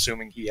for him,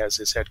 assuming he has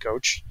his head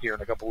coach here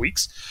in a couple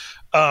weeks.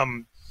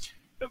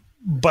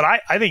 But I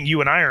think you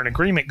and I are in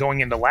agreement going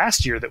into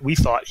last year that we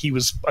thought he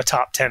was a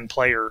top 10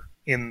 player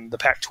in the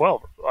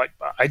Pac-12.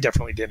 I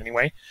definitely did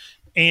anyway.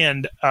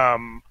 And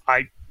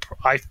I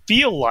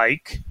feel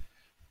like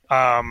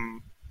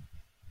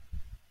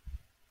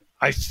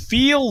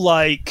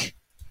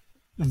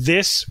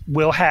this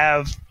will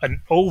have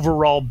an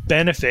overall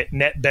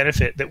net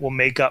benefit that will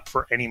make up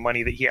for any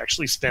money that he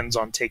actually spends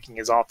on taking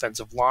his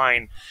offensive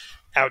line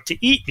out to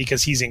eat,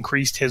 because he's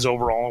increased his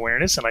overall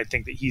awareness, and I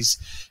think that he's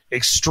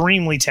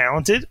extremely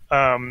talented.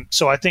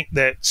 So I think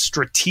that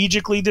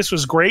strategically this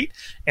was great,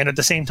 and at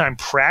the same time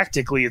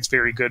practically it's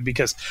very good,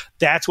 because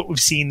that's what we've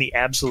seen the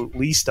absolute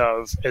least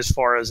of as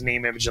far as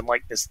name, image, and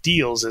likeness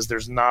deals. Is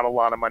there's not a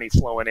lot of money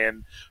flowing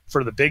in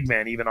for the big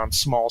men, even on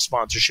small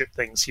sponsorship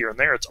things here and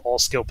there. It's all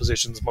skill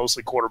positions,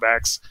 mostly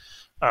quarterbacks,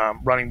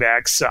 running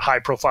backs,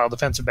 high-profile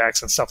defensive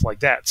backs, and stuff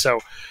like that. So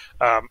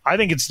I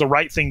think it's the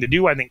right thing to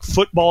do. I think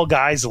football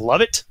guys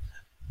love it.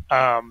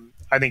 I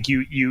think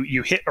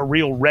you hit a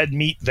real red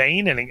meat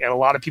vein, and a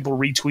lot of people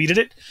retweeted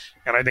it.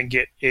 And I think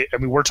I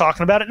mean, we're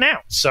talking about it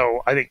now.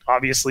 So I think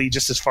obviously,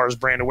 just as far as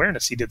brand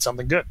awareness, he did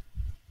something good.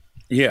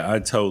 Yeah, I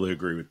totally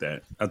agree with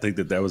that. I think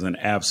that was an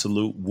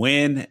absolute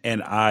win,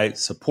 and I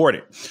support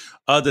it.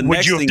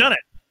 Would you have done it?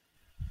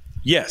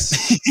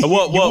 Yes.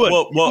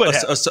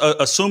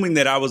 Assuming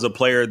that I was a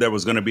player that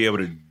was going to be able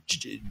to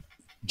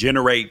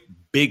generate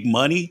big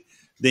money,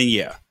 then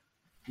yeah.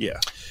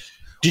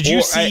 Did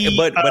you see?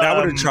 But I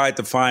would have tried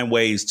to find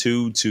ways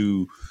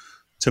to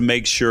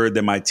make sure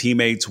that my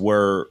teammates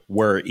were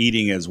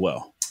eating as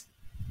well.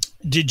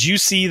 Did you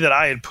see that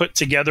I had put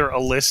together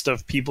a list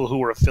of people who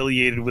were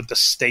affiliated with the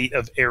state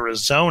of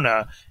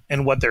Arizona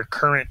and what their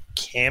current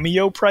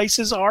cameo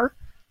prices are?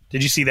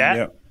 Did you see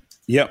that?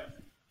 Yep.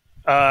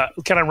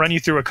 Can I run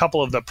you through a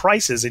couple of the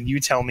prices, and you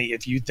tell me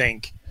if you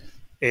think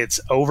it's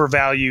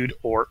overvalued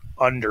or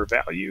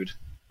undervalued?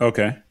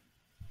 Okay.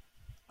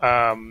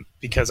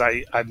 Because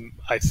I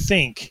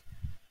think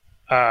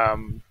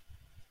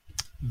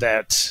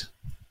that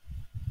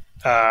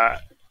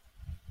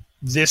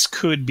this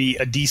could be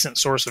a decent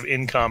source of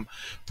income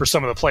for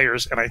some of the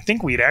players, and I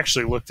think we'd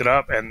actually looked it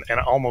up, and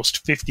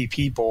almost 50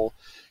 people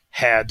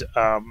had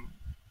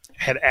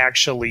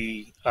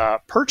actually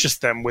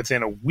purchased them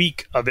within a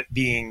week of it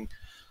being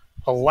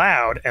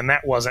allowed, and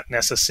that wasn't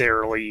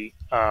necessarily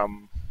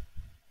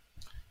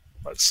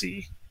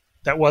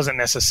that wasn't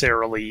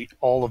necessarily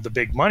all of the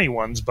big money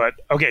ones. But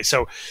okay,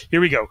 so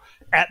here we go.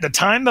 At the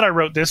time that I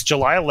wrote this,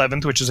 July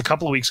 11th, which is a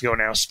couple of weeks ago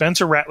now,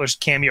 Spencer Rattler's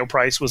cameo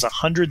price was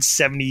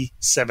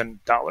 $177.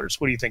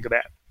 What do you think of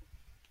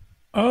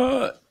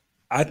that?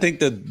 I think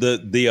that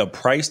the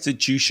price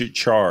that you should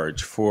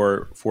charge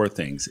for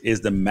things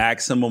is the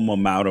maximum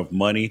amount of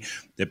money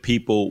that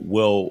people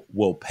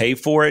will pay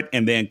for it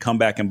and then come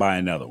back and buy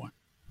another one.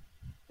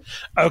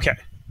 Okay.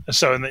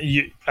 So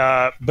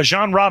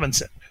Bijan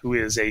Robinson, who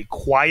is a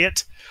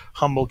quiet,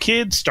 humble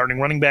kid, starting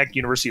running back,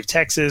 University of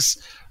Texas,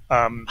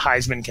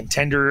 Heisman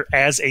contender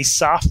as a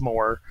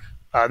sophomore.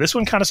 This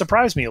one kind of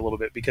surprised me a little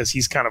bit because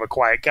he's kind of a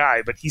quiet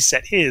guy, but he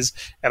set his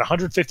at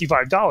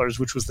 $155,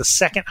 which was the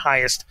second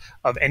highest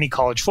of any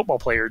college football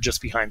player,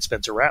 just behind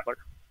Spencer Rattler.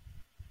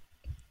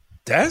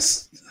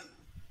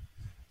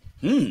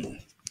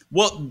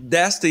 Well,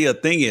 that's the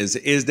thing is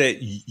that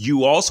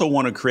you also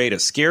want to create a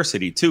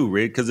scarcity too,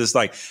 Rick, because it's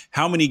like,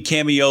 how many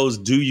cameos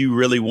do you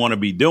really want to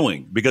be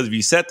doing? Because if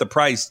you set the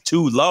price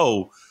too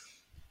low,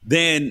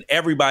 then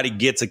everybody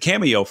gets a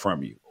cameo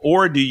from you.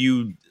 Or do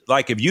you,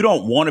 like, if you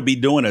don't want to be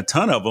doing a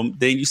ton of them,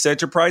 then you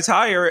set your price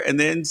higher and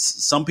then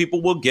some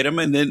people will get them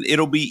and then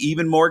it'll be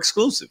even more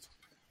exclusive.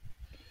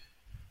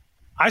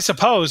 I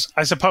suppose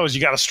you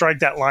got to strike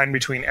that line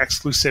between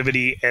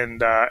exclusivity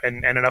and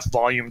enough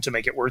volume to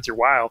make it worth your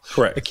while.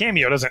 Correct. The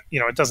cameo doesn't,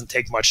 it doesn't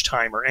take much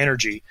time or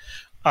energy.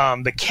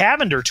 The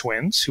Cavender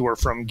twins, who are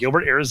from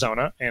Gilbert,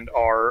 Arizona, and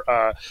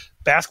are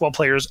basketball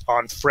players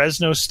on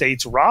Fresno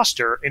State's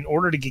roster, in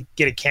order to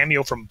get a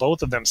cameo from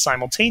both of them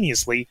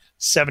simultaneously,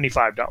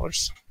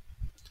 $75.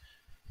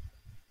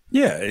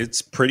 Yeah,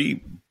 it's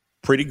pretty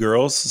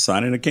girls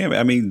signing a cameo.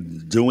 I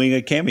mean, doing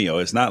a cameo.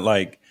 It's not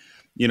like,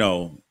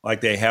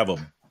 like they have a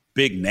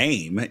big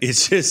name.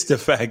 It's just the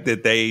fact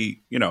that they,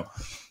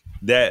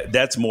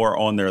 that's more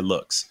on their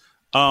looks.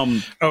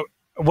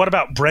 What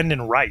about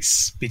Brendan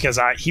Rice? Because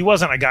he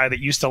wasn't a guy that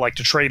used to like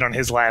to trade on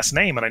his last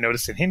name, and I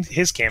noticed in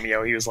his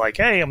cameo, he was like,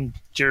 "Hey, I'm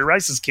Jerry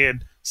Rice's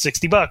kid,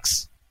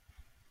 $60."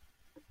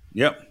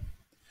 Yep.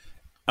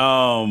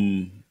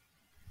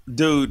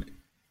 Dude,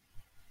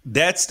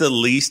 that's the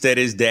least that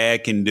his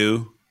dad can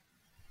do.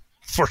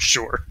 For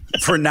sure.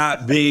 For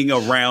not being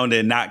around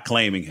and not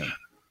claiming him.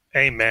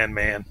 Amen,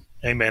 man.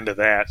 Amen to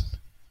that.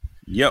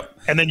 Yep.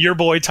 And then your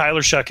boy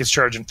Tyler Shuck is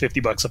charging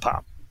 $50 a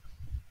pop.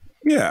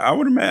 Yeah, I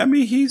would imagine. I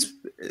mean, he's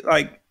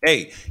like,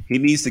 hey, he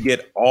needs to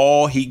get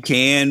all he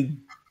can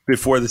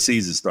before the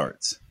season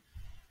starts.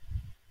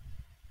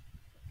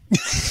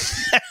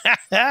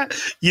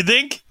 You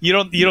think? You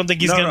don't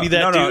think he's going to be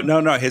that dude?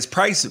 No. His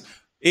price.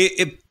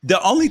 The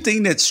only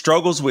thing that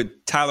struggles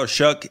with Tyler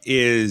Shuck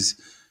is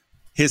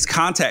his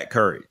contact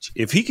courage.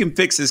 If he can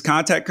fix his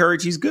contact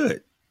courage, he's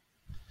good.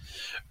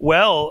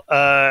 Well,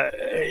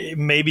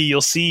 maybe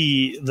you'll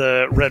see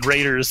the Red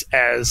Raiders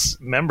as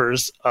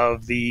members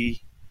of the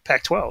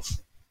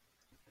Pac-12.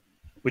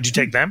 Would you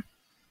take them?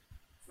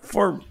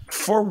 For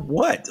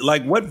what?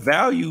 Like, what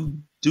value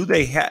do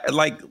they have?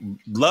 Like,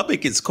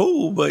 Lubbock is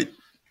cool, but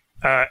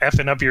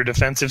effing up your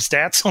defensive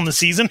stats on the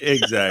season.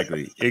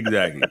 Exactly.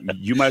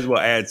 You might as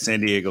well add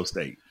San Diego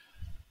State.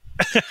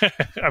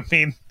 I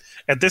mean,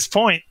 at this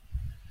point,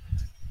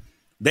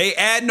 they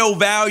add no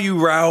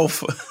value,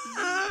 Ralph.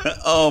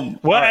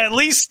 At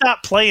least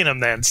stop playing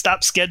them then.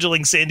 Stop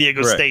scheduling San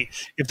Diego State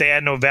if they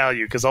add no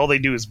value, because all they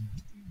do is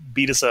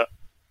beat us up.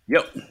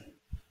 Yep.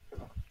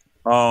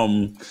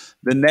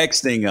 The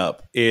next thing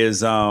up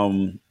is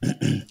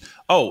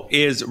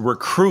is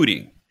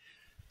recruiting.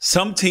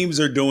 Some teams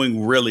are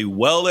doing really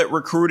well at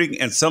recruiting,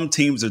 and some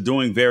teams are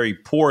doing very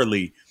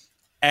poorly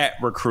at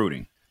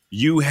recruiting.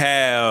 You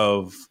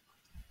have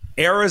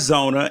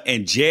Arizona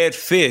and Jedd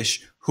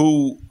Fisch,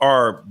 who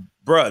are,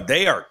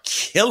 they are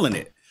killing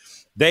it.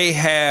 They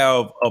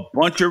have a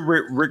bunch of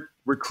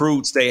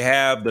recruits. They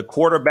have the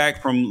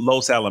quarterback from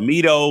Los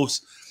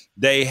Alamitos.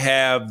 They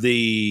have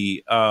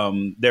the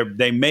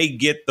they may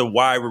get the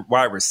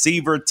wide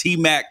receiver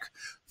T-Mac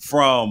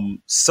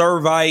from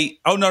Servite.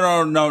 Oh no!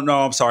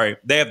 I'm sorry.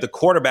 They have the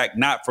quarterback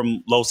not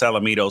from Los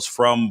Alamitos,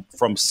 from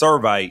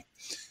Servite,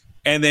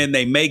 and then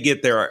they may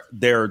get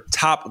their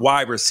top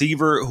wide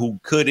receiver who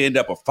could end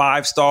up a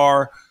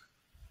 5-star.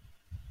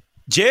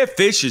 Jedd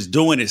Fisch is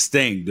doing his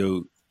thing,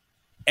 dude.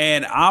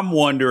 And I'm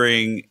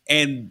wondering,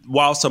 and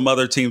while some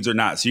other teams are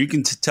not, so you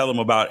can tell them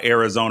about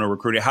Arizona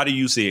recruiting. How do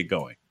you see it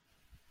going?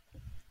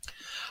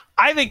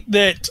 I think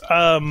that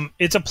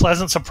it's a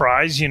pleasant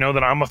surprise,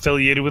 that I'm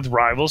affiliated with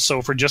Rivals. So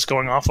if we're just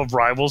going off of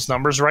Rivals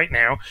numbers right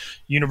now,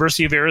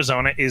 University of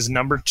Arizona is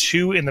number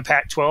 2 in the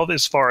Pac-12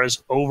 as far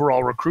as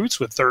overall recruits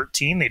with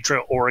 13. They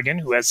trail Oregon,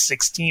 who has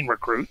 16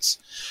 recruits.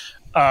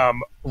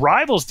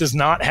 Rivals does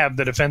not have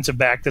the defensive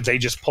back that they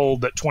just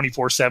pulled that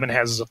 24/7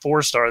 has as a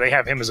 4-star. They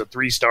have him as a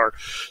 3-star.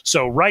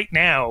 So right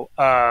now,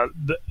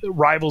 the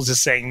Rivals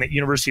is saying that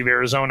University of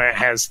Arizona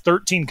has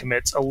 13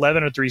 commits,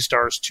 11 are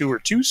 3-stars, 2 are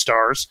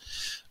 2-stars.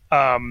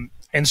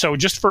 And so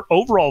just for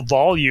overall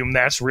volume,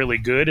 that's really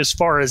good. As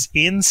far as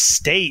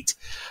in-state,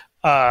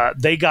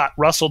 they got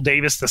Russell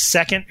Davis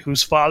II,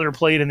 whose father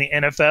played in the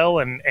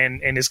NFL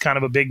and is kind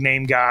of a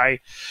big-name guy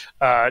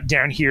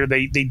down here.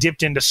 They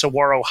dipped into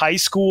Saguaro High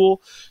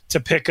School to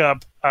pick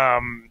up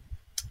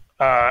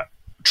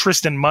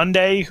Tristan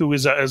Munday, who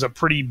is a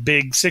pretty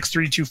big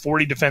 6'3",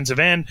 240 defensive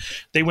end.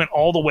 They went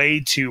all the way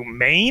to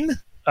Maine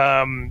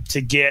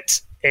to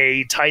get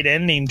a tight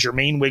end named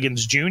Jermaine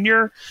Wiggins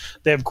Jr.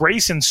 They have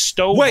Grayson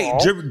Stovall. Wait,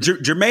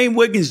 Jermaine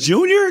Wiggins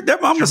Jr.?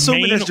 I'm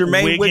assuming that's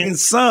Jermaine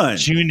Wiggins' son.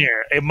 Jr.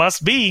 It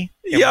must be.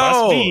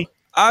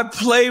 I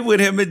played with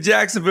him in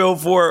Jacksonville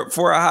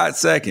for a hot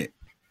second.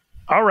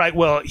 All right.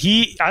 Well,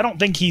 I don't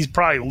think he's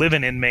probably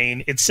living in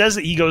Maine. It says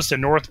that he goes to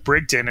North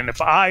Brighton, and if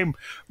I'm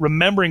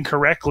remembering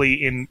correctly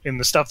in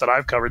the stuff that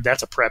I've covered,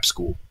 that's a prep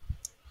school.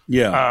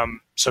 Yeah.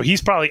 So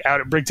he's probably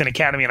out at Brighton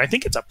Academy, and I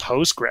think it's a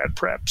post-grad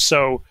prep.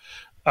 So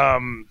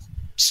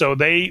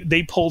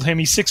they pulled him.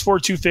 He's 6'4",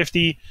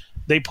 250.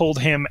 They pulled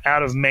him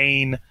out of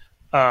Maine.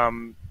 I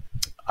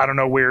don't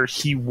know where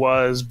he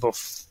was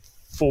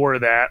before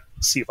that.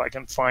 Let's see if I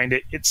can find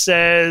it. It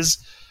says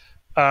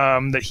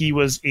that he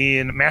was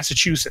in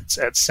Massachusetts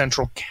at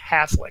Central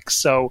Catholic.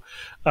 So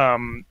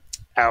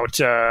out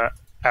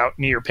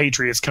near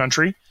Patriots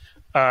country.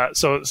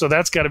 So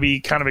that's got to be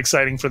kind of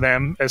exciting for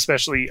them,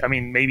 especially, I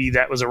mean, maybe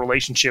that was a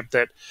relationship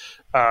that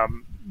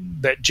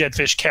Jedd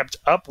Fisch kept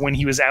up when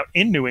he was out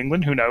in New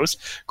England. Who knows?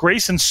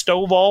 Grayson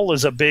Stovall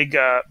is a big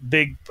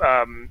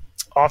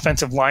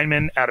offensive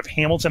lineman out of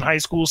Hamilton High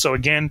School. So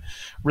again,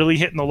 really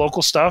hitting the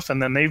local stuff.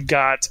 And then they've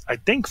got, I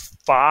think,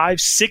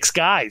 5-6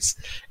 guys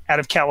out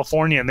of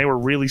California, and they were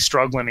really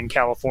struggling in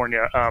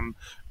California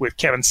with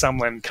Kevin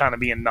Sumlin kind of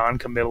being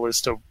non-committal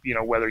as to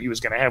whether he was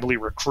going to heavily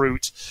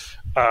recruit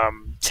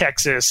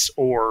Texas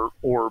or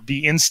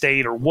be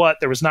in-state or what.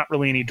 There was not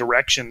really any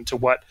direction to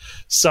what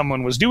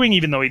Sumlin was doing,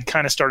 even though he'd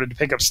kind of started to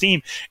pick up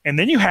steam. And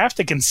then you have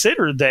to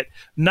consider that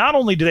not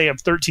only do they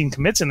have 13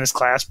 commits in this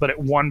class, but at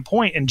one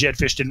point, and Jedd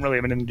Fisch didn't really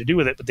have anything to do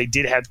with it, but they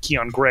did have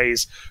Keon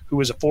Grays, who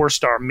was a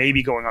 4-star,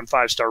 maybe going on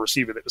 5-star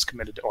receiver that was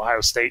committed to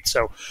Ohio State.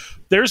 So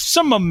there's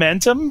some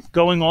momentum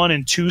going on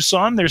in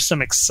Tucson. There's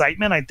some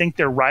excitement. I think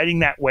they're riding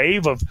that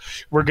wave of,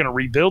 we're going to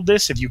rebuild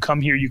this. If you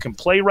come here, you can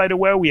play right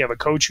away. We have a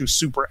coach who's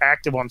super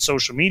active on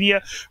social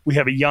media. We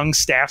have a young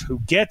staff who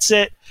gets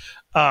it.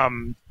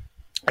 And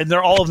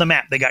they're all over the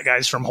map. They got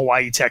guys from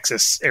Hawaii,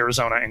 Texas,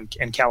 Arizona,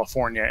 and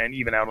California, and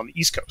even out on the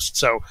East Coast.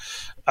 So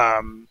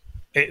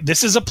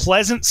this is a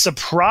pleasant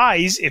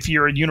surprise if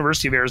you're a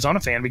University of Arizona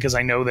fan, because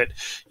I know that,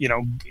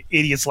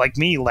 idiots like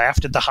me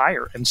laughed at the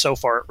hire. And so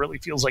far, it really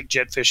feels like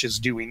Jedd Fisch is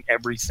doing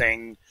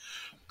everything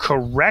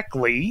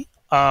correctly.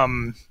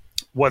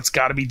 What's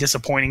got to be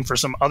disappointing for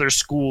some other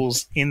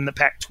schools in the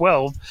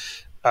Pac-12,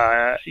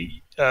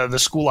 the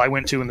school I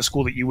went to and the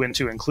school that you went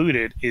to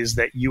included, is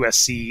that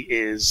USC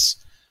is,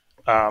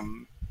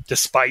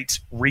 despite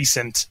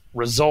recent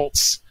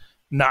results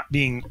not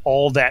being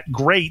all that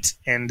great,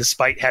 and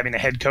despite having a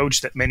head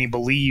coach that many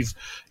believe,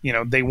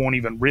 they won't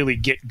even really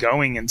get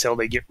going until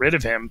they get rid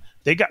of him,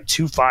 they got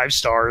 2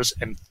 5-stars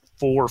and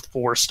 4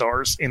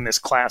 4-stars in this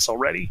class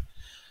already.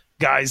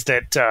 Guys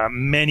that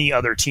many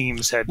other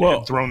teams had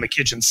thrown the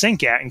kitchen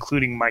sink at,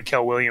 including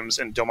Michael Williams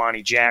and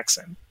Domani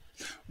Jackson.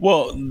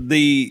 Well,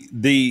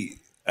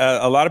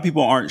 a lot of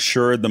people aren't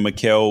sure the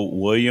Michael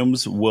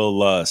Williams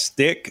will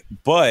stick,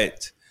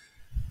 but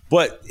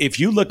if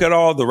you look at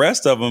all the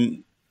rest of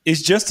them,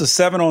 it's just a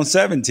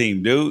 7-on-7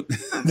 team, dude.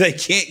 They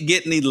can't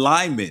get any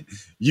linemen.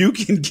 You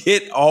can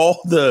get all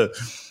the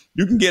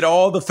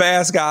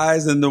fast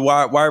guys and the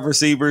wide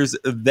receivers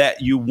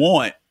that you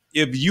want.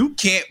 If you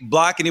can't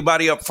block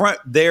anybody up front,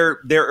 they're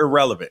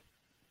irrelevant.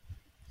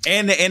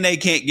 And they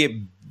can't get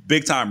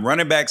big time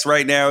running backs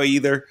right now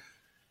either.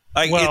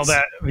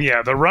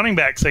 The running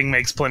back thing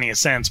makes plenty of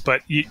sense,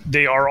 but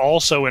they are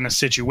also in a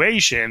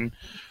situation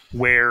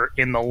where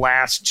in the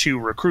last 2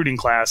 recruiting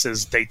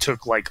classes, they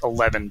took like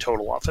 11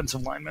 total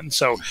offensive linemen.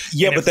 So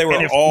but they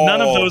were all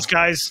none of those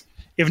guys.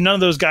 If none of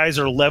those guys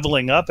are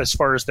leveling up as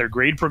far as their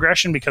grade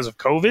progression because of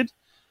COVID,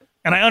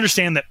 and I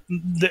understand that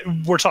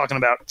we're talking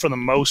about, for the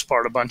most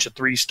part, a bunch of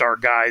 3-star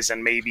guys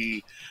and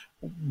maybe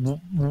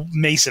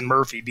Mason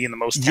Murphy being the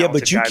most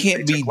talented guy. Yeah, but you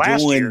can't be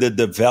doing the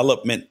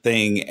development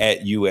thing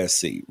at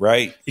USC,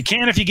 right? You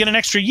can if you get an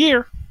extra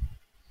year.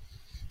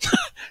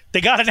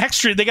 They got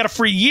a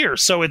free year,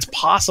 so it's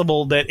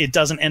possible that it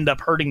doesn't end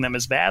up hurting them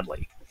as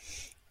badly.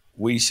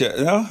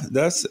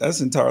 That's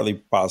entirely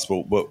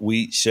possible, but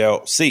we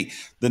shall see.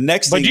 The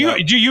next thing.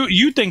 But do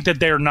you think that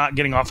they're not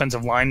getting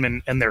offensive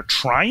linemen and they're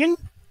trying?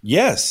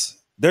 Yes,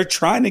 they're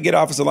trying to get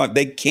offensive line.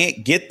 They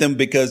can't get them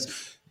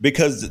because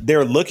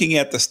they're looking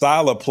at the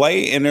style of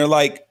play and they're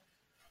like,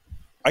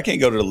 I can't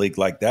go to the league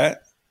like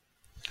that.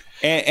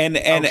 And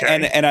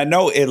I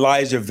know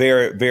Elijah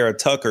Vera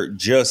Tucker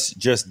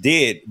just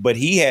did, but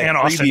he had and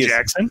Austin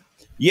Jackson.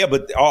 Yeah,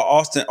 but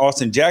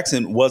Austin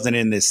Jackson wasn't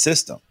in this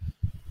system,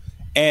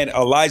 and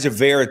Elijah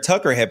Vera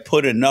Tucker had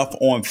put enough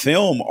on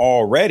film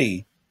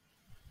already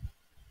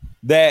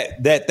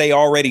that they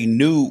already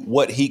knew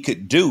what he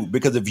could do.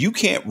 Because if you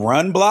can't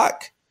run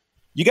block,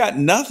 you got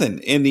nothing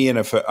in the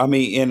NFL. I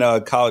mean,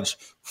 in college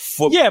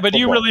football. Yeah, but do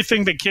you really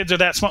think that kids are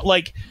that smart?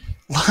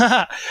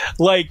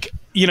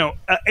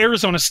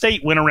 Arizona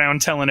State went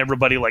around telling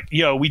everybody, like,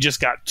 yo, we just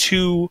got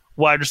 2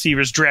 wide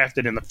receivers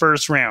drafted in the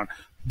first round,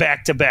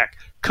 back to back.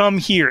 Come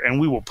here and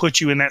we will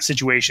put you in that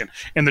situation.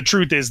 And the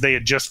truth is they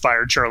had just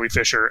fired Charlie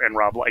Fisher and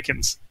Rob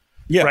Likens.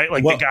 right?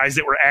 Like the guys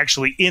that were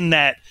actually in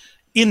that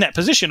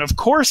position. Of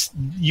course,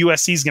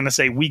 USC is going to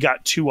say we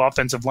got 2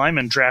 offensive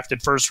linemen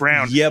drafted first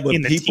round but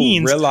in the people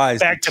teens realize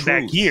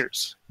back-to-back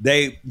years.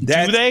 Do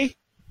they?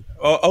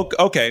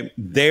 Okay.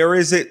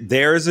 There's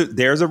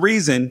a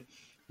reason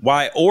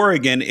why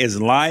Oregon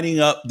is lining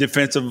up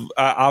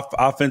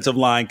offensive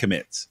line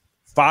commits.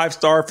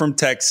 5-star from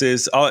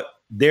Texas.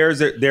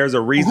 There's a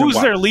reason. Who's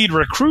why. their lead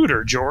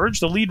recruiter, George?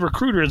 The lead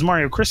recruiter is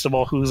Mario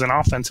Cristobal, who's an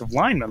offensive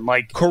lineman.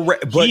 Like,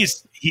 correct, but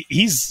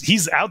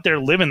he's out there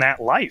living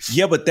that life.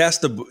 Yeah, but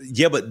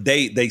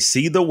they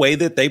see the way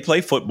that they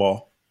play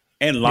football,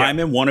 and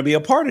linemen want to be a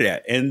part of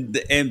that, and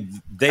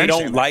they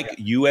don't like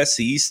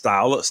USC's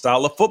style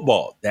of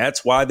football.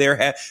 That's why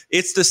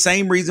it's the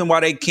same reason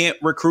why they can't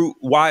recruit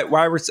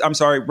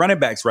running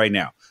backs right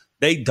now.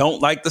 They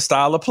don't like the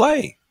style of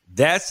play.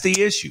 That's the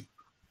issue.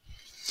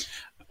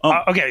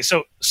 Okay,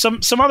 so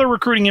some other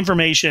recruiting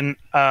information.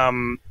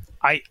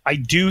 I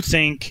do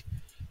think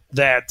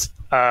that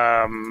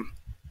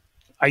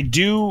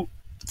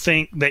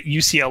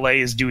UCLA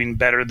is doing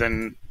better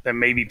than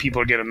maybe people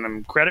are giving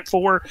them credit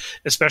for,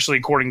 especially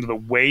according to the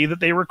way that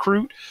they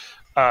recruit.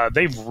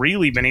 They've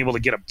really been able to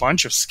get a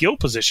bunch of skill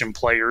position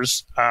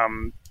players,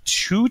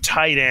 2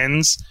 tight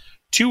ends,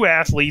 2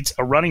 athletes,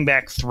 a running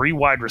back, 3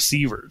 wide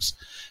receivers.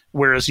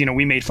 Whereas,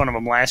 we made fun of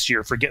them last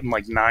year for getting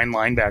like 9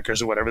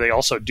 linebackers or whatever. They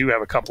also do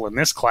have a couple in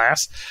this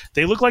class.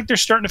 They look like they're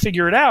starting to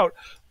figure it out.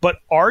 But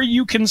are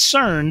you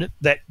concerned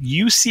that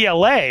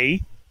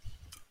UCLA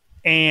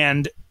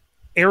and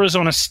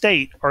Arizona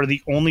State are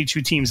the only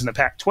 2 teams in the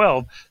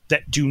Pac-12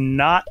 that do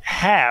not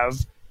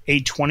have a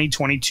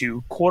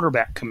 2022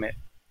 quarterback commit?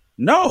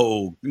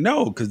 No,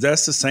 because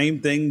that's the same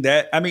thing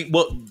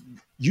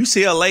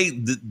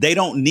UCLA, they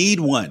don't need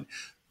one.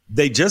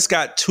 They just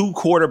got 2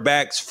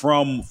 quarterbacks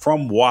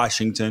from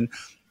Washington.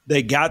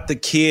 They got the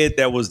kid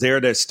that was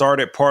there that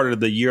started part of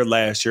the year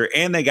last year,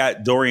 and they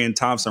got Dorian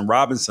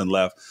Thompson-Robinson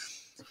left.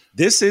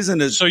 This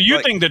isn't So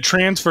you think the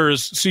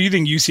transfers? So you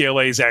think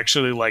UCLA is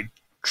actually like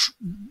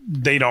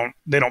they don't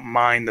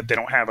mind that they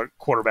don't have a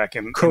quarterback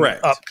in the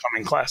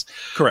upcoming class?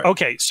 Correct.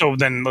 Okay, so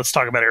then let's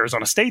talk about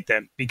Arizona State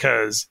then,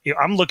 because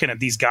I'm looking at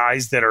these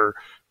guys that are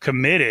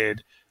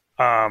committed.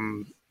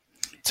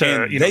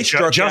 They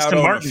struck Justin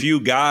out Martin. on a few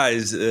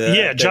guys.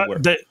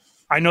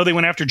 I know they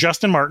went after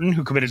Justin Martin,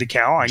 who committed to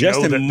Cal.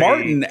 Justin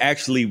Martin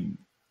actually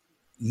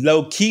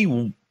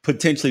low-key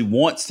potentially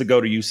wants to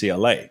go to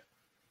UCLA.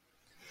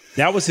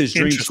 That was his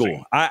dream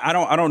school. I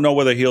don't know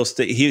whether he'll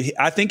stay.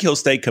 I think he'll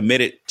stay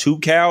committed to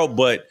Cal,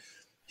 but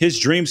his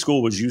dream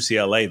school was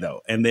UCLA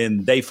though, and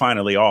then they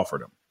finally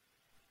offered him.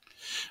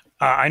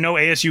 I know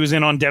ASU is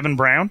in on Devin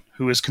Brown,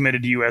 who is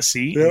committed to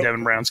USC. Yep. And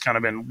Devin Brown's kind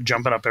of been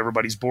jumping up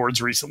everybody's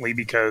boards recently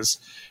because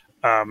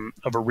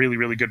of a really,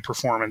 really good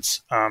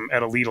performance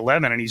at Elite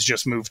 11, and he's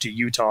just moved to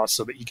Utah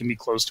so that he can be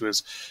close to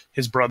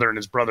his brother, and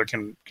his brother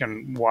can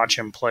watch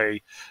him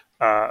play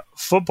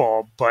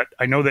football. But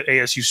I know that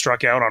ASU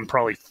struck out on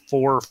probably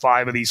 4 or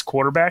 5 of these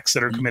quarterbacks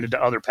that are committed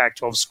to other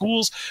Pac-12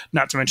 schools,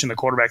 not to mention the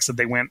quarterbacks that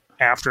they went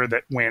after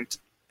that went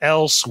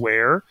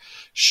elsewhere.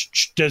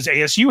 Does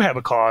ASU have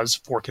a cause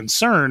for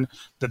concern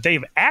that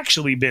they've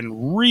actually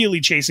been really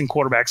chasing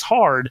quarterbacks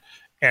hard,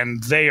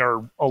 and they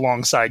are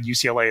alongside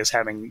UCLA as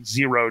having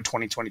 0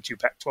 2022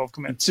 Pac-12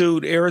 commits?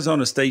 Dude,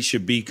 Arizona State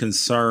should be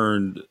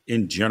concerned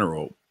in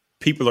general.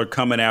 People are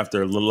coming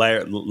after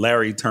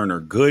Larry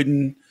Turner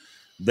Gooden.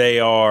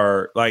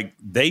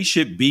 They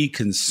should be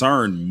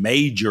concerned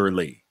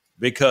majorly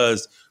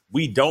because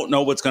we don't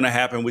know what's going to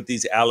happen with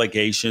these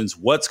allegations,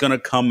 what's going to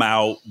come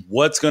out,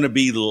 what's going to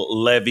be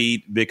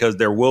levied, because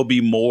there will be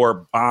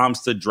more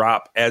bombs to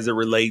drop as it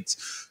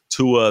relates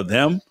to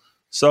them.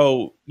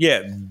 So,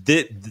 yeah,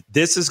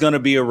 this is going to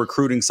be a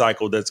recruiting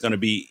cycle that's going to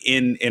be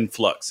in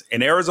flux.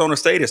 And Arizona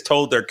State has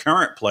told their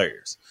current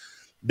players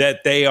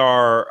that they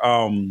are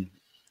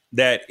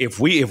that if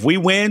we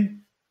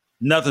win,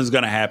 nothing's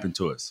going to happen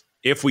to us.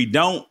 If we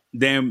don't,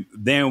 then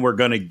we're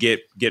going to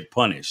get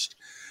punished.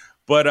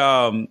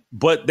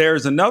 But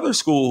there's another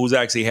school who's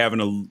actually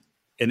having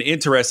an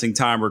interesting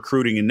time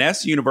recruiting, and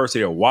that's the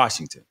University of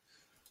Washington.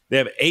 They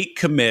have 8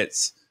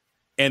 commits,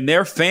 and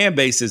their fan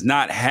base is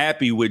not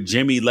happy with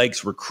Jimmy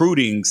Lake's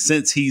recruiting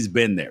since he's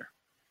been there.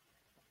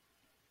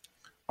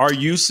 Are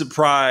you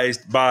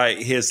surprised by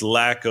his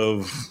lack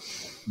of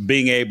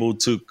being able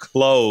to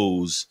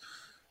close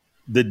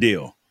the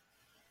deal?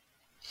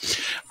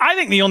 I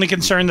think the only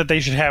concern that they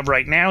should have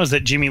right now is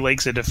that Jimmy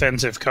Lake's a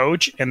defensive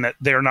coach and that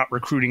they're not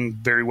recruiting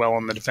very well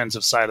on the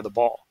defensive side of the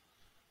ball.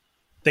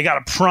 They got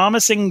a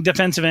promising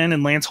defensive end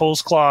in Lance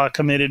Holzclaw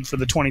committed for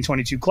the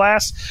 2022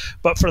 class,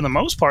 but for the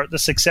most part, the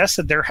success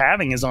that they're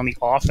having is on the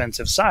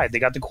offensive side. They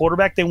got the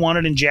quarterback they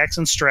wanted in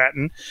Jackson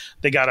Stratton.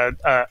 They got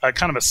a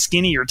kind of a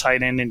skinnier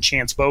tight end in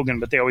Chance Bogan,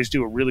 but they always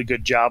do a really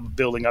good job of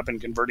building up and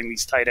converting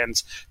these tight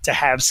ends to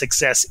have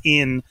success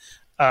in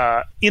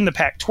the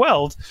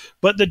Pac-12,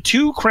 but the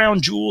 2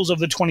 crown jewels of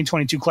the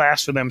 2022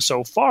 class for them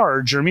so far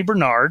are Jeremy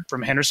Bernard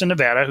from Henderson,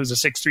 Nevada, who's a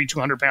 6'3",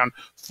 200-pound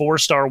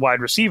 4-star wide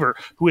receiver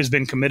who has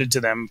been committed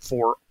to them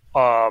for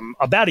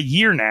about a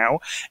year now,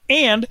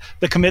 and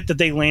the commit that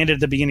they landed at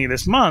the beginning of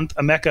this month,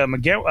 Emeka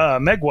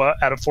Megwa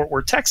out of Fort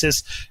Worth,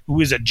 Texas,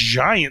 who is a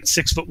giant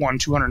 6'1",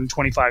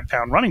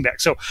 225-pound running back.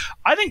 So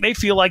I think they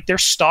feel like they're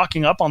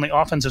stocking up on the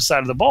offensive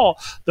side of the ball.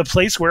 The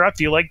place where I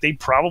feel like they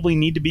probably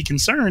need to be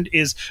concerned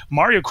is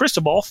Mario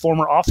Cristobal,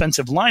 former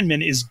offensive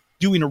lineman, is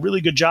doing a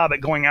really good job at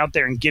going out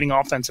there and getting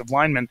offensive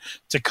linemen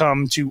to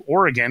come to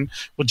Oregon.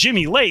 Well,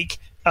 Jimmy Lake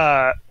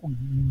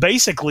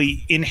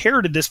basically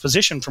inherited this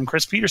position from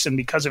Chris Peterson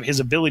because of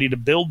his ability to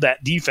build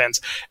that defense,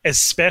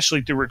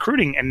 especially through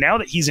recruiting. And now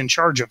that he's in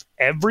charge of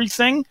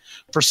everything,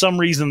 for some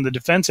reason the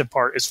defensive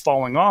part is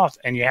falling off,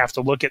 and you have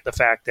to look at the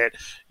fact that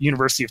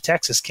University of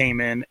Texas came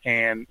in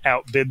and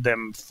outbid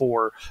them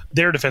for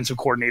their defensive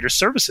coordinator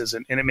services,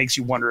 and it makes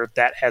you wonder if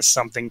that has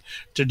something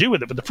to do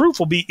with it. But the proof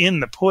will be in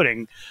the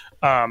pudding.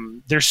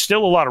 There's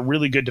still a lot of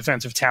really good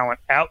defensive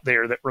talent out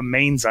there that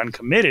remains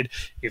uncommitted.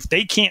 If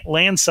they can't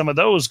land some of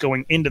those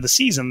going into the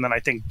season, then I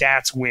think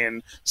that's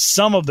when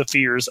some of the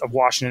fears of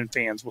Washington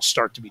fans will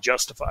start to be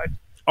justified.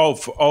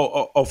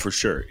 For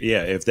sure.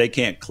 Yeah, if they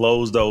can't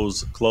close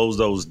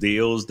those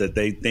deals that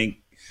they think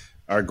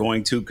are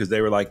going to, because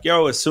they were like,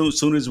 yo, as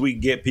soon as we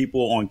get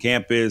people on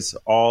campus,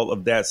 all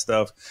of that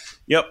stuff.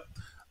 Yep.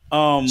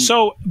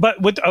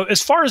 But with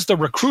as far as the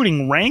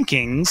recruiting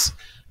rankings,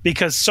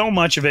 because so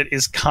much of it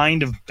is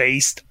kind of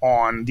based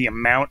on the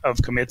amount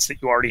of commits that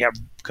you already have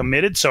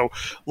committed. So,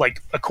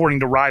 like,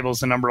 according to Rivals,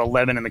 the number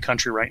 11 in the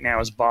country right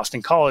now is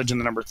Boston College, and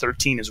the number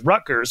 13 is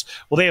Rutgers.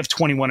 Well, they have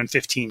 21 and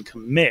 15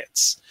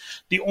 commits.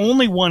 The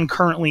only one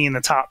currently in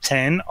the top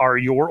 10 are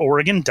your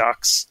Oregon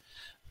Ducks.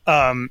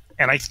 And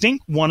I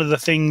think one of the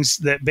things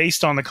that,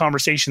 based on the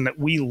conversation that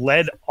we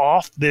led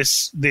off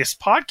this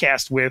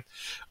podcast with,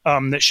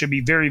 that should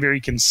be very, very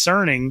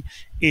concerning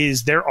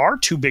is there are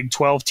two Big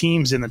 12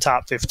 teams in the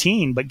top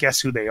 15, but guess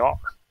who they are?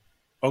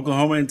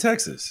 Oklahoma and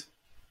Texas.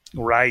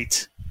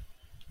 Right.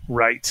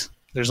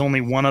 There's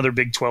only one other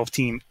Big 12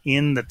 team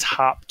in the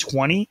top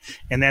 20,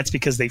 and that's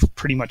because they've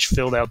pretty much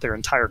filled out their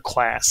entire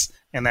class,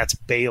 and that's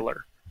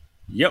Baylor.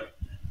 Yep.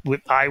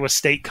 With Iowa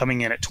State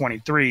coming in at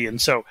 23. And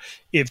so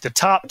if the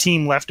top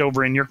team left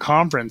over in your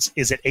conference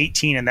is at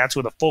 18, and that's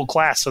with a full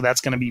class, so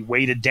that's going to be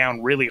weighted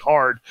down really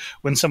hard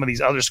when some of these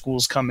other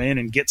schools come in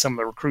and get some of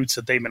the recruits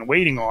that they've been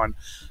waiting on.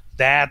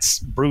 That's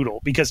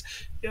brutal because,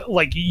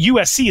 like,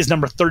 USC is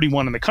number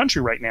 31 in the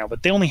country right now,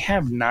 but they only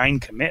have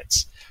 9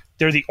 commits.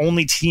 They're the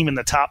only team in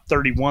the top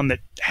 31 that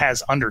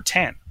has under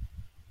 10.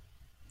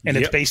 And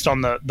It's based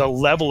on the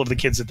level of the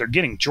kids that they're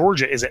getting.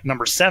 Georgia is at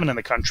number 7 in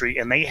the country,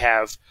 and they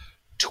have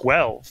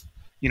 12.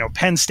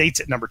 Penn State's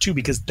at number 2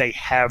 because they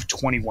have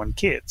 21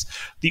 kids.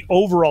 The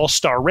overall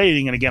star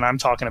rating, and again, I'm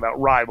talking about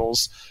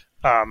Rivals,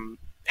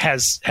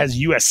 has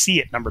USC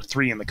at number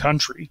 3 in the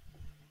country.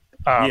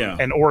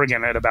 And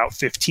Oregon at about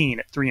 15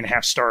 at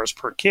 3.5 stars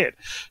per kid.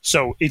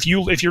 So if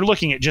you're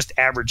looking at just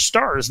average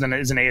stars, then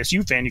as an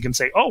ASU fan, you can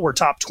say, oh, we're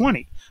top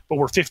 20, but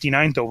we're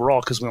 59th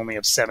overall because we only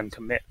have 7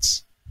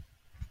 commits.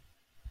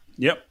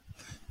 Yep.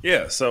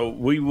 Yeah, so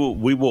we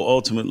will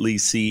ultimately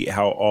see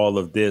how all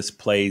of this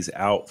plays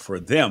out for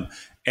them.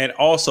 And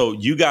also,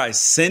 you guys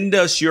send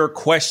us your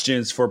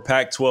questions for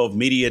Pac-12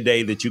 Media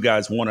Day that you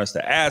guys want us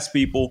to ask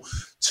people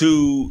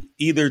to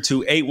either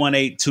to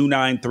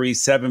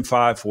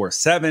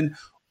 818-293-7547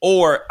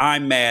 or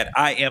I'm mad,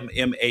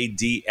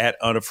 IMMAD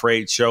at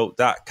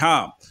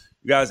unafraidshow.com.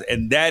 You guys,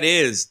 and that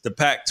is the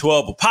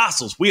Pac-12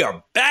 Apostles. We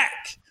are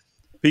back.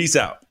 Peace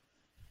out.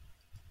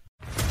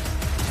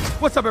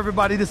 What's up,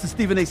 everybody? This is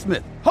Stephen A.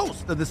 Smith,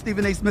 host of the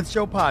Stephen A. Smith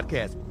Show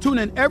podcast. Tune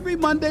in every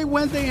Monday,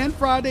 Wednesday, and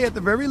Friday at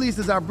the very least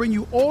as I bring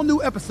you all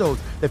new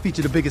episodes that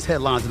feature the biggest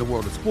headlines in the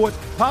world of sports,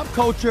 pop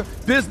culture,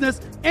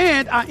 business,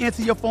 and I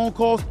answer your phone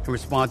calls and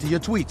respond to your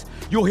tweets.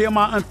 You'll hear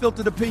my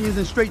unfiltered opinions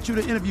and straight-shooter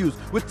interviews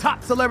with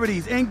top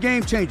celebrities and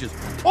game changers.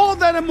 All of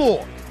that and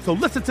more. So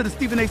listen to the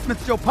Stephen A.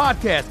 Smith Show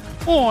podcast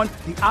on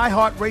the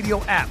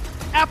iHeartRadio app,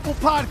 Apple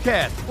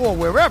Podcasts, or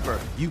wherever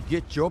you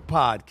get your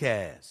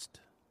podcast.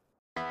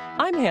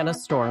 I'm Hannah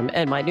Storm,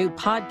 and my new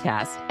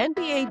podcast,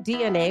 NBA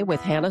DNA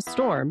with Hannah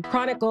Storm,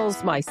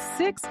 chronicles my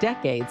 6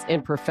 decades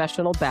in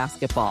professional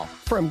basketball.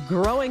 From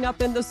growing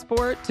up in the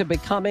sport to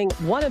becoming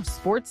one of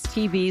sports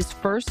TV's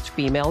first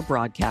female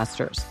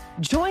broadcasters.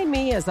 Join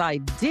me as I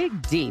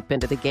dig deep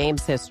into the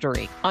game's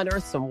history,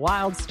 unearth some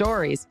wild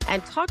stories,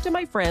 and talk to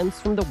my friends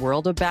from the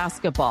world of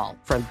basketball,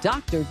 from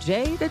Dr.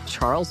 J to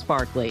Charles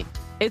Barkley.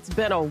 It's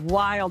been a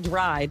wild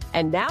ride,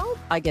 and now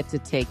I get to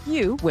take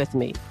you with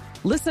me.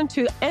 Listen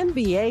to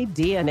NBA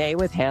DNA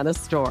with Hannah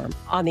Storm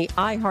on the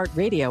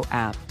iHeartRadio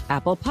app,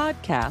 Apple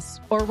Podcasts,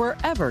 or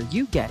wherever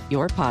you get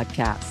your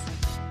podcasts.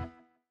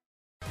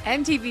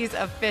 MTV's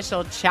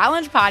official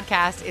Challenge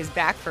podcast is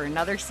back for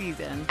another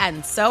season.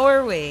 And so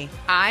are we.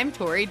 I'm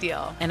Tori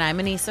Deal. And I'm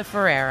Anissa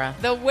Ferreira.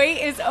 The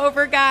wait is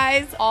over,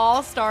 guys.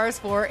 All Stars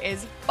 4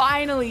 is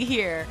finally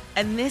here.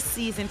 And this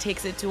season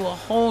takes it to a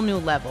whole new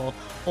level.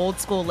 Old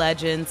school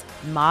legends,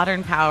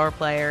 modern power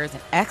players,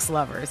 and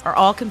ex-lovers are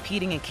all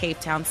competing in Cape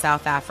Town,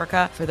 South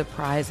Africa for the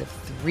prize of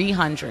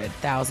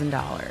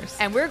 $300,000.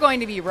 And we're going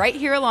to be right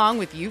here along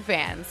with you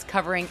fans,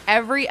 covering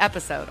every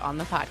episode on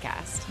the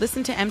podcast.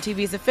 Listen to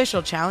MTV's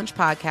official Challenge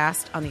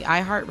podcast on the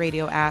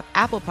iHeartRadio app,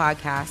 Apple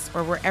Podcasts,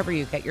 or wherever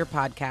you get your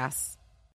podcasts.